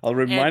do. I'll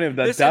remind him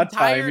that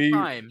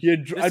time he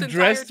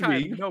addressed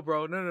me. No,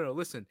 bro, no.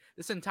 Listen,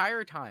 this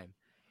entire time,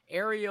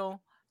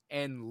 Ariel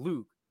and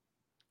Luke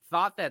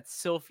thought that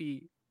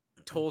Sylphie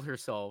told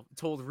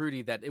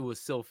Rudy that it was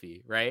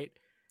Sylphie, right?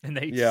 And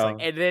they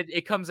and then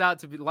it comes out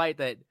to be light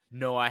that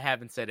no, I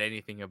haven't said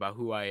anything about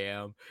who I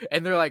am.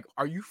 And they're like,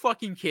 "Are you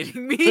fucking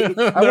kidding me?"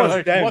 I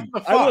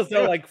was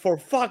there like, for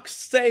fuck's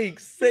sake,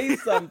 say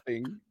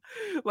something.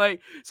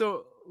 Like,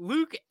 so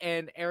Luke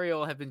and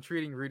Ariel have been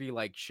treating Rudy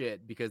like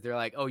shit because they're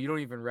like, "Oh, you don't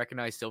even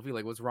recognize Sylphie?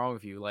 Like, what's wrong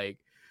with you?" Like,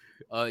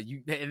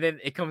 you. And then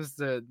it comes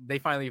to they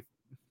finally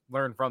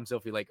learn from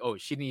Sylphie, like, oh,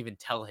 she didn't even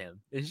tell him.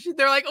 And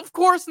they're like, of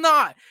course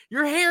not.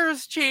 Your hair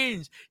has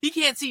changed. He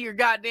can't see your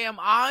goddamn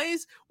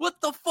eyes.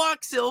 What the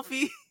fuck,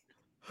 Sylphie?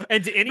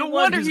 And to anyone no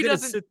wonder he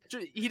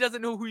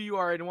doesn't know who you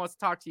are and wants to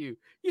talk to you.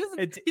 He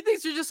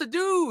thinks you're just a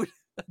dude.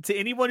 To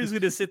anyone who's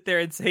going to sit there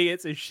and say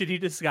it's a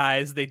shitty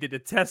disguise, they did a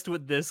test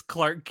with this.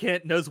 Clark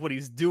Kent knows what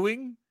he's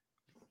doing.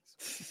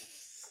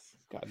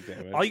 God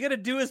damn it. All you got to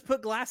do is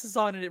put glasses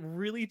on, and it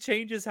really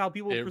changes how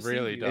people perceive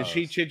really you. does. And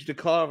she changed the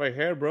color of her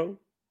hair, bro.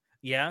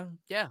 Yeah.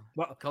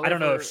 Well, I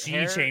don't know if she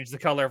changed the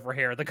color of her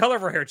hair. The color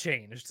of her hair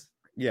changed.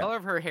 The color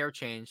of her hair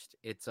changed.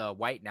 It's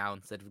white now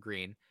instead of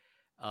green.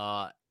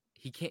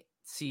 He can't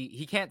see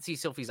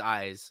Sylphie's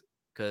eyes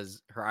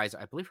because I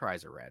believe her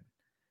eyes are red.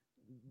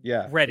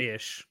 Yeah.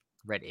 Reddish.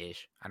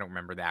 I don't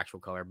remember the actual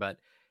color, but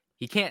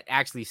he can't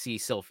actually see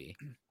Sylphie.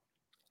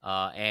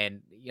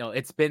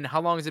 And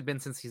how long has it been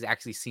since he's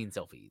actually seen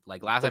Sylphie?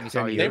 Like last time he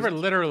saw her, they were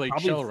literally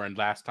children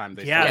last time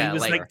they saw her. Yeah, he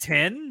was like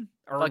 10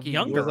 or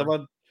younger.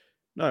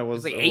 It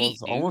was like 8,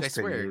 almost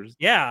 10 years.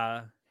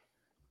 Yeah.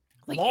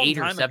 Like 8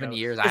 or 7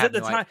 years. At the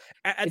time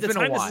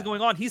this is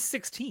going on, he's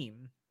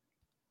 16.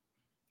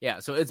 Yeah,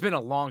 so it's been a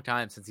long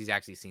time since he's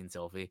actually seen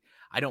Sylphie.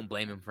 I don't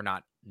blame him for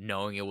not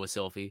knowing it was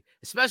Sylphie,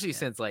 especially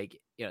since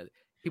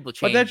people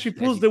change. But then she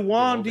pulls the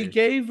wand he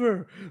gave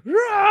her.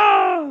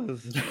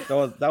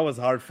 That was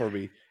hard for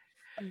me.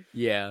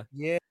 Yeah.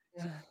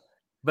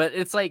 But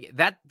it's like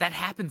that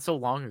happened so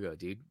long ago,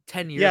 dude.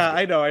 10 years. Yeah,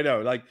 ago. I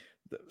know. Like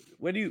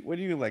when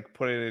you like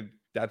put it in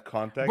that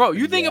context, bro,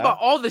 you think about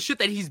all the shit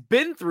that he's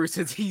been through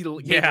since he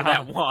gave her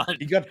that wand.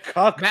 He got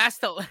cucked.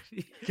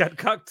 He got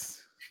cucked.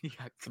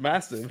 It's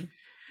massive.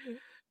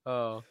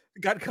 Oh,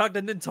 got cucked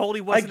and then told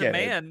he wasn't a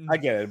man. I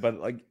get it, but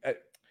like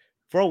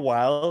for a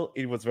while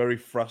it was very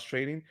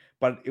frustrating.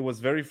 But it was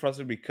very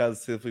frustrating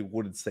because Sylphie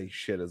wouldn't say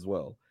shit as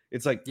well.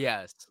 It's like,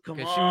 yes, because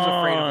she was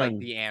afraid of like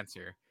the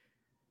answer.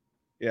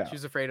 Yeah. She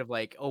was afraid of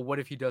like, oh, what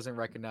if he doesn't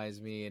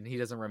recognize me and he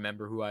doesn't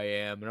remember who I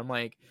am? And I'm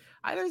like,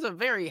 there's a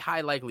very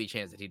high likely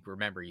chance that he'd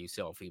remember you,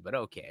 Sophie, but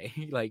okay.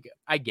 Like,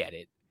 I get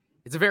it.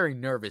 It's a very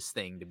nervous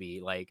thing to be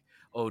like,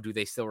 oh, do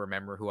they still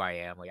remember who I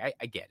am? Like,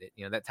 I get it.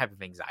 You know, that type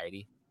of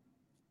anxiety.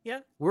 Yeah.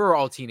 We were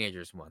all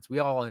teenagers once. We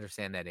all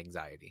understand that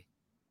anxiety.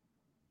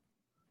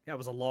 That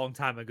was a long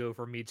time ago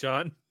for me,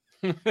 John.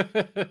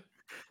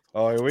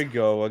 Oh, here we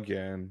go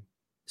again.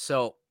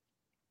 So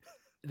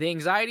the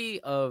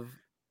anxiety of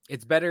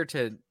it's better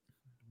to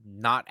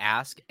not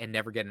ask and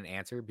never get an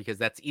answer because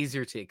that's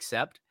easier to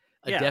accept.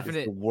 It's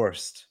the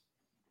worst.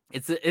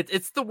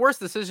 It's the worst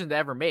decision to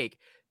ever make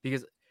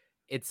because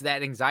it's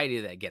that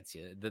anxiety that gets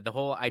you. The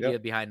whole idea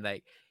behind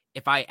like,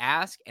 if I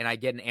ask and I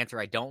get an answer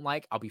I don't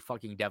like, I'll be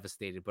fucking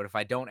devastated. But if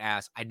I don't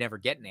ask, I never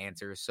get an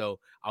answer, so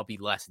I'll be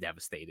less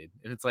devastated.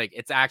 And it's like,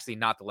 it's actually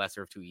not the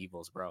lesser of two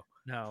evils, bro.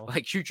 No.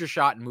 Like, shoot your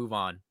shot and move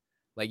on.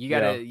 Like, you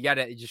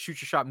gotta just shoot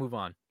your shot, move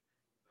on.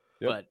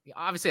 Yep. But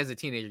obviously, as a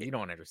teenager, you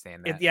don't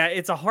understand that.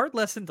 It's a hard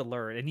lesson to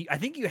learn, and I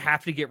think you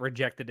have to get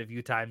rejected a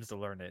few times to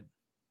learn it.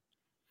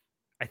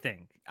 I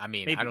think. I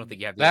mean, maybe. I don't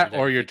think you have to that,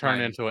 or you're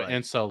turned into an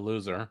incel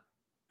loser,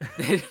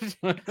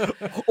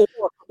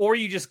 or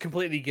you just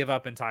completely give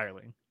up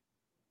entirely.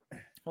 Well,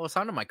 I was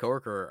talking to my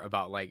coworker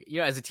about like, you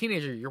know, as a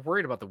teenager, you're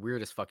worried about the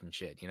weirdest fucking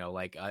shit. You know,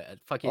 like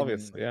fucking.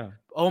 Obviously, yeah.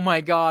 Oh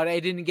my god,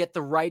 I didn't get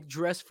the right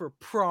dress for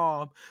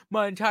prom.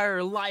 My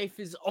entire life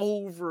is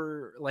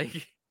over.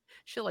 Like.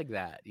 Shit like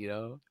that, you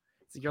know.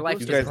 So your life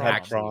just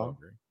actually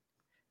over.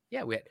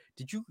 Yeah, we had.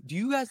 Do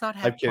you guys not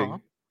have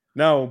prom?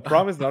 No,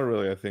 prom is not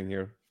really a thing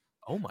here.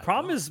 Oh my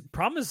prom god. is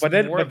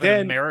more of an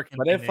American.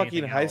 But then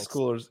fucking high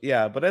schoolers,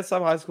 but then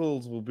some high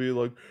schools will be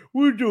like,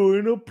 "We're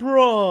doing a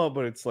prom,"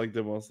 but it's like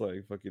the most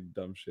like fucking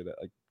dumb shit.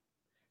 Like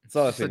it's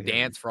not a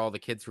dance for all the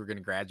kids who are gonna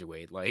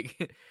graduate.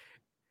 Like.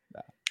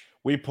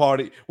 We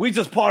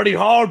just party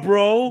hard,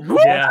 bro.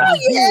 Yeah.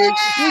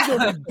 We go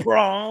to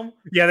prom.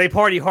 Yeah, they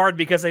party hard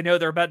because they know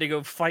they're about to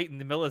go fight in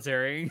the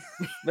military.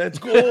 Let's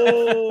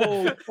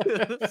go.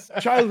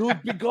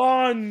 Childhood be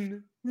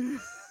gone.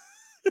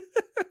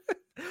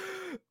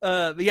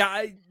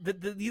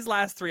 These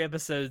last 3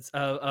 episodes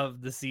of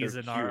the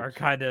season are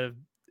kind of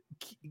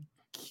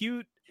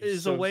cute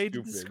is a way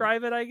to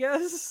describe it, I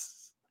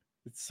guess.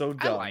 It's so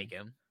dumb. I like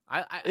him.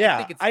 I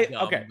think it's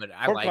dumb, okay. But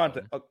I like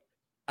him.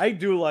 I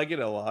do like it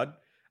a lot.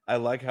 I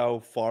like how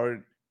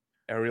far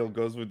Ariel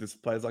goes with this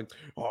play. It's like,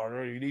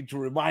 oh, you need to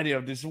remind you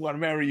of this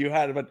one memory you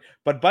had.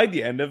 But by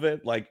the end of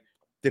it, like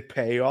the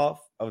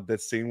payoff of the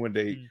scene when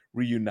they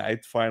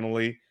reunite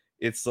finally,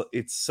 it's so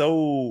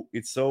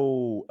word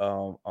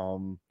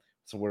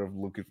of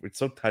looking for. It's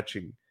so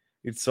touching.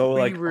 It's so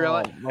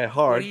my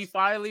heart. When he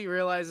finally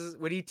realizes,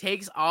 when he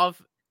takes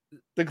off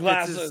the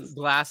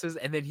glasses,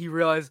 and then he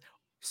realizes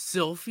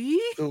Sylphie.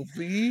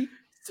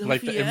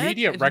 Like the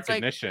immediate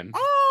recognition. Like,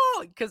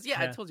 oh, because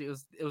I told you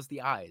it was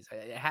the eyes.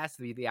 It has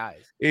to be the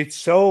eyes. It's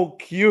so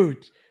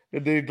cute.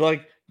 And they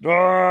like,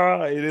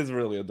 it is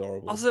really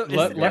adorable. Also,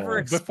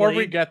 before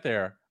we get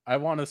there, I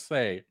want to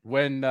say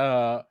when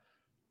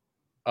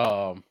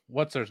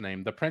what's her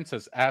name? The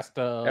princess asked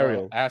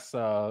Ariel. Asked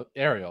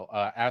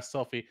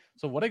Sylphie,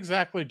 so what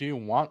exactly do you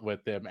want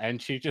with him?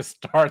 And she just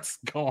starts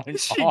going.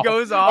 She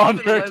goes off on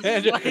her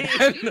tangent.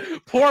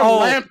 And poor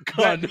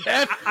Lampkun.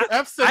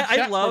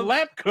 I love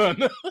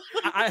Lampkun.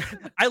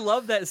 I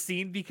love that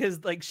scene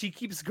because like she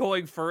keeps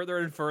going further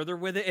and further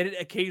with it, and it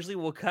occasionally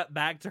will cut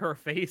back to her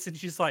face, and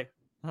she's like,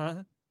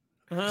 "Huh?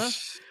 So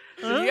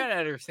you gotta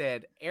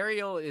understand,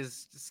 Ariel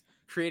is just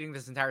creating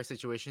this entire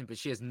situation, but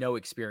she has no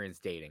experience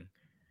dating.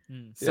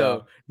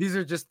 So these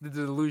are just the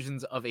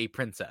delusions of a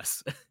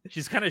princess.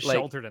 She's kind of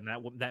sheltered in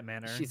that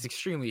manner. She's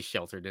extremely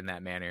sheltered in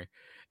that manner,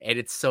 and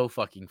it's so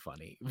fucking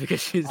funny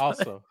because she's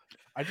also.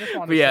 I just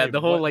want to say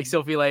the whole like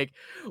Sylphie, like,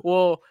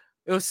 well,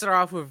 it'll start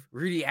off with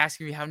Rudy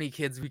asking me how many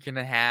kids we can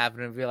have,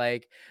 and it'll be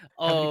like,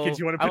 oh, how many kids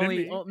you want to put in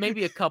me?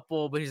 Maybe a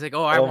couple, but he's like,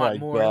 oh, I want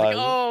more. Like,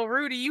 oh,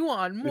 Rudy, you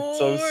want more? It's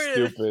so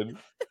stupid.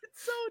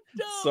 It's so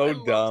dumb. So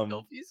dumb.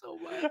 Sylphie so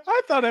much.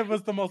 I thought it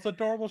was the most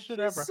adorable shit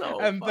ever. So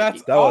and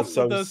that was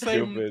so the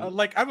stupid. Same.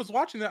 Like I was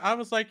watching that, I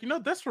was like,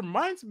 this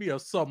reminds me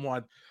of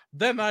someone.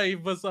 Then I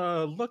was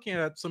looking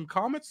at some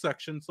comment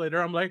sections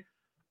later. I'm like,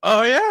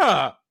 oh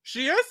yeah,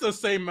 she is the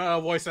same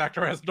voice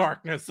actor as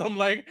Darkness. I'm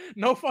like,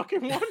 no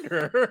fucking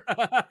wonder.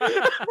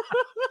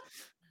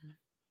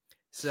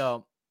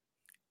 So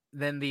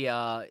then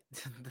the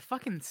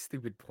fucking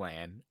stupid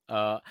plan.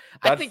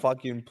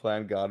 Fucking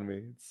plan got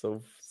me. It's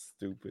so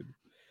stupid,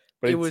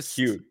 but it's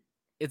cute.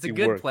 It's a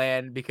good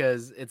plan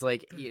because it's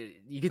like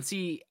you can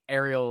see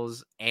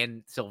Ariel's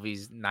and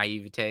Sylvie's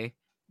naivete,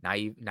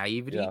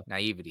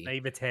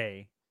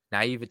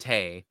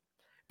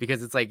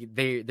 because it's like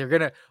they're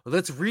gonna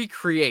let's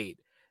recreate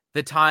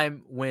the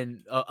time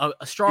when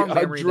a strong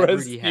memory that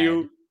Rudy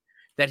had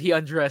that he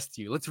undressed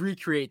you. Let's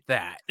recreate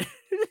that.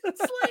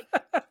 It's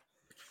like,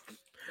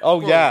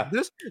 oh yeah,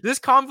 this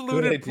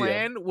convoluted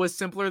plan was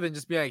simpler than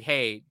just being like,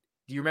 hey,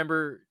 Do you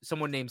remember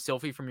someone named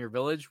Sylphie from your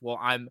village? Well,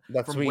 I'm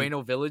That's from me.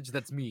 Bueno Village.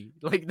 That's me.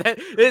 Like that.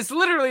 It's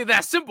literally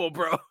that simple,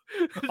 bro.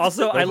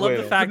 Also, I That's love the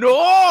Bueno. fact.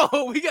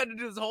 No, we got to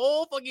do this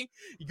whole fucking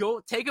go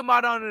take him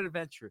out on an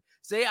adventure.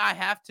 Say I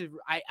have to.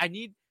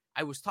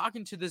 I was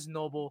talking to this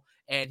noble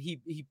and he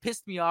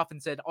pissed me off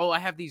and said, "Oh, I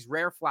have these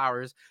rare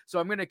flowers, so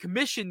I'm gonna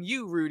commission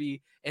you,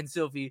 Rudy and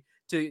Sylvie,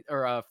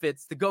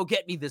 Fitz, to go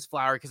get me this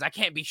flower because I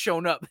can't be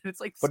shown up." And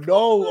it's like, But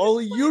no,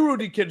 only you,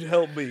 Rudy, can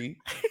help me.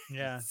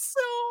 Yeah. so.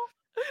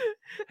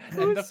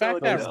 And the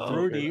fact that dumb.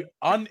 Rudy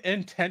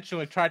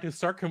unintentionally tried to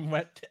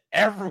circumvent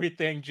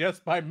everything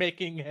just by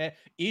making it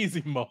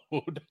easy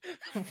mode.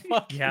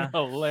 Fucking Yeah.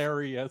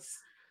 hilarious.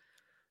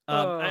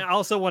 I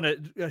also want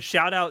to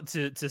shout out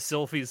to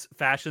Sylphie's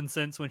fashion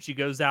sense when she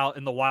goes out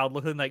in the wild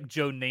looking like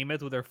Joe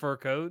Namath with her fur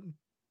coat.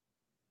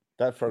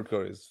 That fur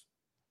coat is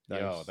nice.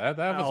 Yo, that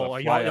was Oh,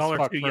 a fly y'all as are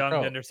fuck too fur young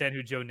coat. to understand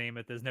who Joe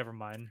Namath is. Never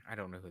mind. I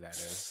don't know who that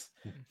is.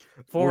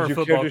 Former Would you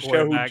football care to share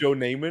who quarterback. Joe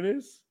Namath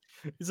is?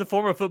 He's a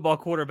former football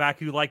quarterback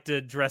who liked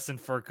to dress in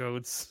fur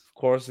coats. Of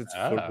course, it's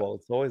Ah. football.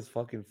 It's always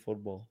fucking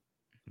football.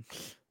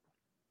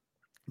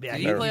 Yeah,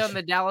 Did he play on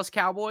the Dallas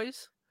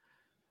Cowboys?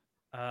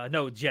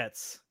 no,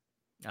 Jets.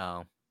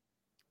 Oh.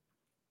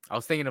 I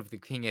was thinking of the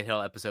King of the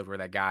Hill episode where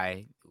that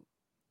guy.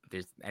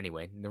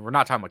 Anyway, we're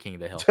not talking about King of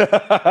the Hill.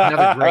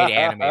 Another great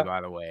anime,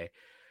 by the way.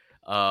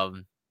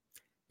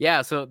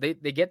 Yeah, so they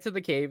get to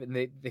the cave and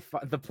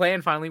the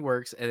plan finally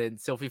works, and then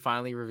Sylphie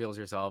finally reveals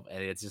herself,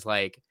 and it's just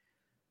like,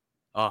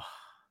 oh,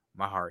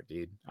 my heart,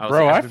 dude.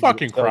 Bro, I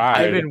fucking cried.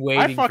 I've been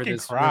waiting for fucking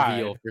this cried.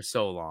 reveal for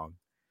so long.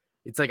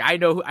 It's like I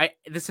know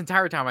this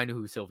entire time I knew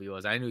who Sylphie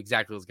was. I knew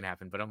exactly what was gonna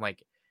happen, but I'm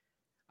like,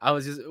 I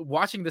was just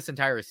watching this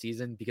entire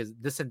season because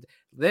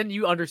then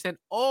you understand.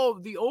 Oh,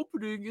 the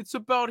opening, it's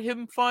about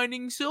him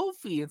finding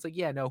Sylphie. It's like,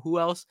 yeah, no, who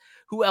else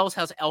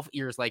has elf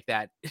ears like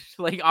that?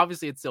 Like,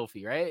 obviously, it's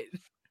Sylphie, right?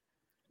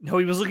 No,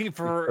 he was looking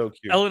for so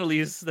cute. Ellen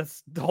Elise.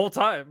 That's the whole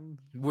time.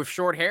 With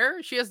short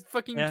hair, she has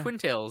fucking Yeah. twin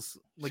tails.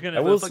 Like gonna-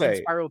 I will fucking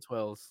say- spiral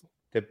twirls.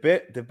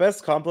 The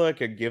best compliment I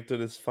can give to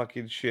this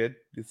fucking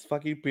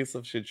piece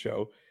of shit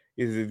show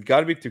is it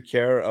got me to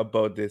care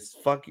about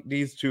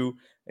these two.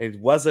 And it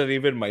wasn't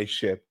even my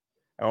ship.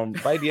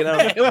 By the end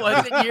of It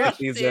wasn't your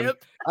season,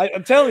 ship.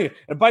 I'm telling you,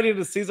 and by the end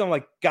of the season, I'm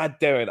like, God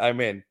damn it, I'm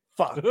in.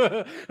 Fuck,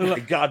 it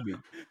like, got me.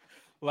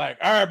 all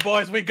right,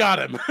 boys, we got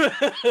him.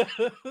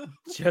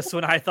 Just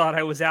when I thought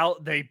I was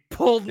out, they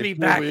pulled me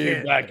back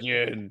in. Back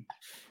in.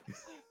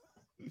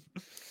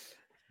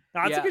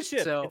 No, it's a Yeah, good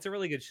ship. so- It's a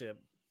really good ship.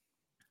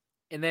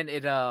 And then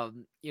it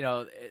and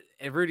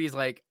Rudy's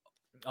like,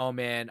 oh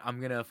man,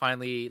 I'm gonna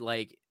finally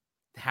like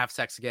have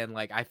sex again.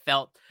 Like I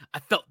felt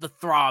the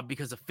throb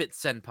because of Fit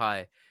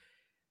Senpai.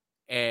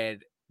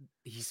 And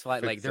he's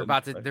like, Fit they're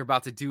Senpai.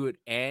 about to do it,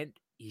 and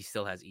he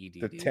still has ED.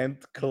 The dude.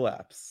 10th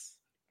collapse.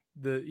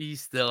 He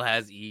still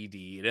has ED,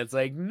 and it's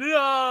like,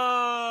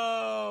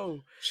 no,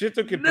 She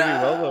took it pretty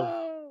well though.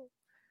 no.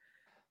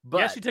 But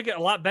Yeah, she took it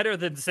a lot better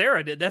than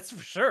Sarah did. That's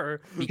for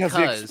sure. Because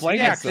he explained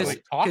Yeah, it so.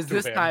 because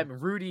this time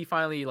Rudy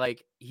finally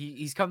like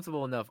he's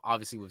comfortable enough,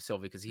 obviously, with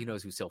Sylphie because he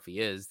knows who Sylphie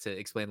is to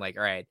explain like,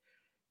 all right,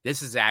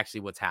 this is actually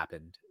what's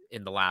happened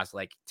in the last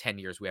like 10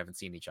 years we haven't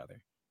seen each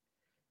other.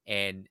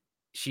 And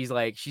she's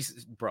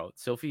bro,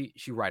 Sylphie,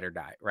 she ride or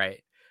die,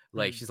 right?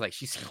 Like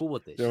she's cool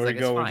with this. There She's we like,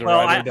 go it's with fine. the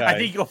Well, ride or I die.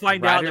 think you'll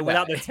find Ride out or that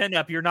without die. the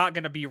 10-up, you're not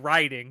going to be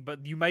riding,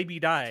 but you may be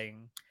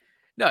dying.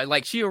 No,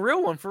 like she a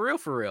real one for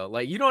real.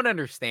 Like you don't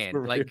understand,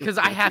 For like real, because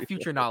for I have real.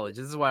 future knowledge.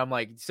 This is why I'm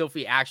like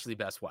Sylphie actually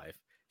best wife.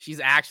 She's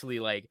actually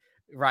like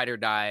ride or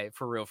die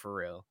for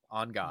real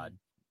on God.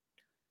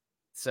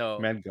 So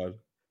Man, God.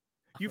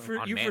 You on for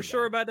man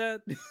sure God.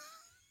 about that?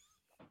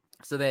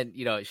 So then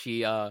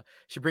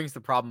she brings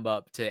the problem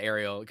up to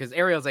Ariel because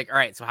Ariel's like, all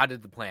right, so how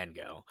did the plan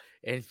go?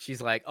 And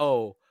she's like,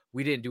 oh,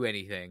 we didn't do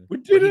anything. We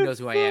But he didn't knows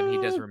who I am. He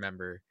does fuck.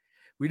 remember.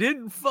 We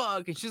didn't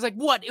fuck. And she's like,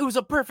 what? It was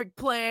a perfect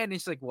plan. And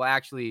she's like, well,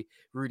 actually,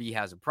 Rudy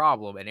has a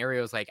problem. And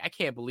Ariel's like, I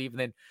can't believe.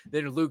 And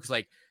then Luke's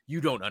like,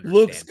 you don't understand.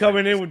 Luke's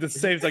coming in Princess." with the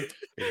saves like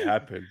it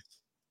happens.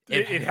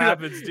 It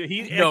happens. Dude.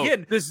 He No,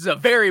 again, this is a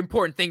very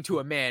important thing to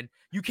a man.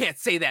 You can't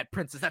say that,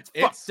 princess. That's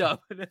It's fucked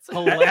up. And it's as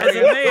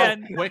a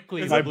man,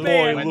 quickly as my a Luke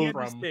man, boy went he Luke.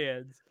 from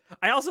understands.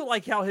 I also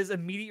like how his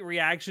immediate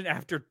reaction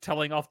after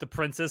telling off the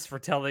princess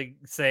for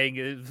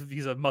saying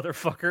he's a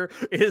motherfucker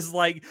is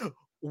like,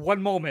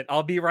 one moment,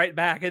 I'll be right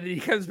back. And then he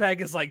comes back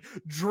and is like,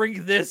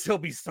 drink this, he'll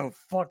be so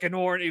fucking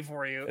horny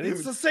for you. And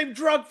it's the same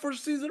drug for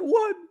season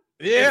 1.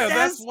 yeah, Yes,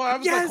 that's why I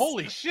was yes. like,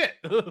 holy shit.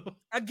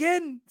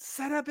 Again,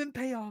 setup and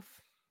payoff.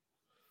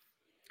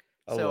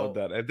 I So- love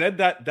that. And then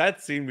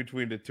that scene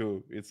between the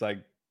two, it's like,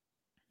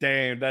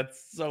 damn,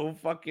 that's so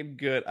fucking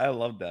good. I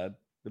love that.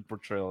 The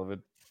portrayal of it.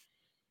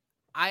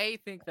 I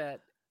think that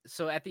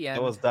so at the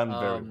end was done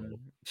very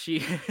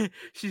well.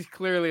 she's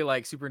clearly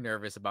like super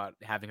nervous about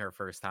having her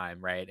first time,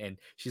 right? And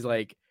she's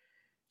like,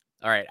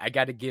 all right, I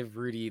got to give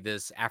Rudy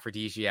this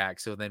aphrodisiac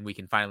so then we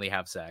can finally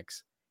have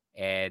sex.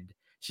 And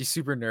she's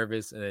super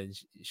nervous and then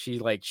she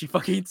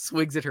fucking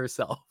swigs it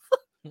herself.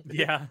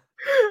 Yeah.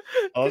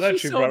 Oh, 'Cause that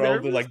she's she so brought all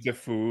nervous. the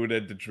food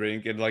and the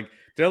drink and like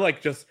they're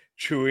like just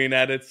chewing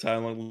at it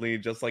silently,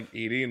 just like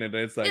eating, and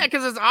it's like Yeah,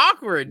 because it's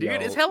awkward, dude. yo,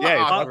 It's hella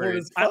yeah, it's awkward.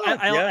 as fuck,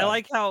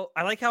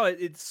 I like how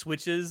it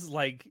switches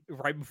like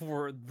right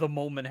before the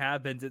moment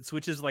happens. It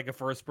switches like a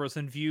first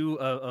person view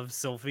of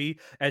Sylvie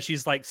as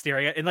she's like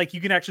staring at, and like you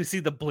can actually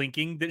see the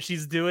blinking that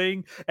she's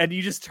doing, and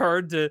you just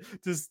turn to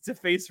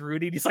face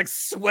Rudy, and he's like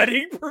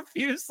sweating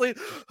profusely.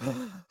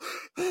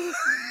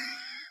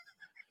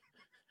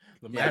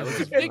 The Yeah, man it was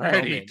was a big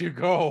ready moment. to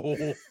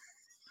go.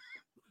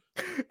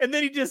 And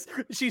then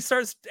she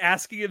starts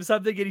asking him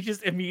something, and he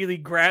just immediately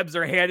grabs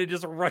her hand and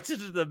just rushes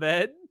to the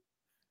bed.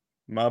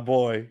 my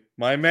boy,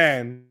 my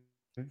man.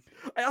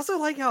 I also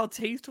like how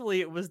tastefully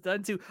it was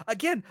done too.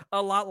 Again,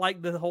 a lot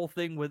like the whole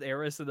thing with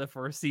Eris in the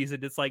first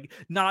season. It's like,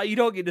 nah, you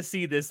don't get to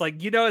see this.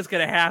 Like, you know it's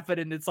gonna happen,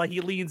 and it's like he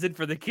leans in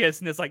for the kiss,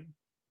 and it's like,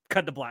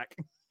 cut to black.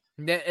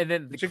 And then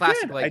the Which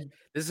classic, again, like,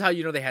 this is how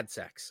you know they had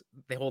sex.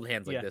 They hold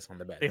hands like Yeah. this on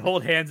the bed. They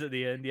hold hands at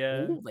the end,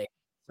 yeah. Ooh, they It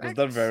was had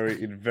done sex.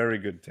 in very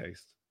good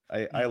taste.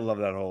 I Mm. love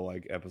that whole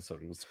like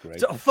episode. It was great.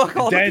 So fuck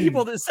all Then- the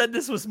people that said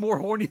this was more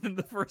horny than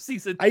the first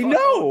season. I Fuck know.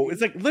 all of It's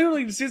you. like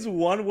literally in season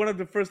one of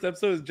the first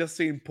episodes is just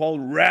seeing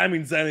Paul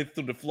ramming Zenith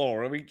to the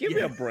floor. I mean, give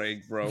me a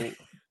break, bro.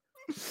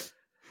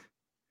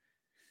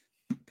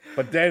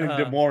 But then in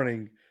the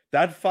morning,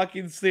 that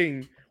fucking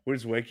thing where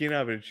he's waking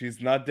up and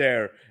she's not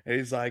there, and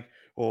he's like,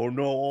 "Oh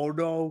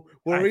no,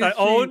 where I is thought, she?"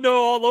 oh no,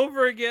 all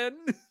over again.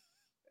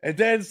 And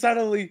then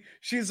suddenly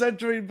she's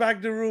entering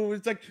back the room.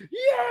 It's like,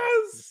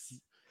 yes.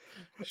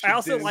 I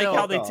also She like did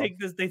how fuck they off.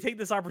 take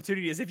this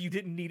opportunity as if you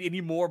didn't need any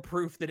more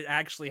proof that it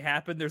actually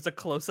happened. There's a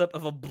close up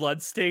of a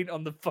blood stain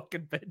on the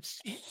fucking bed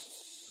sheet.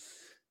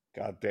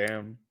 God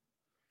damn.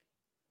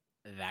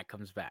 That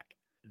comes back.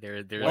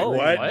 There's Whoa,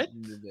 what? I-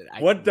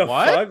 What the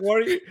what? fuck? What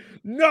are you?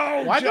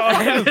 No, Why the John,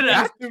 fuck did listen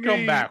that to come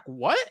me. back?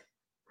 What?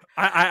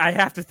 I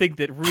have to think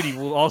that Rudy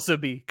will also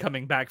be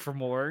coming back for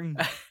more.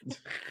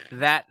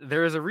 that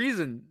there is a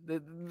reason.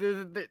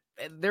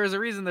 There's a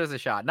reason. There's a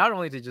shot. Not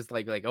only to just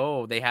like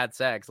oh they had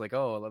sex, like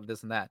oh I love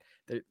this and that.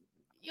 Okay,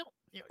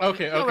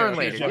 You'll learn okay,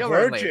 later. She's a You'll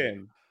learn later.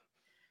 virgin.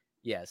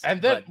 Yes,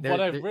 And then but there-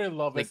 what I there- really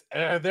love like- is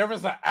there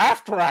was an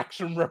after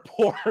action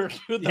report.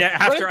 with the Yeah,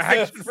 after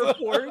action princess.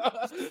 report.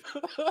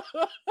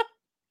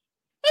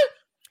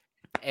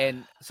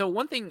 And so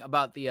one thing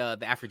about the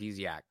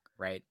aphrodisiac,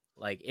 right?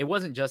 Like it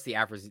wasn't just the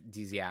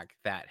aphrodisiac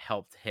that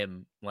helped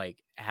him like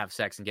have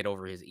sex and get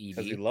over his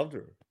Because he ED. loved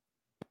her.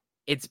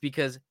 It's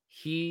because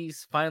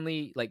he's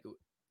finally like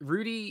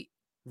Rudy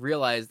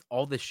realized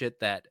all the shit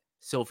that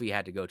Sophie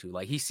had to go to.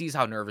 Like he sees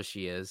how nervous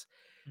she is.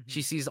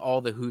 She sees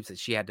all the hoops that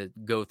she had to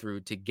go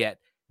through to get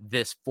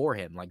this for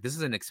him. Like this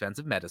is an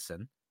expensive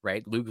medicine,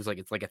 right? Luke was like,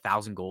 it's like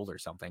 1,000 gold or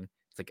something.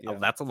 It's like, Yeah. oh,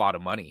 that's a lot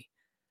of money.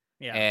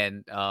 Yeah.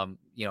 And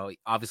you know,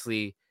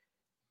 obviously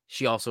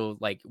she also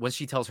like when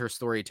she tells her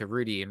story to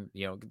Rudy, and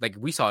you know, like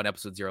we saw in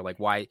episode 0, like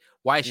why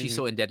is she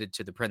so indebted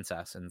to the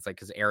princess? And it's like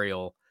because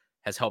Ariel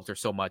has helped her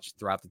so much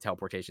throughout the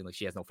teleportation, like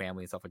she has no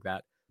family and stuff like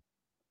that.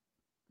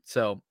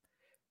 So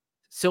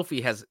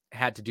Sylphie has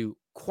had to do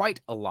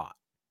quite a lot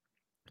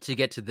to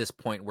get to this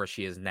point where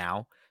she is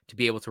now to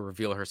be able to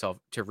reveal herself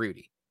to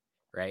Rudy,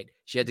 right?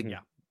 She had to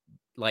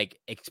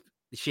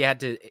she had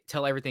to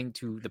tell everything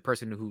to the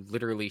person who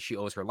literally she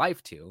owes her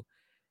life to,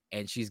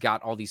 and she's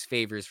got all these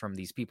favors from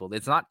these people.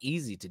 It's not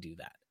easy to do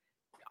that.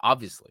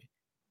 Obviously,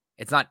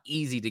 it's not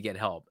easy to get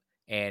help,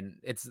 and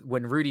it's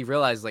when Rudy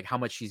realized like how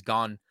much she's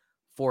gone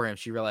for him.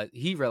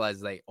 He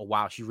realized like, oh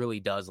wow, she really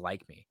does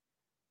like me.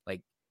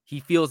 Like he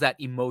feels that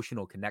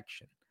emotional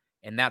connection,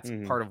 and that's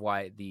part of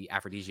why the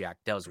aphrodisiac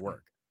does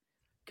work.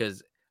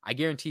 Because I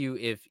guarantee you,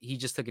 if he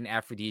just took an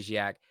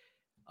aphrodisiac,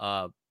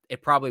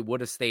 it probably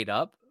would have stayed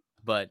up,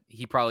 but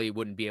he probably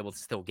wouldn't be able to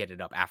still get it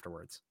up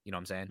afterwards. You know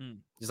what I'm saying?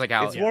 Just like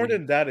how It's more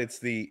than that. It's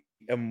the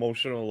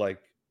emotional, like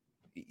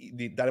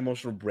that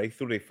emotional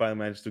breakthrough they finally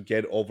managed to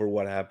get over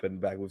what happened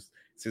back with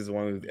season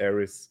 1 with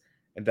Eris,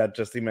 and that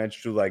just he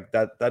managed to like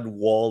that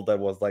wall that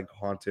was like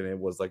haunting it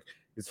was like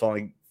it's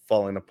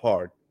falling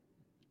apart.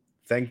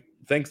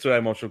 Thanks to that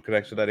emotional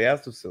connection that he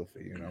has to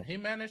Sylphie, you know. He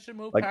managed to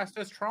move Like- past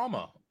his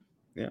trauma.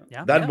 Yeah.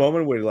 That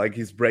moment where like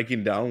he's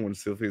breaking down when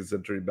Sylphie is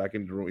entering back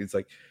into the room, it's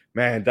like,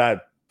 man,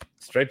 that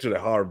straight to the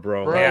heart,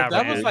 bro. Bro, Yeah,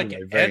 that man. was like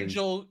In my veins.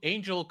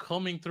 angel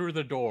coming through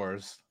the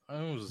doors.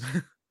 That was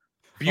Oh,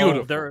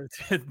 beautiful.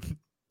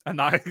 I'm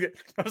not.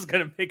 I was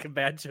gonna make a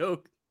bad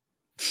joke.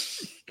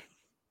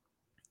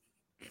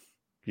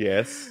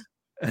 Yes.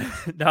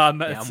 No,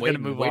 I'm Yeah, just I'm gonna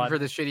waiting, move waiting on. for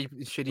the shitty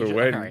We're joke.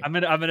 waiting. All right. I'm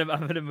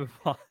gonna move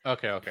on.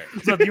 Okay.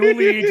 So the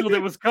only angel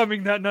that was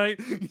coming that night.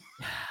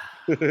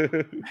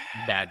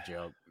 Bad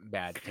joke.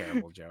 Bad,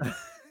 terrible joke.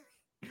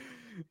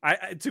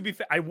 To be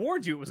fair, I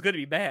warned you it was gonna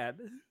be bad.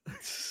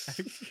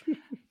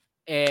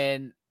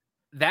 And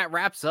that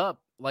wraps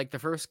up like the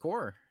first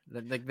core.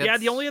 Like, Yeah,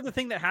 the only other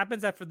thing that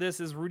happens after this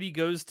is Rudy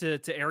goes to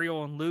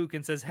Ariel and Luke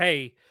and says,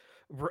 "Hey,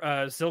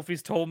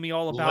 Sylphie's told me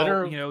all about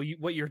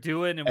what you're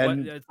doing and what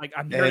it's like.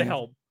 I'm here to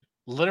help."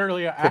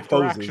 Literally an after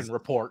Proposes. action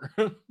report.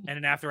 And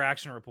an after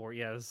action report,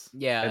 yes.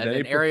 Yeah, And and then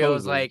then he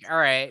Ariel's proposes. like, "All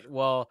right,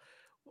 well,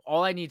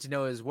 all I need to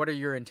know is what are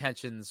your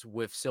intentions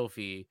with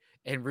Sylphie,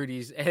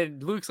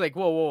 And Luke's like,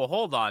 whoa,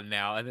 hold on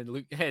now. And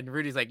then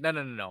Rudy's like,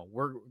 no,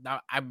 we're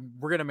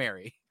gonna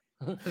marry.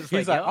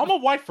 He's like, I'm a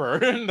wifer,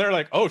 and they're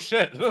like, oh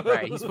shit,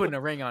 right? He's putting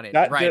a ring on it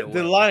That right the away.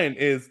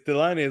 the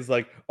line is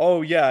like,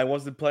 oh yeah, I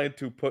wasn't planning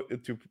to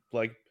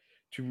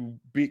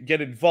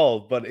get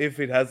involved, but if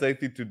it has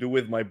anything to do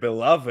with my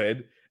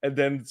beloved, and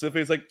then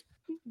Sophie's like,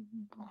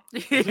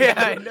 Yeah,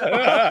 I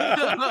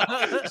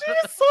know.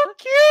 she's so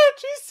cute.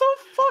 She's so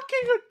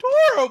fucking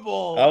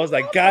adorable. I was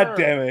like, love God her.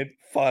 damn it,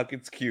 fuck,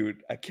 it's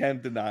cute. I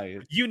can't deny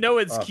it. You know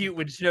it's Um, cute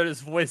when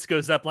Shinoda's voice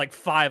goes up like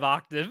 5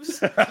 octaves.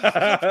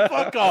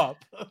 Fuck up.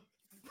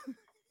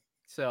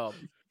 So,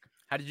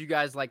 how did you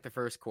guys like the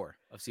first core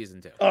of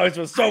season 2? Oh, it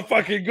was so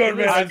fucking good,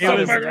 man. I It's thought so it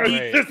was fucking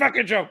great. this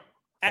fucking joke.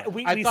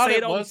 We I say thought it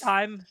it all was- the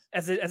time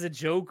as a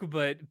joke,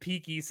 but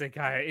peak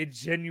Isekai, it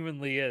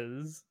genuinely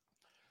is.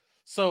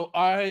 So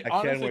I can't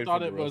honestly wait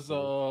thought for it the was rest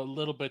of a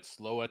little bit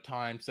slow at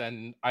times,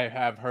 and I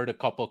have heard a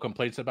couple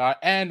complaints about it,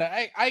 and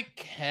I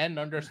can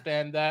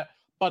understand that,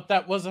 but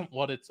that wasn't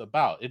what it's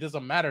about. It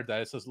doesn't matter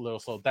that it's just a little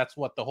slow. That's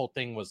what the whole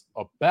thing was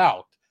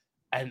about,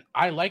 and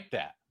I like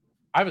that.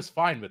 I was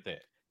fine with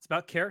it. It's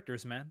about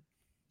characters, man.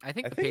 I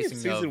think I the think pacing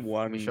it's season of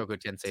one. Mushoku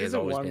Tensei has Season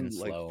always one, been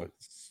slow.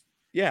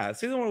 yeah,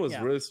 season one was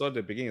Yeah. really slow at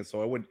the beginning,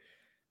 so I would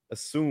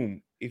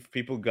assume if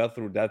people got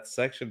through that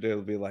section,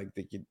 they'll be like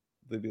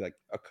they'd be like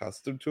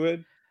accustomed to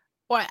it.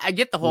 Well, I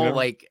get the whole Yeah.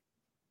 like,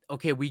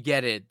 okay, we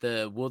get it.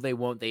 The will they,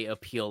 won't they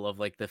appeal of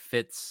like the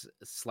Fitz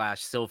 /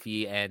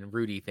 Sylphie and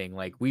Rudy thing.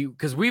 Like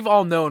because we've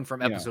all known from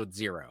Yeah. episode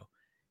 0,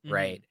 Mhm.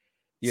 right?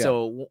 Yeah.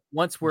 So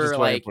once Just we're waiting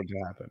like, for it to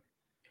happen.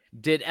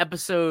 did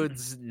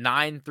episodes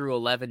 9 through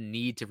 11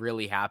 need to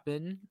really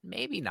happen?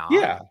 Maybe not.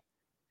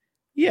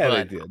 Yeah,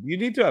 But- they did. You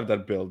need to have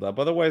that build up,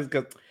 otherwise,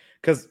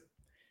 because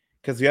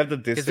you have the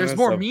Because dissonance. there's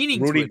more of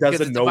meaning Rudy to it. Because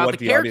doesn't it's know about what the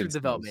the character audience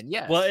development. knows.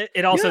 Yes. Well,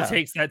 it also Yeah.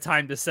 takes that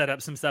time to set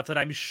up some stuff that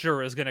I'm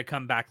sure is going to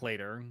come back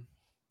later.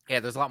 yeah,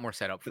 there's a lot more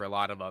setup for a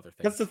lot of other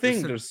things. That's the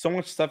thing. There's so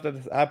much stuff that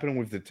has happened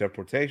with the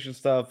teleportation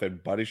stuff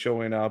and Buddy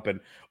showing up and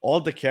all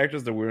the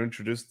characters that we're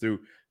introduced to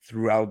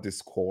throughout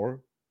this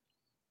core.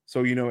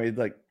 So it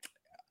like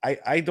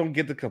I don't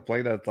get the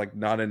complaint that like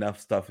not enough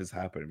stuff is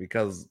happening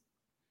because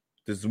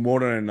there's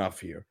more than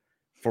enough here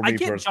for me I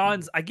get personally.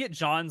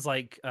 John's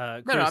like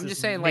I'm criticism,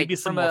 just saying, maybe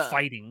like, some from more a-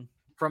 fighting.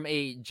 from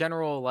a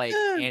general like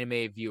Eh.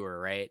 anime viewer,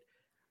 right?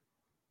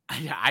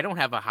 I don't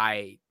have a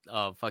high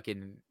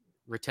fucking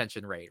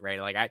retention rate, right?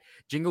 Like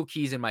jingle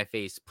keys in my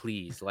face,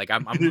 please. Like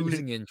I'm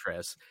losing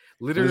interest.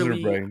 Lizard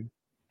Literally, brain.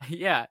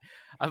 yeah.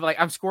 I'm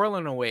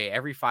squirreling away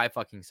every 5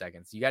 fucking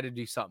seconds. You got to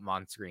do something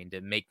on screen to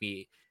make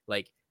me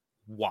like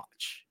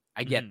watch.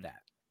 I get Mhm.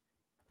 that.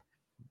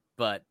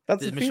 But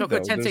That's the the thing, Mushoku though.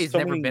 Tensei There's has so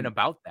never many- been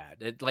about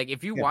that. Like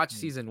if you Yeah. watch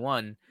season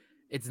 1,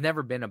 it's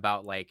never been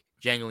about like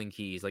jangling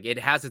keys. Like it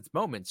has its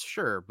moments,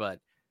 sure, but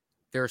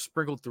they're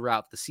sprinkled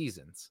throughout the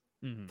seasons,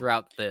 Mhm.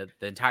 throughout the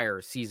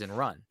entire season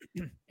run.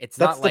 It's That's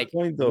not the like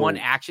point, one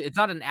though. action. It's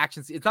not an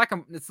action. It's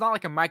not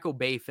like a Michael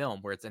Bay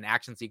film where it's an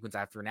action sequence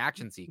after an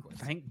action sequence.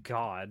 Thank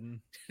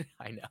God.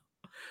 I know.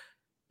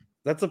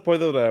 That's the point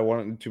though that I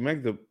wanted to make.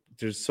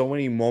 There's so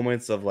many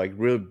moments of like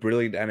real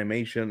brilliant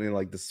animation in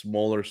like the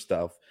smaller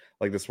stuff,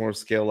 like the smaller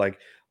scale, like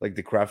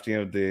the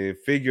crafting of the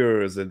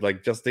figures and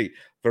like just the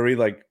very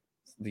like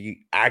the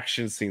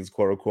action scenes,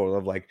 quote unquote,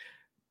 of like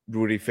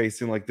Rudy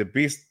facing like the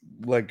beast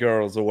like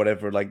girls or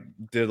whatever. Like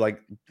they're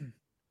like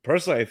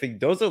personally, I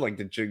think those are like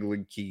the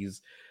jiggling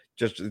keys.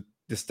 Just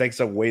the stakes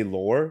are way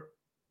lower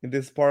in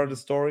this part of the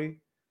story,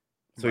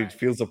 so Right. it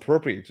feels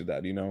appropriate to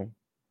that,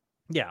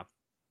 Yeah.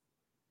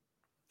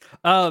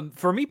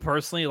 For me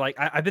personally, like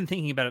I've been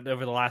thinking about it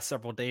over the last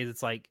several days.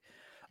 It's like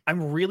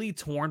I'm really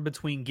torn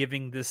between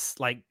giving this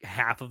like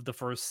half of the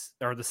first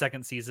or the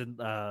second season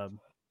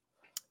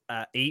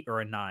 8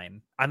 or a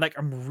 9.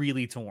 I'm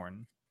really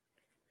torn.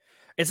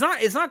 It's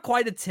not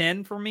quite a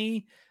 10 for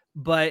me,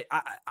 but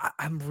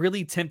I'm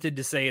really tempted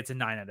to say it's a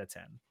 9 out of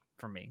 10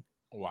 for me.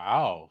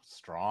 Wow,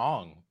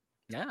 strong.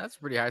 Yeah, that's a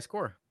pretty high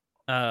score.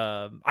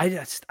 I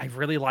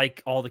really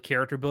like all the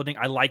character building.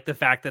 I like the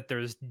fact that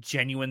there's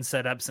genuine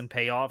setups and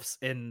payoffs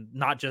in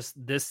not just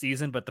this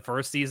season, but the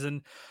first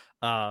season.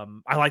 I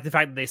like the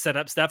fact that they set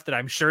up stuff that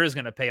I'm sure is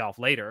going to pay off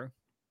later.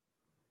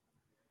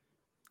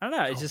 I don't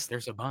know. It's just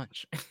there's a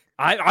bunch.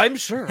 I'm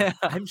sure.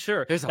 I'm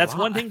sure. There's a That's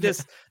one lot. thing.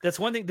 That's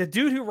one thing. The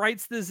dude who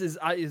writes this is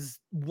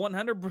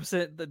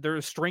 100% that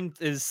their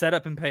strength is set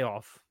up and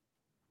payoff.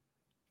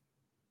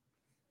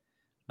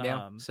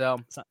 Yeah. So-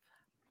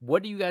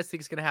 What do you guys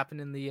think is going to happen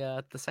in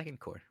the second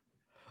core?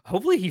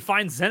 Hopefully he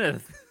finds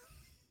Zenith.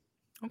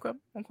 Okay.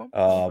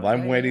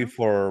 I'm waiting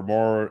for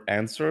more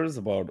answers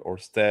about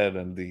Orsted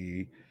and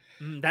the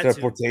That too.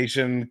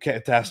 teleportation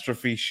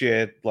catastrophe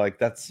shit. Like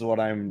that's what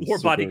I'm More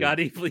super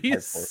bodyguardy, hyped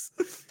please.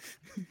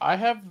 I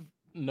have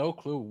no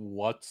clue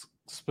what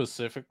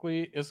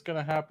specifically is going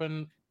to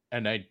happen,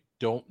 and I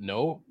don't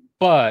know.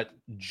 But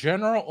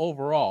general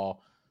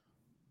overall,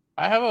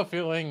 I have a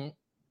feeling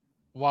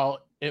while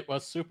it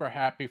was super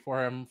happy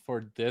for him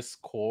for this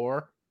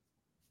core,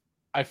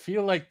 I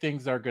feel like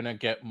things are going to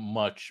get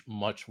much,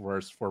 much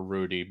worse for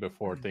Rudy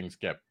before things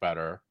get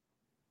better.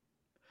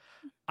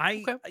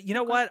 You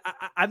know what?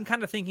 I'm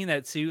kind of thinking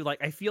that too.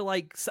 Like, I feel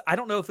like I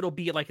don't know if it'll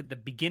be like at the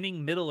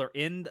beginning, middle, or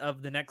end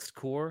of the next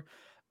core,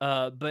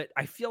 but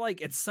I feel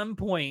like at some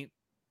point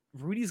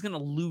Rudy's gonna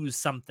lose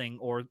something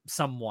or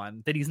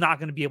someone that he's not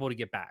gonna be able to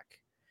get back,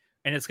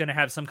 and it's gonna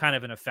have some kind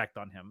of an effect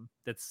on him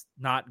that's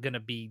not gonna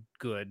be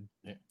good.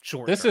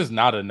 Short. This is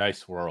not a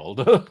nice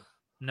world.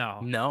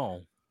 No,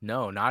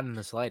 not in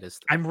the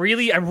slightest. I'm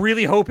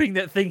really hoping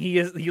that thing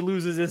he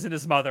loses isn't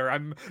his mother.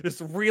 I'm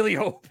just really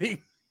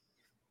hoping.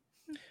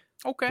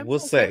 Okay. We'll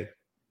say.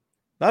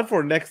 Not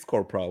for next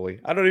core, probably.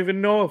 I don't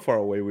even know how far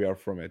away we are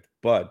from it.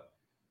 But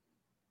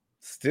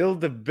still,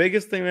 the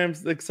biggest thing I'm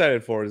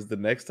excited for is the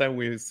next time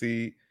we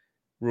see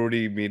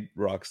Rudy meet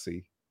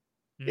Roxy.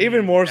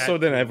 Even more so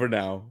than ever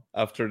now,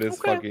 after this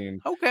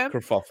fucking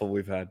kerfuffle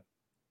we've had.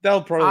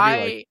 That'll probably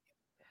be like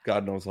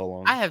God knows how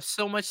long. I have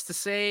so much to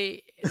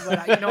say,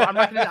 but I'm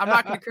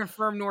not gonna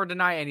confirm nor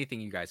deny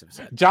anything you guys have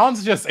said.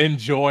 John's just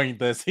enjoying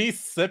this. He's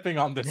sipping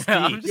on the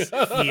tea.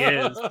 He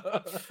is.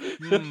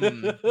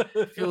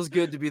 Feels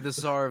good to be the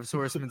czar of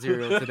source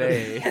material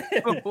today.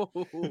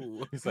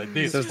 He's like,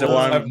 this is the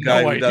one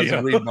guy who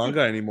doesn't read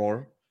manga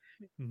anymore.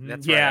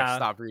 That's right. I've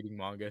stopped reading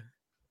manga.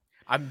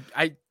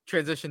 I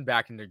transitioned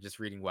back into just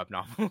reading web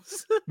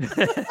novels.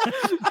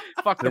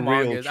 Fuck the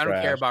mangas. I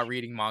don't care about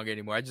reading manga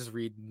anymore. I just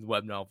read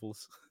web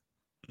novels.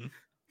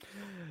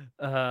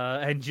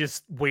 And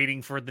just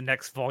waiting for the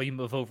next volume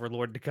of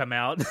Overlord to come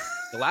out.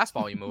 The last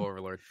volume of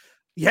Overlord.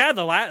 Yeah,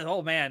 the last.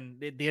 Oh man,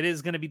 it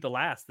is going to be the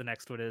last. The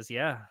next one is,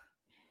 yeah.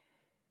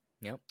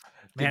 Yep.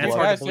 Man, it's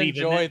hard to believe.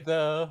 Enjoy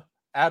the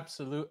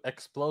absolute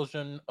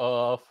explosion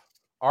of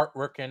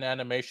artwork and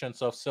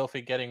animations of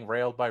Sylphie getting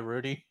railed by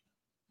Rudy.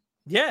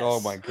 Yes. Oh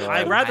my god.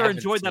 I rather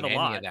enjoyed that a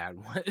lot.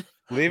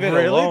 Leave it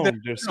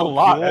alone. There's a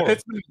lot.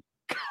 It's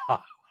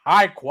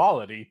high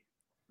quality.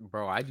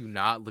 Bro, I do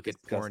not look at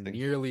porn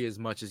nearly as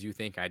much as you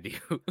think I do.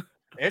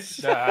 It's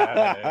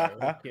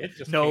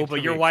just no,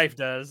 but your wife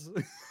does.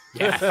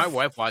 Yeah, my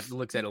wife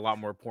looks at a lot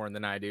more porn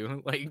than I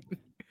do. Like,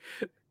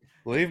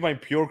 leave my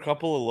pure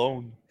couple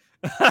alone.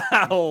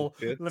 Oh,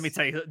 let me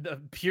tell you,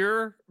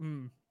 pure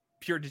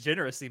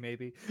degeneracy,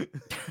 maybe.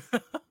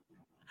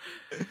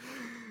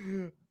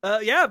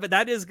 Yeah, but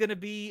that is gonna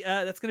be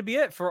that's gonna be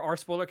it for our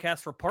spoiler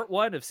cast for part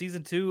 1 of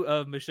season 2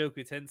 of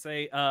Mushoku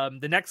Tensei.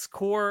 The next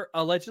core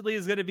allegedly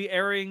is gonna be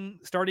airing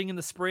starting in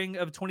the spring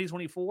of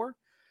 2024.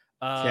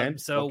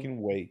 So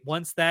wait.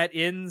 Once that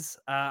ends,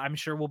 I'm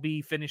sure we'll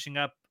be finishing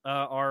up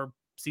our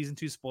season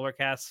 2 spoiler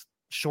cast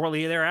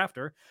shortly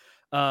thereafter.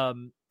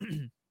 I'm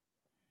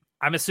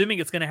assuming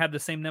it's gonna have the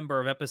same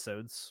number of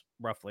episodes,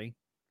 roughly.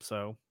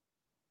 So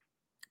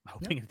I'm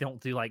hoping they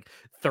don't do like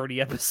 30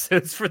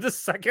 episodes for the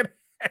second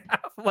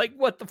half. Like,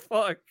 what the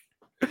fuck?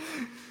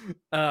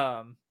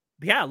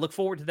 Yeah, look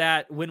forward to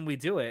that when we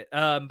do it.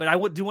 But I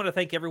do want to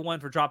thank everyone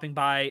for dropping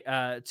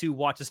by to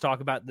watch us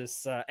talk about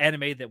this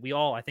anime that we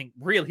all, I think,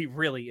 really,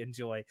 really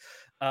enjoy.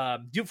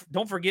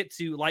 Don't forget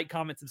to like,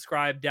 comment,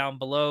 subscribe down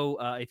below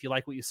if you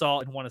like what you saw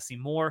and want to see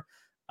more.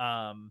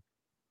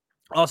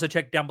 Also,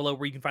 check down below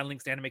where you can find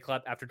links to Anime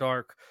Club After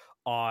Dark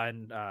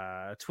on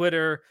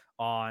Twitter,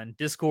 on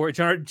Discord.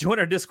 Join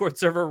our Discord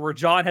server where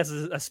John has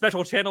a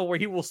special channel where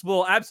he will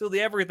spoil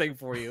absolutely everything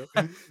for you.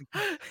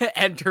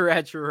 Enter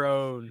at your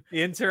own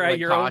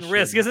own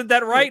risk. Isn't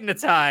that right,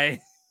 Natai?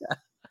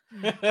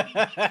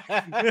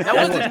 That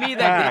wasn't me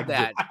that did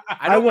that.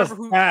 I was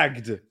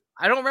tagged.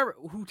 I don't remember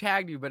who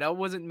tagged you, but that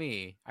wasn't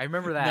me. I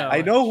remember that. No,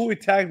 I know who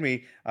tagged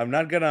me. I'm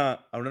not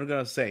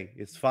gonna say.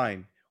 It's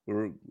fine.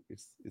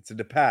 It's in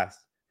the past,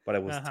 but I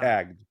was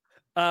tagged.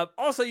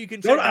 Also, you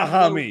can check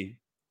don't me.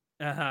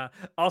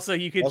 Also,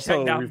 you can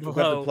check down below.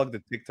 Forgot to plug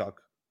the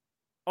TikTok.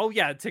 Oh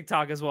yeah,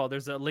 TikTok as well.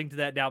 There's a link to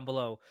that down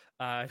below.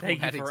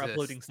 Thank you for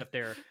uploading stuff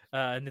there,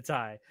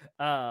 Natai.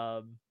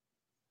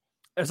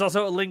 There's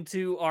also a link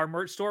to our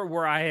merch store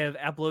where I have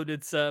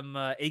uploaded some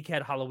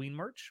ACAD Halloween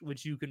merch,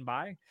 which you can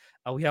buy.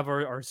 We have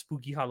our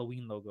spooky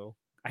Halloween logo.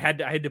 I had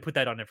to put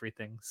that on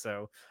everything,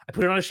 so I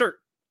put it on a shirt.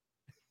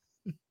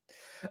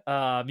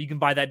 You can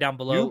buy that down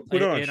below. You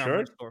put it on a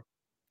shirt? Store.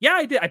 Yeah,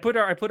 I did. I put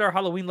our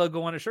Halloween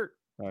logo on a shirt.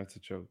 Oh, it's a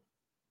joke.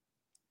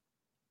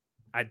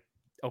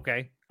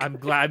 Okay. I'm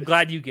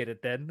glad you get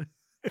it then.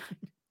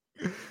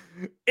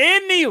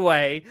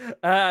 Anyway,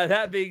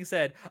 that being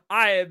said,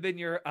 I have been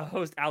your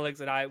host,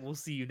 Alex, and I will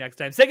see you next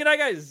time. Say goodnight,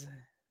 guys.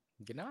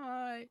 Good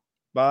night.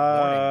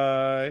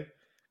 Bye.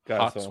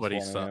 Hot, sweaty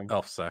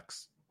elf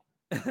sex.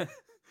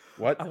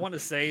 What? I want to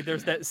say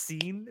there's that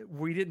scene,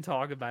 we didn't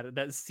talk about it,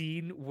 that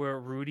scene where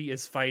Rudy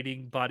is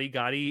fighting Body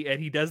Gotti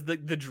and he does the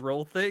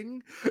drill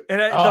thing. And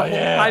the whole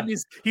time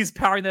he's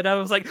powering that up,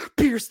 I was like,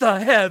 pierce the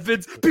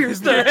heavens, pierce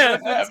the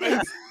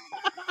heavens.